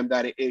disappointed for them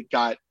that it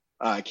got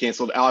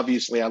canceled.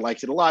 Obviously, I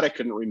liked it a lot. I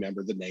couldn't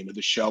remember the name of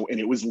the show, and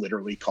it was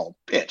literally called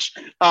Pitch.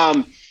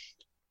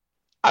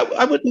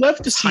 I would love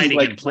to see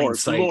like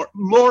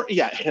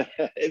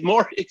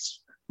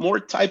more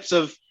types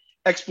of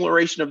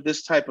exploration of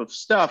this type of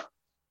stuff,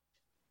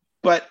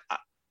 but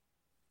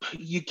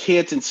you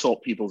can't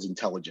insult people's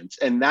intelligence,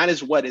 and that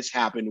is what has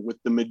happened with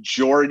the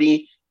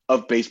majority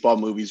of baseball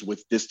movies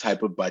with this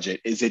type of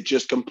budget. Is it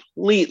just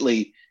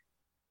completely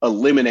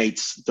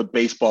eliminates the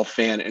baseball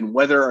fan, and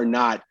whether or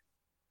not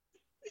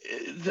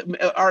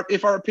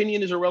if our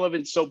opinion is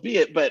irrelevant, so be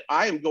it. But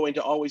I am going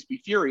to always be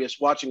furious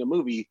watching a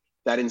movie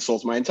that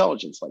insults my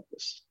intelligence like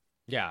this.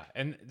 Yeah,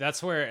 and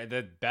that's where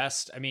the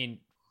best, I mean,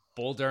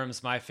 Bull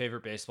Durham's my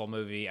favorite baseball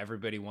movie.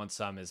 Everybody Wants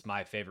Some is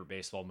my favorite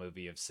baseball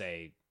movie of,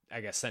 say,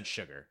 I guess, since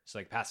Sugar. So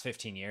like past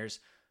 15 years,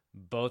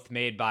 both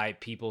made by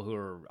people who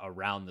are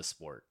around the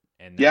sport.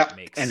 And that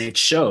makes, and it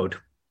showed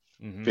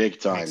big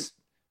time.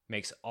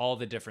 Makes all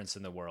the difference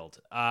in the world.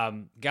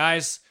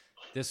 Guys,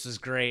 this was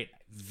great.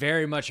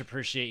 Very much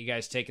appreciate you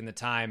guys taking the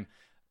time.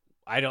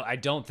 I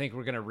don't think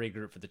we're gonna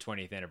regroup for the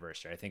 20th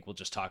anniversary. I think we'll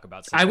just talk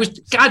about.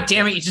 God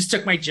damn it! You just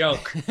took my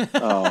joke.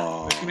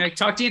 Oh.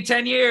 Talk to you in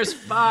 10 years.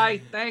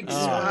 Bye. Thanks.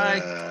 Bye.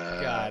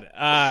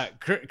 God.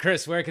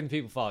 Chris, where can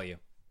people follow you?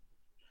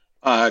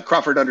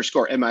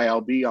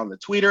 Crawford_MILB on the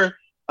Twitter.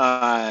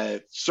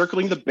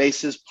 Circling the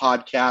Bases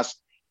podcast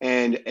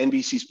and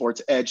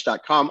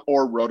NBCSportsEdge.com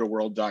or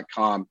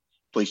rotoworld.com.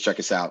 Please check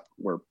us out.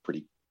 We're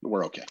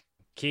okay.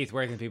 Keith,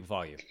 where can people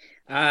follow you?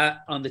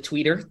 On the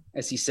Twitter,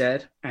 as he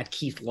said, at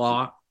Keith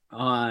Law.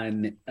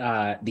 On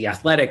The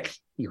Athletic,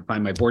 you can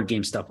find my board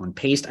game stuff on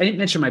Paste. I didn't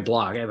mention my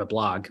blog. I have a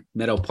blog,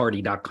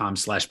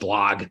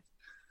 meadowparty.com/blog,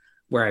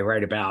 where I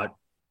write about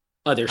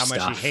other stuff.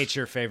 How much you hate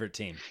your favorite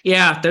team.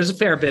 Yeah, there's a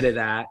fair bit of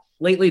that.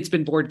 Lately, it's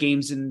been board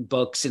games and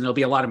books, and there'll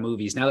be a lot of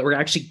movies. Now that we're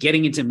actually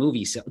getting into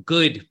movies,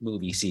 good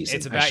movie season,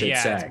 it's about, I should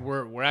say.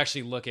 We're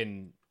actually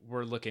looking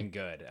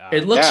good.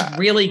 It looks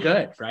really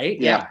good, right?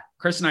 Yeah.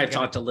 Chris and I have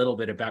talked a little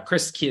bit about.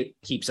 Chris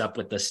keeps up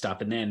with this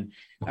stuff, and then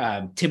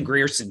Tim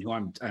Grierson, who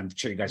I'm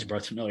sure you guys are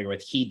both familiar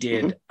with, he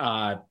did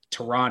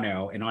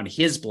Toronto, and on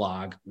his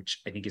blog,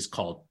 which I think is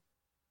called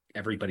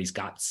Everybody's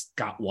Got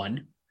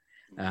One,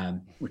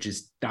 which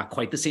is not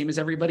quite the same as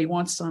Everybody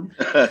Wants Some.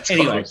 That's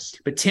Anyway, close.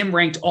 but Tim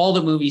ranked all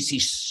the movies he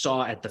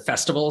saw at the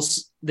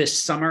festivals this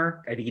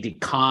summer. I think he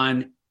did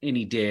Cannes, and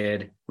he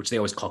did, which they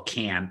always call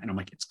Cannes, and I'm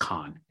like, it's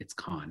Cannes,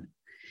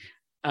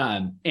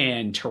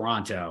 and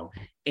Toronto.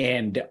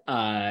 And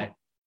I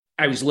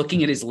was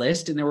looking at his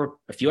list, and there were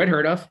a few I'd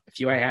heard of, a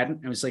few I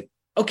hadn't. I was like,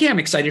 okay, I'm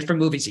excited for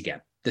movies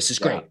again. This is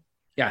great.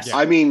 Yes.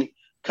 I mean,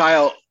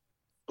 Kyle,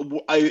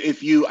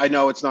 I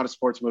know it's not a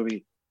sports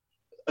movie.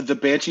 The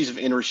Banshees of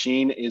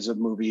Inisherin is a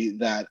movie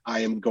that I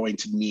am going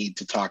to need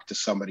to talk to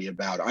somebody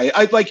about.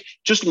 I like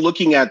just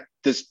looking at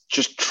this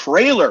just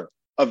trailer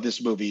of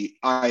this movie.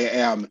 I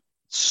am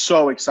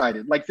so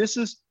excited. Like this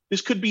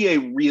could be a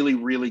really,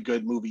 really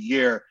good movie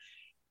year.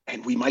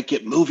 And we might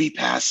get Movie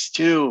Pass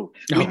too.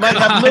 We might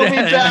have Movie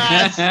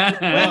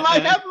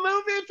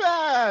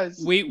Pass.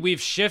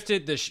 We've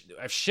shifted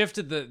I've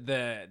shifted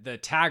the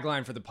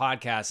tagline for the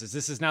podcast.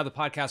 This is now the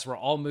podcast where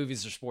all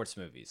movies are sports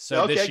movies.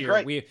 So this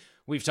year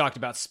we've talked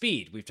about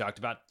Speed, we've talked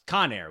about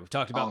Con Air, we've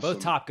talked about both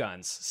Top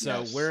Guns.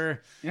 So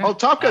we're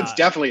Top Gun's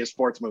definitely a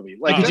sports movie.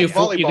 Like you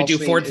could do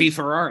Ford v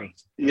Ferrari.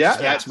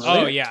 Yeah.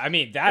 Oh yeah. I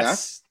mean that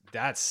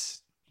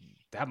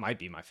might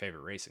be my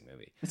favorite racing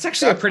movie. It's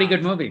actually a pretty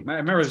good movie. I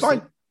remember it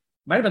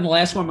might have been the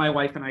last one my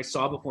wife and I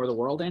saw before the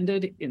world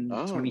ended in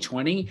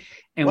 2020,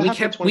 and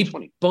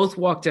we both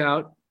walked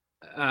out.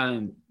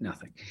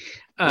 Nothing.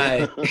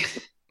 Twins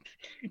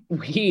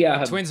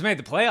made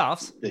the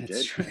playoffs. They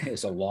did. It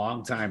was a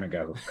long time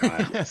ago,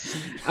 Kyle.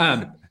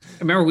 I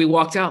remember we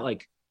walked out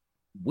like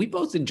we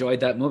both enjoyed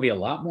that movie a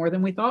lot more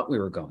than we thought we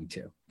were going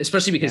to,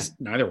 especially because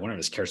neither one of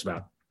us cares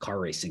about car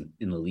racing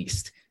in the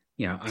least.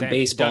 You know, I'm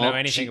baseball. Don't know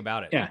anything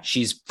about it. Yeah,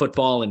 she's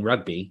football and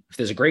rugby. If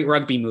there's a great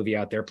rugby movie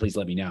out there, please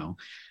let me know.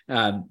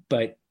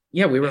 But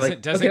yeah, we were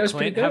doesn't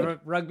Clint have a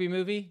rugby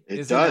movie?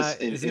 It does.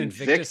 Isn't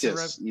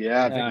Invictus?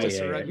 Yeah.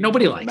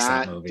 Nobody likes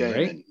Matt that movie, Damon.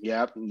 right?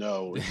 Yep.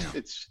 No,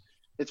 it's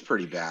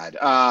pretty bad.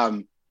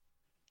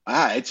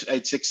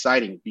 It's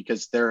exciting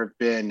because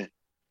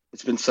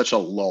it's been such a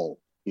lull.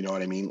 You know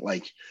what I mean?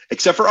 Like,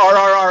 except for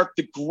RRR,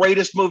 the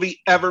greatest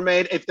movie ever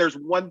made. If there's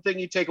one thing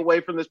you take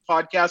away from this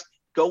podcast,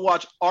 go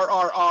watch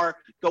RRR.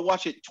 Go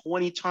watch it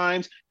 20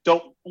 times.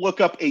 Don't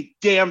look up a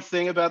damn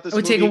thing about this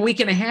movie. It would take a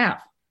week and a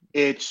half.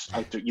 It's,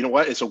 you know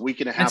what? It's a week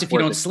and a half. That's if you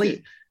don't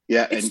sleep.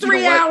 Yeah. It's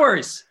 3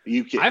 hours.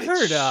 I've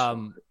heard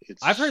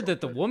that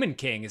The Woman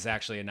King is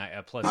actually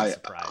a pleasant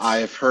surprise. I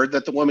have heard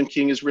that The Woman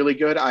King is really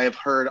good. I have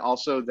heard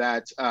also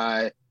that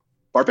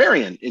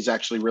Barbarian is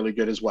actually really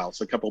good as well.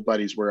 So a couple of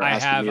buddies were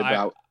asking me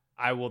about.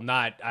 I will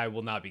not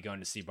be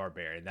going to see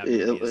Barbarian. That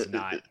movie is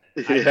not.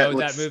 I know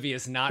that movie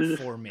is not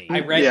for me.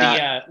 I read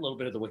the little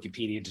bit of the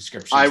Wikipedia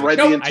description. I read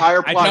the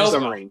entire plot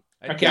summary.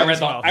 Okay, I read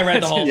the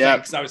whole thing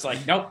because I was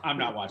like, nope, I'm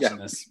not watching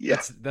this.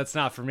 Yeah. That's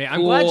not for me.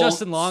 I'm glad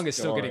Justin Long is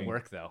still getting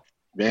work though.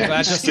 Man,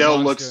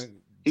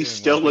 he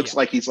still looks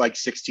like he's like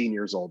 16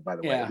 years old, by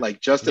the way.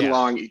 Like Justin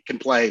Long can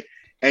play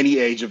any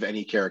age of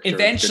any character.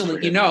 Eventually,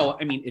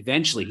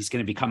 eventually he's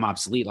going to become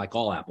obsolete like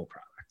all Apple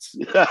products.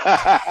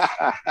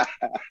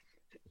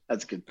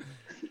 That's good.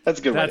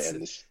 That's a good way to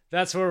end this.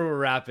 That's where we'll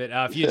wrap it.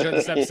 If you enjoyed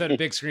this episode of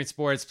Big Screen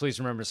Sports, please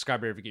remember to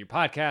subscribe wherever you get your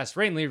podcast.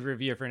 Rate and leave a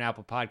review for an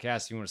Apple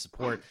podcast. If you want to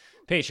support,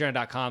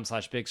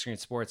 patreon.com/Big Screen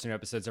Sports. New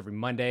episodes every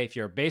Monday. If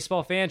you're a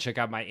baseball fan, check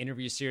out my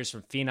interview series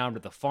From Phenom to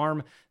the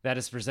Farm. That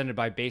is presented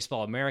by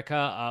Baseball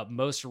America.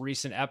 Most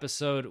recent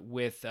episode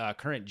with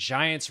current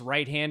Giants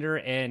right-hander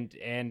and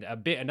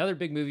another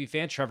big movie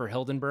fan, Trevor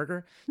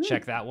Hildenberger.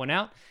 Check that one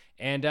out.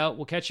 And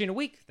we'll catch you in a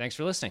week. Thanks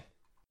for listening.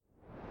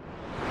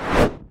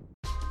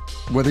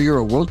 Whether you're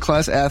a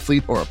world-class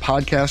athlete or a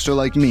podcaster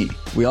like me,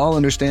 we all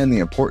understand the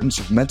importance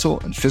of mental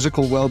and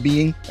physical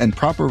well-being and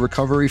proper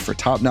recovery for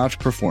top-notch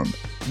performance.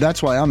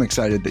 That's why I'm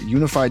excited that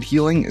Unified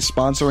Healing is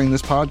sponsoring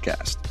this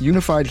podcast.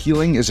 Unified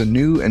Healing is a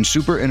new and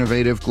super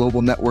innovative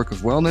global network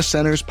of wellness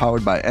centers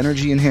powered by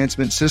Energy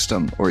Enhancement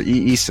System, or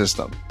EE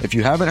System. If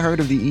you haven't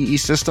heard of the EE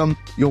System,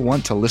 you'll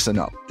want to listen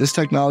up. This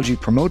technology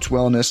promotes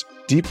wellness,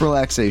 deep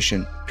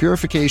relaxation,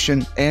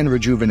 purification, and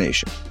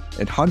rejuvenation.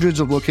 At hundreds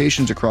of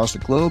locations across the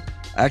globe,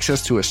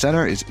 access to a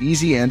center is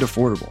easy and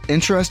affordable.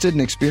 Interested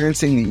in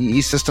experiencing the EE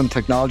System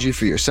technology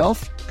for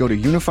yourself? Go to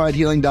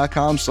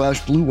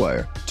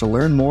unifiedhealing.com/bluewire to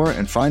learn more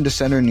and find a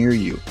center near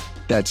you.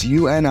 That's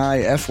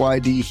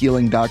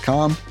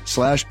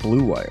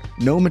unifydhealing.com/bluewire.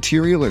 No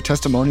material or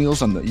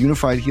testimonials on the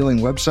Unified Healing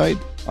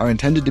website are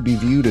intended to be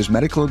viewed as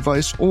medical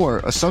advice or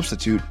a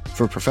substitute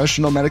for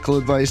professional medical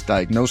advice,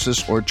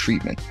 diagnosis, or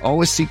treatment.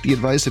 Always seek the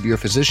advice of your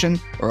physician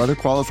or other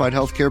qualified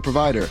healthcare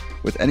provider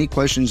with any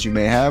questions you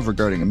may have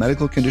regarding a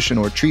medical condition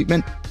or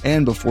treatment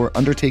and before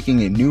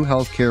undertaking a new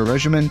healthcare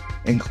regimen,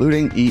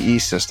 including EE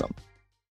System.